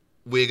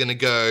 We're going to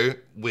go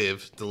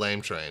with the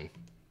lame train.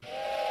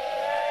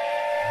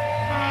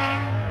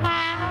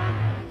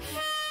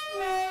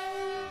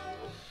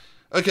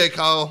 Okay,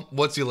 Carl,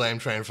 what's your lame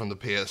train from the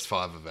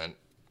PS5 event?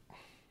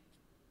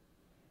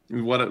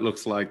 What it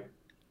looks like.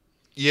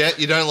 Yeah,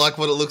 you don't like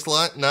what it looks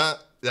like? Nah,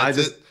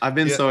 I've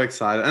been so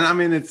excited. And I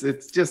mean,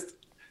 it's just,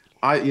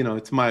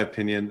 it's my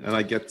opinion and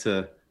I get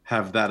to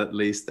have that at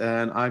least.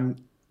 And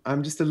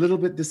I'm just a little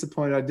bit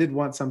disappointed. I did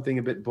want something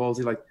a bit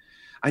ballsy. Like,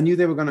 I knew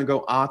they were going to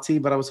go arty,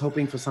 but I was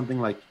hoping for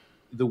something like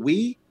the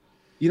Wii.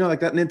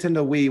 Like that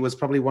Nintendo Wii was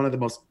probably one of the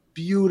most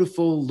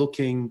beautiful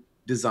looking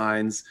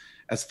designs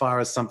as far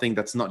as something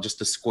that's not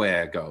just a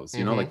square goes.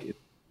 Like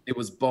it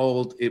was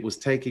bold, it was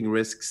taking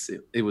risks,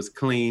 it was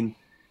clean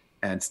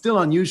and still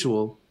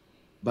unusual,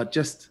 but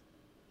just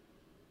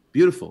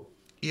beautiful.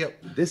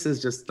 Yep. This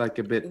is just like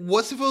a bit...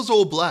 What if it was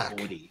all black?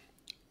 Body.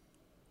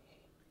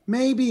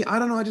 Maybe, I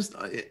don't know.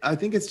 I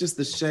think it's just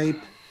the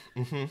shape.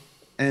 Mm-hmm.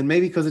 And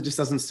maybe because it just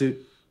doesn't suit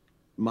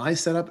my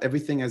setup.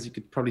 Everything, as you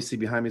could probably see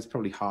behind me, it's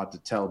probably hard to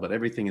tell, but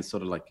everything is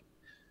sort of like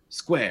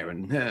square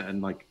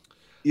and like,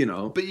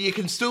 But you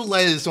can still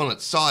lay this on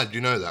its side.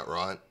 You know that,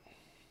 right?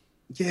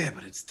 Yeah,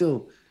 but it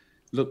still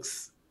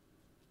looks,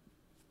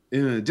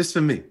 just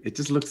for me, it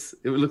looks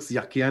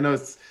yucky. I know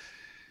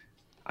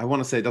I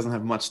want to say it doesn't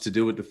have much to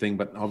do with the thing,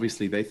 but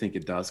obviously they think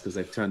it does because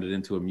they've turned it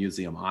into a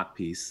museum art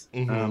piece.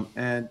 Mm-hmm.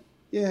 And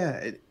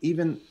yeah,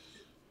 even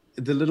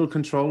the little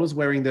controllers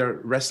wearing their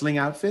wrestling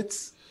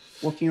outfits,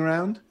 walking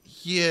around.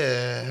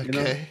 Yeah.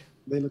 Okay.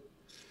 They look.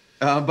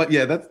 But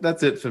yeah,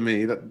 that's it for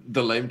me.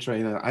 The lame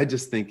trainer. I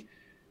just think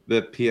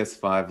the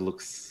PS5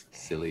 looks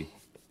silly.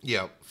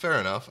 Yeah, fair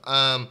enough.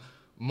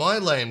 My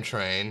lame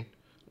train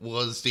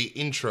was the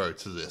intro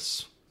to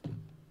this.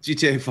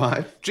 GTA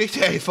 5.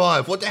 GTA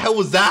 5. What the hell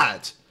was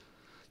that?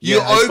 You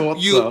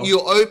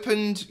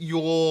opened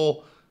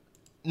your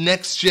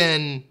next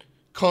gen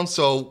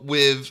console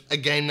with a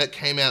game that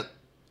came out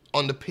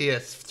on the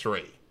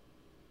PS3.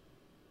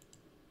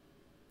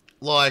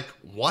 Like,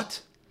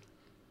 what?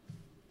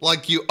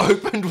 Like, you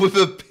opened with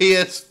a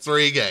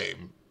PS3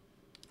 game.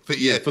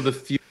 For the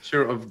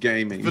future of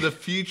gaming. For the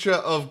future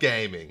of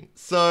gaming.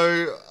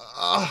 So,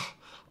 I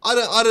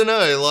don't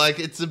know. Like,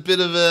 it's a bit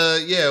of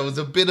it was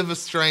a bit of a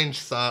strange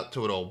start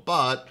to it all.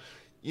 But,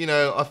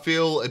 I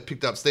feel it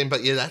picked up steam.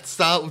 But yeah, that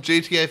start with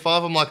GTA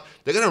 5, I'm like,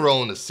 they're going to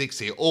roll into 6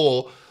 here.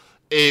 Or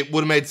it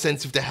would have made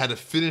sense if they had a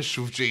finish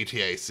with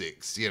GTA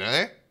 6,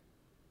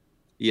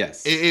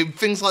 Yes.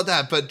 Things like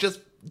that. But just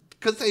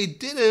because they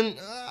didn't,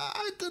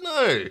 I don't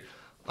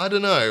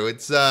know.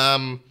 It's,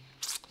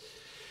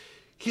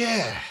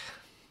 yeah,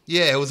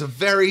 it was a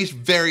very,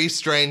 very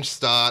strange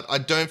start. I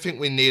don't think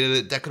we needed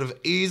it. That could have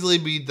easily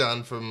been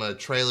done from a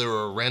trailer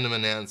or a random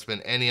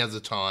announcement any other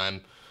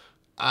time.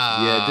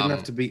 It didn't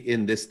have to be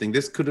in this thing.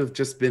 This could have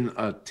just been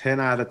a 10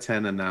 out of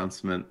 10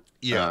 announcement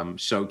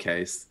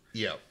showcase.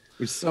 Yeah.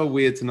 It's so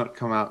weird to not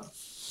come out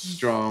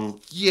strong.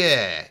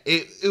 Yeah,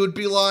 it would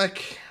be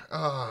like,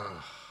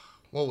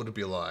 what would it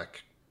be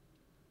like?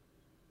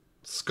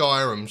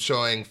 Skyrim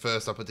showing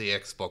first up at the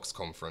Xbox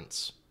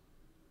conference.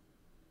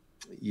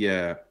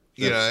 Yeah.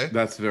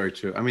 That's very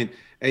true. I mean,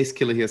 Ace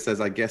Killer here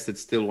says, I guess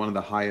it's still one of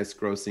the highest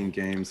grossing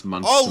games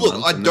month to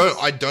month.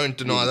 I don't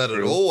deny that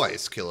at all,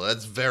 Ace Killer.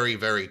 That's very,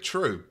 very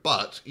true.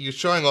 But you're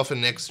showing off a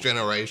next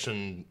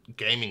generation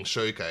gaming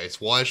showcase.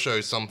 Why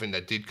show something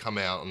that did come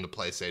out on the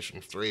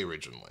PlayStation 3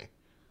 originally?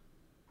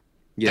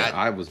 Yeah,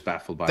 I was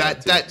baffled by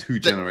that two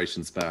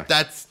generations back.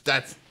 That's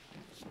the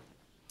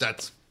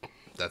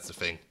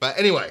thing. But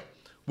anyway,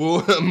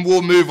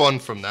 we'll move on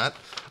from that.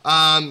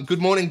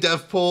 Good morning,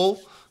 Dev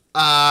Paul.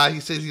 He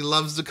says he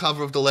loves the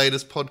cover of the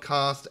latest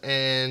podcast,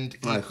 and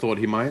I thought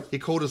he might. He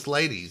called us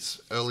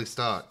ladies. Early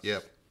start.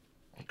 Yep.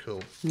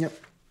 Cool. Yep.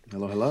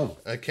 Hello.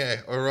 Okay.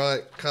 All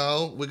right,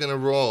 Carl. We're gonna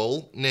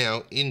roll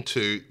now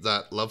into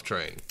that love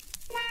train.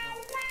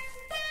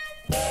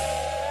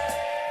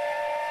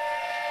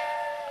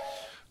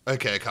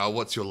 Okay, Carl.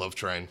 What's your love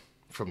train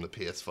from the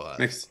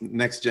PS5?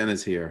 Next gen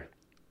is here.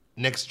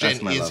 Next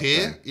gen is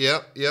here.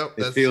 Yep.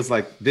 It feels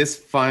like this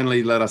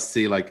finally let us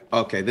see, like,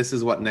 okay, this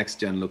is what next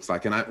gen looks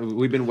like. And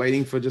we've been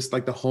waiting for just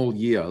like the whole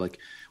year. Like,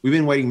 we've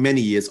been waiting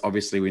many years.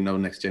 Obviously, we know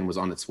next gen was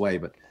on its way,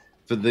 but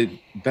for the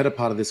better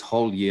part of this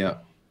whole year,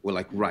 we're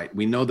like, right,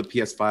 we know the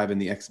PS5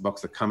 and the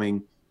Xbox are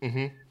coming,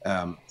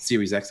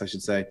 Series X, I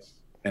should say,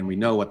 and we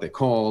know what they're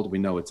called. We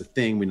know it's a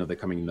thing. We know they're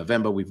coming in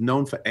November. We've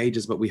known for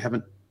ages, but we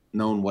haven't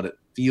known what it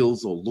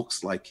feels or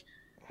looks like,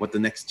 what the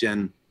next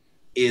gen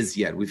is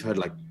yet. We've heard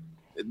like,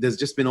 there's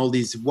just been all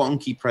these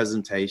wonky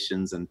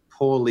presentations and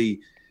poorly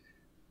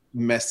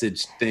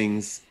messaged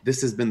things.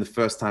 This has been the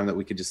first time that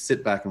we could just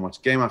sit back and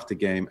watch game after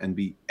game and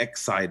be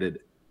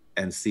excited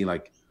and see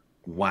like,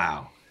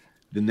 wow,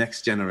 the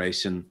next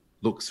generation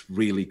looks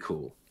really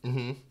cool.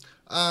 Mm-hmm.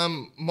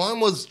 Mine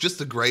was just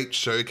a great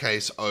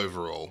showcase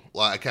overall.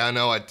 Like, I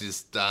know I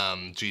just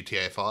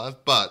GTA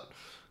 5, but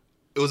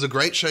it was a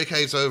great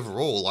showcase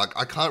overall. Like,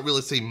 I can't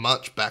really see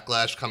much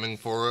backlash coming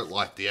for it,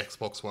 like the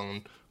Xbox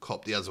One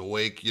copped the other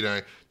week. You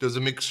know, there was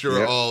a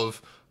mixture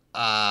of,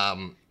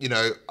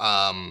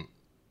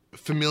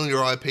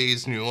 familiar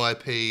IPs, new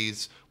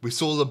IPs. We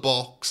saw the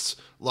box.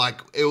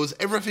 Like, it was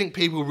everything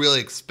people really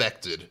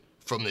expected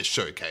from this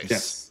showcase.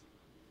 Yes.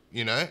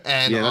 You know?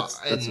 And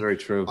that's very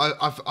true.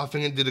 I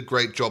think it did a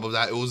great job of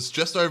that. It was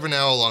just over an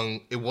hour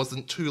long. It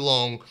wasn't too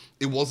long.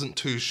 It wasn't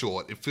too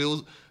short. It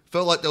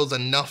felt like there was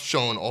enough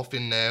showing off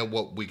in there.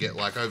 What we get,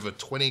 like, over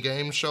 20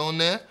 games shown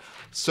there.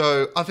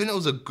 So I think it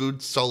was a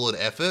good, solid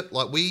effort.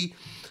 Like, we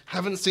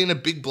haven't seen a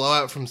big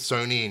blowout from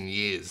Sony in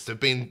years. They've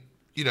been,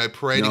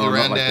 parading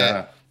around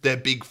their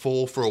big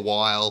four for a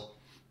while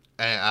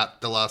at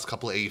the last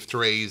couple of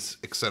E3s,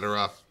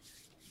 etc.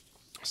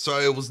 So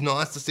it was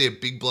nice to see a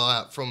big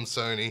blowout from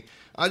Sony.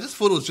 I just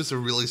thought it was just a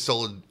really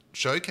solid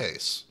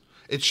showcase.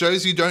 It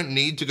shows you don't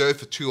need to go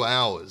for 2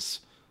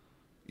 hours.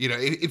 You know,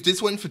 if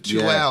this went for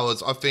 2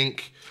 hours, I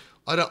think,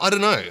 I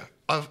don't know.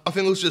 I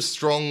think it was just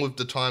strong with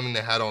the timing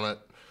they had on it.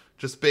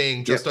 Just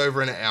being just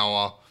over an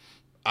hour.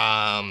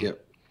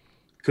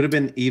 Could have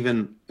been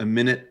even a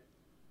minute,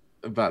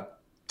 about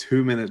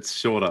 2 minutes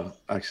shorter,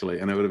 actually,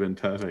 and it would have been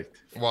perfect.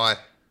 Why?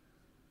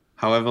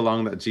 However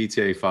long that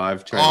GTA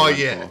 5 trailer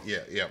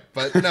yeah.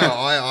 But no,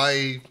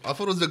 I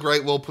thought it was a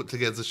great, well put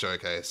together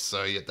showcase.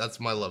 So yeah, that's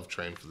my love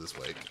train for this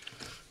week,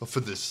 or for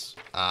this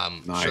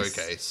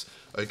showcase.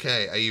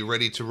 Okay, are you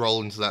ready to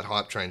roll into that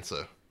hype train,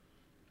 sir?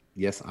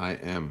 Yes, I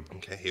am.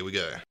 Okay, here we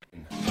go.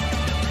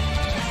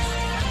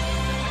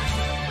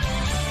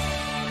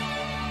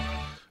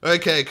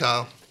 Okay,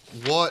 Carl,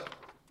 what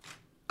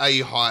are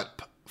you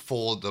hype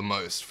for the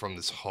most from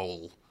this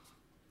whole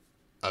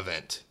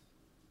event?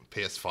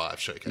 PS5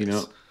 showcase. You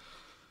know,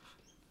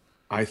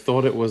 I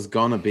thought it was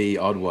gonna be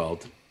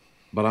Oddworld,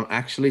 but I'm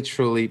actually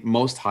truly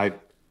most hyped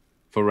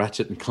for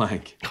Ratchet and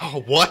Clank.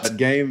 Oh, what? That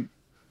game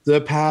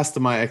surpassed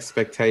my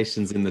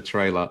expectations in the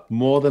trailer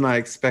more than I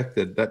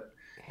expected. That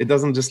it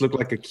doesn't just look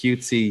like a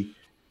cutesy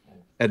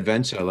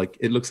adventure. Like,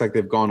 it looks like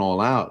they've gone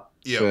all out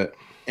for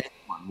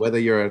anyone, whether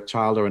you're a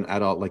child or an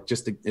adult. Like,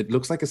 it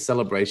looks like a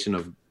celebration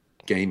of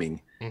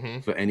gaming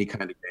for any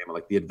kind of game.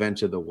 Like the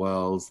adventure, the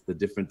worlds, the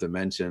different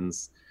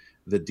dimensions,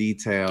 the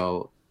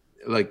detail,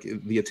 like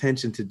the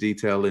attention to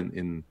detail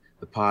in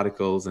the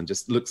particles, and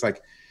just looks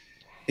like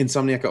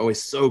Insomniac are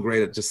always so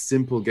great at just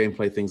simple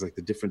gameplay things, like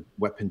the different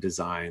weapon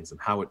designs and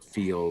how it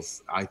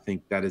feels. I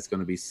think that is going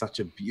to be such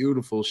a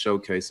beautiful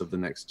showcase of the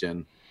next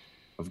gen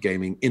of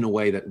gaming in a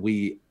way that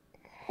we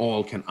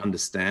all can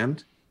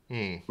understand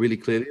really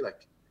clearly.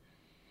 Like,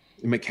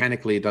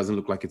 mechanically, it doesn't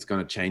look like it's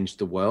going to change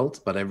the world,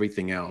 but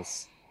everything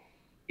else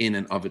in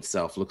and of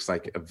itself looks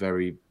like a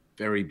very,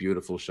 very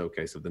beautiful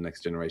showcase of the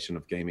next generation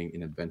of gaming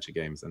in adventure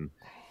games, and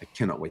I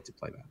cannot wait to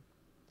play that.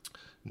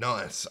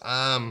 Nice.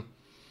 And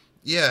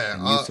you,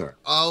 sir?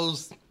 I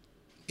was,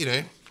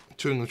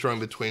 toing and throwing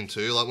between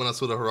two. Like when I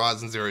saw the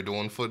Horizon Zero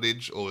Dawn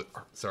footage,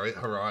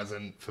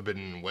 Horizon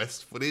Forbidden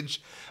West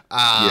footage,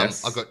 I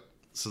got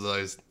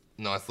those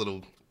nice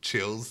little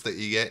chills that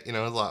you get.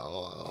 Like,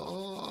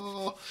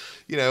 oh,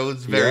 it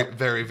was very,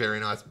 very, very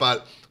nice.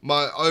 But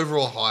my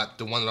overall hype,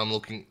 the one that I'm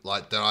looking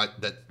like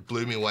that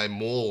blew me away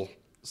more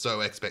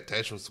so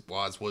expectations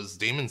wise, was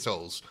Demon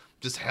Souls.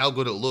 Just how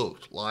good it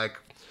looked. Like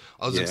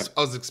I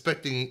was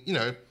expecting,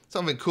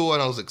 something cool,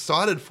 and I was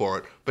excited for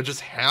it, but just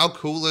how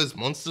cool those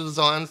monster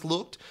designs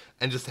looked,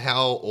 and just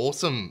how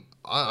awesome.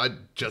 I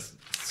just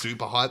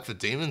super hyped for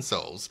Demon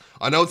Souls.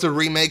 I know it's a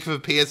remake of a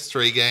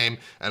PS3 game,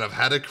 and I've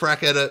had a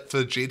crack at it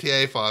for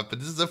GTA 5, but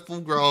this is a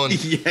full-grown...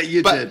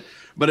 did.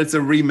 But it's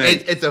a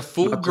remake. It's a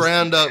full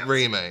ground-up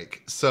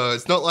remake. So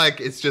it's not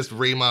like it's just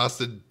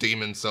remastered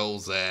Demon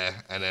Souls there,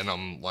 and then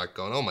I'm like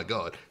going, oh my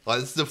god. Like,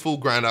 this is a full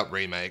ground-up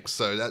remake,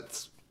 so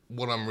that's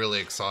what I'm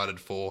really excited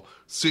for,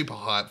 super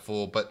hyped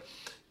for, but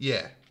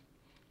yeah,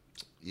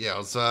 I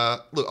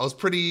was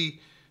pretty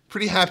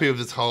happy with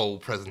this whole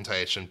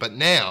presentation, but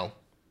now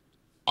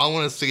I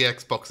want to see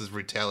Xbox's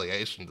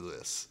retaliation to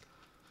this.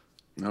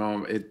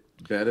 No, it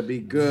better be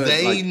good.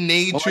 They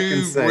need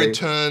to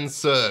return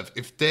serve.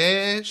 If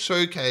their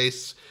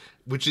showcase,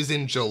 which is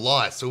in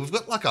July, so we've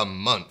got like a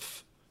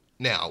month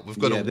now, we've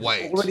got to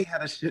wait. They already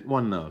had a shit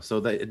one though, so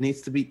that it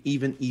needs to be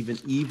even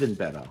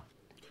better.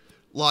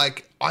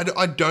 Like,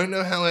 I don't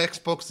know how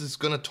Xbox is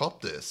going to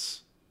top this.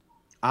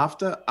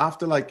 After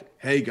like,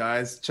 hey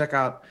guys, check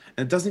out,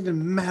 and it doesn't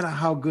even matter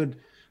how good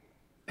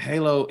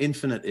Halo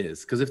Infinite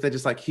is, because if they're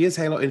just like, here's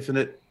Halo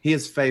Infinite,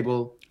 here's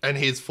Fable, and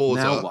here's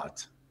Forza. Now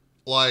what?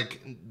 Like,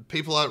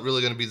 people aren't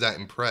really going to be that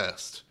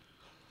impressed.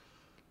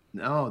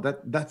 No,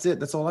 that's it.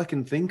 That's all I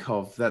can think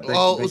of. That they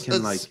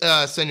can like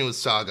Senua's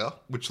Saga,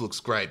 which looks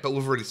great, but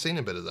we've already seen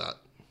a bit of that.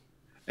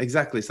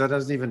 Exactly. So that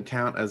doesn't even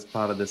count as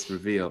part of this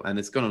reveal, and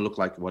it's going to look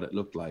like what it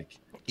looked like.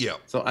 Yeah.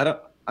 So I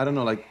don't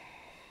know, like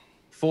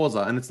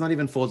Forza, and it's not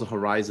even Forza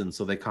Horizon,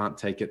 so they can't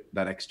take it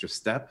that extra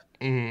step.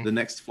 Mm-hmm. The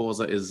next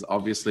Forza is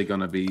obviously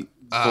going to be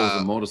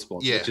Forza Motorsport,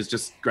 which is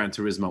just Gran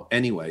Turismo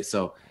anyway.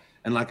 So,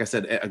 and like I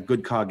said, a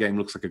good car game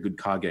looks like a good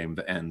car game at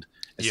the end,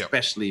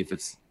 especially if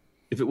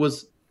it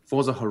was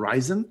Forza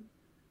Horizon.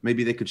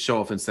 maybe they could show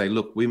off and say,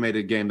 look, we made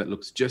a game that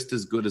looks just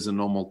as good as a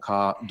normal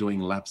car doing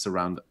laps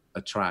around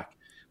a track,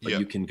 but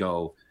you can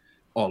go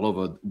all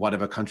over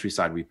whatever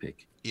countryside we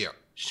pick. Yeah.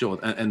 Sure.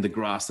 And the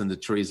grass and the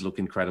trees look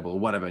incredible,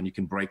 whatever, and you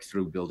can break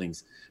through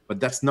buildings. But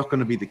that's not going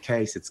to be the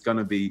case. It's going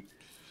to be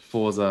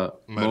Forza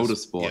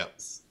Motorsport. Yeah.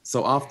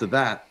 So after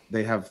that,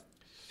 they have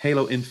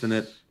Halo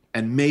Infinite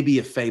and maybe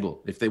a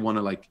Fable if they want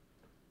to like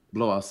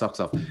blow our socks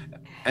off.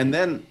 And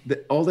then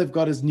all they've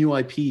got is new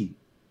IP.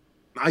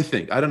 I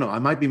think. I don't know. I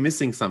might be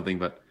missing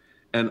something,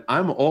 and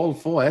I'm all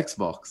for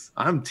Xbox.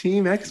 I'm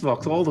team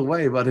Xbox all the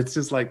way, but it's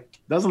just like,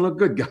 doesn't look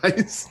good,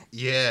 guys.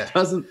 Yeah.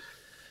 Doesn't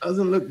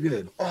look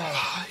good.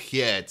 Oh,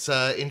 yeah, it's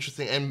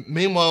interesting. And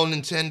meanwhile,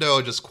 Nintendo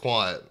are just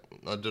quiet.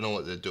 I don't know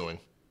what they're doing.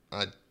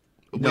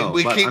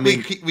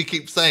 We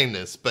keep saying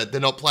this, but they're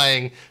not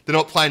playing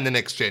the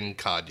next gen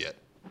card yet.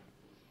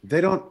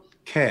 They don't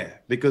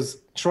care, because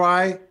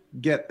try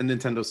get a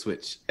Nintendo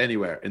Switch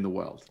anywhere in the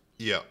world.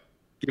 Yeah.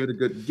 Give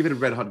it a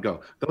red hot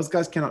go. Those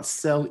guys cannot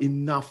sell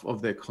enough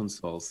of their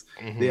consoles.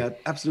 Mm-hmm. They are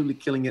absolutely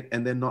killing it,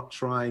 and they're not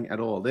trying at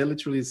all. They're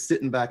literally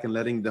sitting back and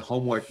letting the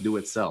homework do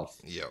itself.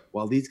 Yeah.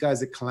 While these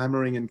guys are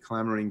clamoring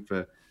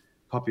for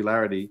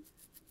popularity,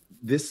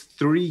 this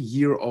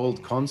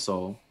 3-year-old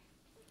console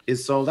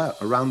is sold out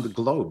around the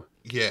globe.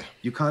 Yeah.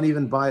 You can't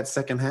even buy it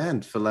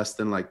secondhand for less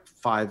than like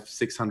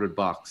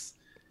 $500-600.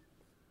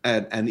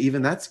 And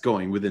even that's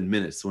going within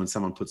minutes when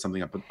someone puts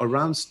something up. But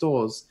around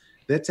stores,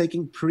 they're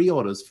taking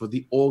pre-orders for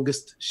the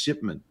August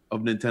shipment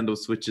of Nintendo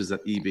Switches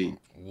at EB.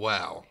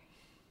 Wow.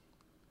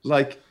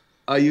 Like,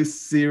 are you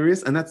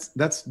serious? And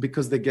that's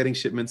because they're getting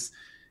shipments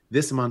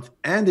this month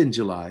and in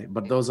July,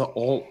 but those are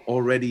all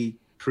already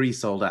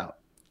pre-sold out.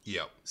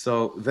 Yep.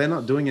 So they're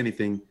not doing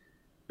anything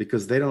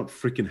because they don't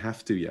freaking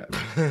have to yet.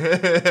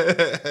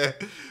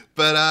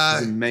 But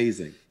it's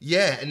amazing.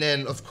 Yeah, and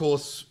then of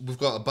course we've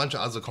got a bunch of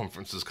other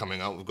conferences coming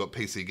up. We've got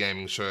PC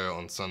Gaming Show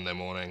on Sunday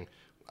morning.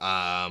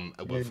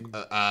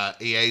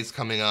 EA's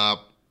coming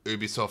up.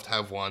 Ubisoft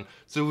have one.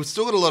 So we've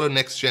still got a lot of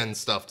next gen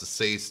stuff to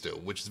see still,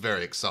 which is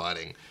very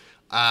exciting.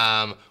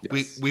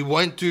 Yes. We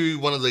won't do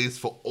one of these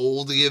for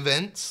all the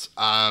events.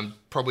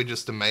 Probably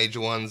just the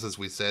major ones, as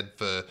we said,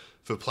 for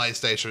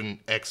PlayStation,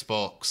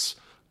 Xbox,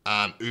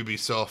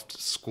 Ubisoft,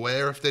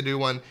 Square if they do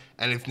one.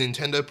 And if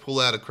Nintendo pull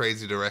out a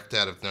crazy direct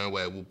out of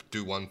nowhere, we'll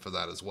do one for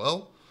that as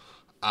well.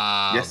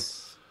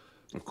 Yes,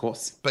 of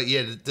course. But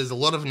yeah, there's a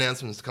lot of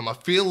announcements to come. I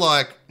feel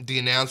like the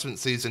announcement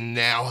season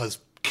now has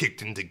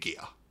kicked into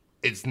gear.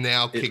 It's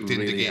now kicked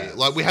into gear. Has.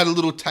 Like we had a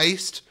little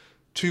taste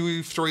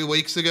 2-3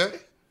 weeks ago,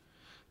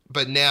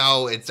 but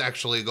now it's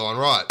actually gone,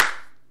 right,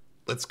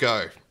 let's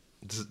go.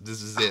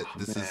 This is it.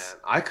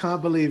 I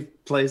can't believe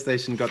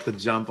PlayStation got the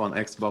jump on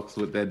Xbox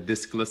with their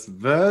discless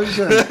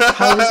version.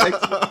 How is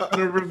Xbox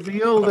going to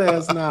reveal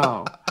theirs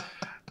now?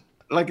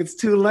 Like, it's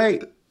too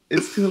late.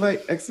 It's too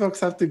late. Xbox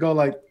have to go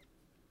like,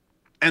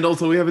 and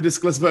also we have a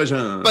discless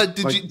version. But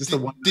did like,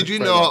 did you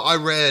know, I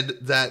read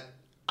that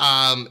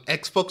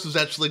Xbox was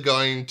actually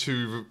going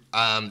to,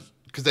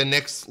 because their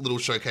next little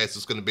showcase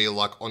is going to be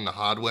like on the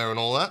hardware and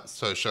all that,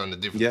 so showing the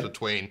difference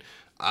between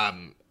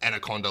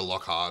Anaconda,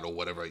 Lockhart, or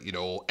whatever, you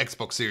know, or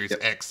Xbox Series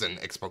X and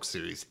Xbox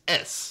Series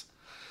S.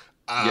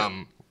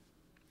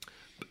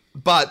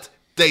 But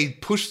they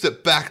pushed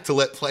it back to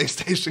let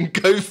PlayStation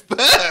go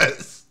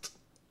first.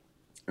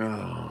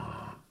 Oh.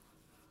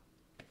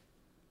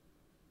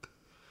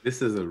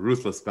 This is a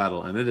ruthless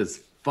battle, and it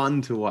is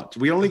fun to watch.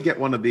 We only get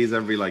one of these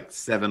every like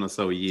 7 or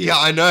so years. Yeah,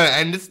 I know,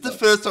 and it's the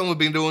first time we've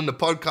been doing the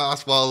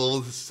podcast while all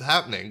this is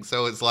happening,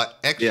 so it's like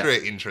extra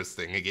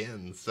interesting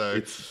again.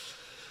 So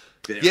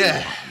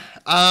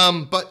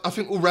but I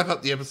think we'll wrap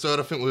up the episode.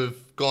 I think we've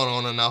gone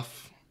on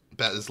enough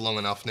about this long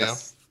enough now.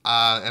 Yes.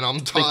 And I'm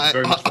tired. Thank you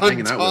very much for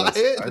hanging out with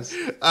us,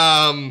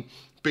 guys.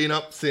 Been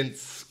up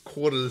since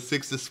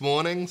 5:45 this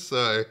morning,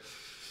 so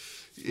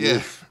yeah.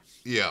 Oof.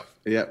 Yeah.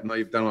 Yeah, no,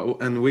 you've done well.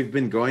 And we've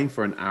been going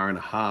for an hour and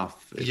a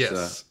half. It's,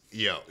 yes.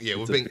 Yeah.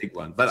 It's a big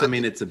one. But I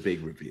mean, it's a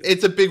big reveal.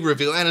 It's a big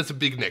reveal, and it's a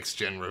big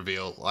next-gen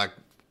reveal. Like,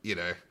 you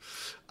know.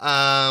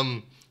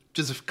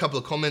 Just a couple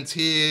of comments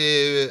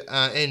here.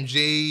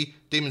 NG,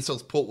 Demon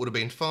Souls port would have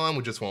been fine.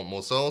 We just want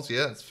more souls.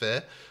 Yeah, that's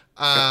fair.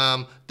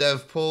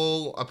 Dev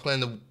Paul, I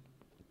plan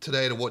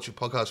today to watch your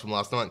podcast from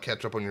last night and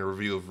catch up on your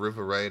review of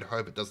River Raid.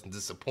 Hope it doesn't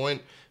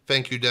disappoint.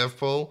 Thank you, Dev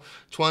Paul.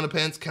 Twiner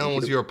Pants, Callum,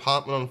 was your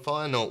apartment on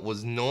fire? No, it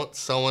was not.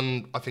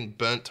 Someone, I think,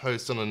 burnt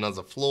toast on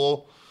another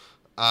floor.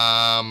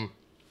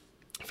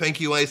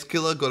 Thank you, Ace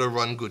Killer. Got to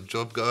run. Good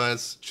job,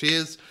 guys.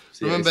 Cheers.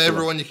 Remember,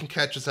 everyone, you can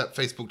catch us at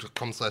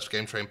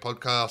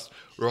facebook.com/GameTrainPodcast.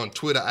 We're on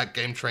Twitter at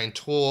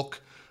GameTrainTalk.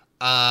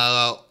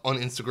 On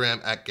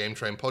Instagram at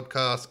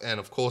GameTrainPodcast. And,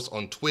 of course,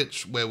 on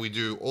Twitch, where we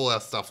do all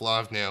our stuff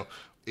live now,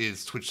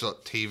 is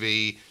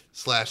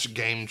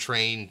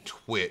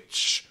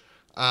twitch.tv/GameTrainTwitch.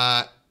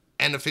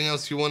 Anything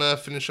else you want to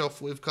finish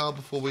off with, Carl,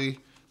 before we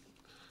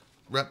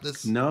wrap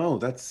this? No,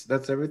 that's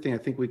everything. I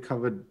think we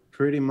covered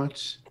pretty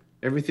much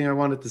everything I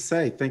wanted to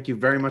say. Thank you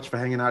very much for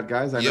hanging out,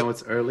 guys. I know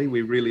it's early.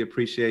 We really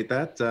appreciate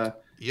that.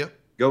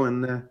 Go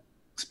and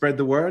spread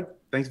the word.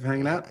 Thanks for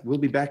hanging out. We'll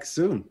be back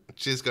soon.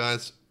 Cheers,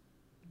 guys.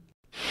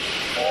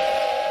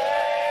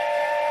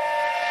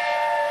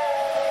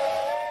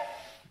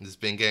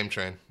 been Game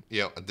Train.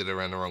 Yeah, I did it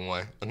around the wrong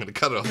way. I'm going to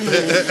cut it off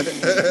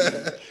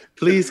there.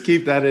 Please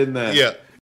keep that in there. Yeah.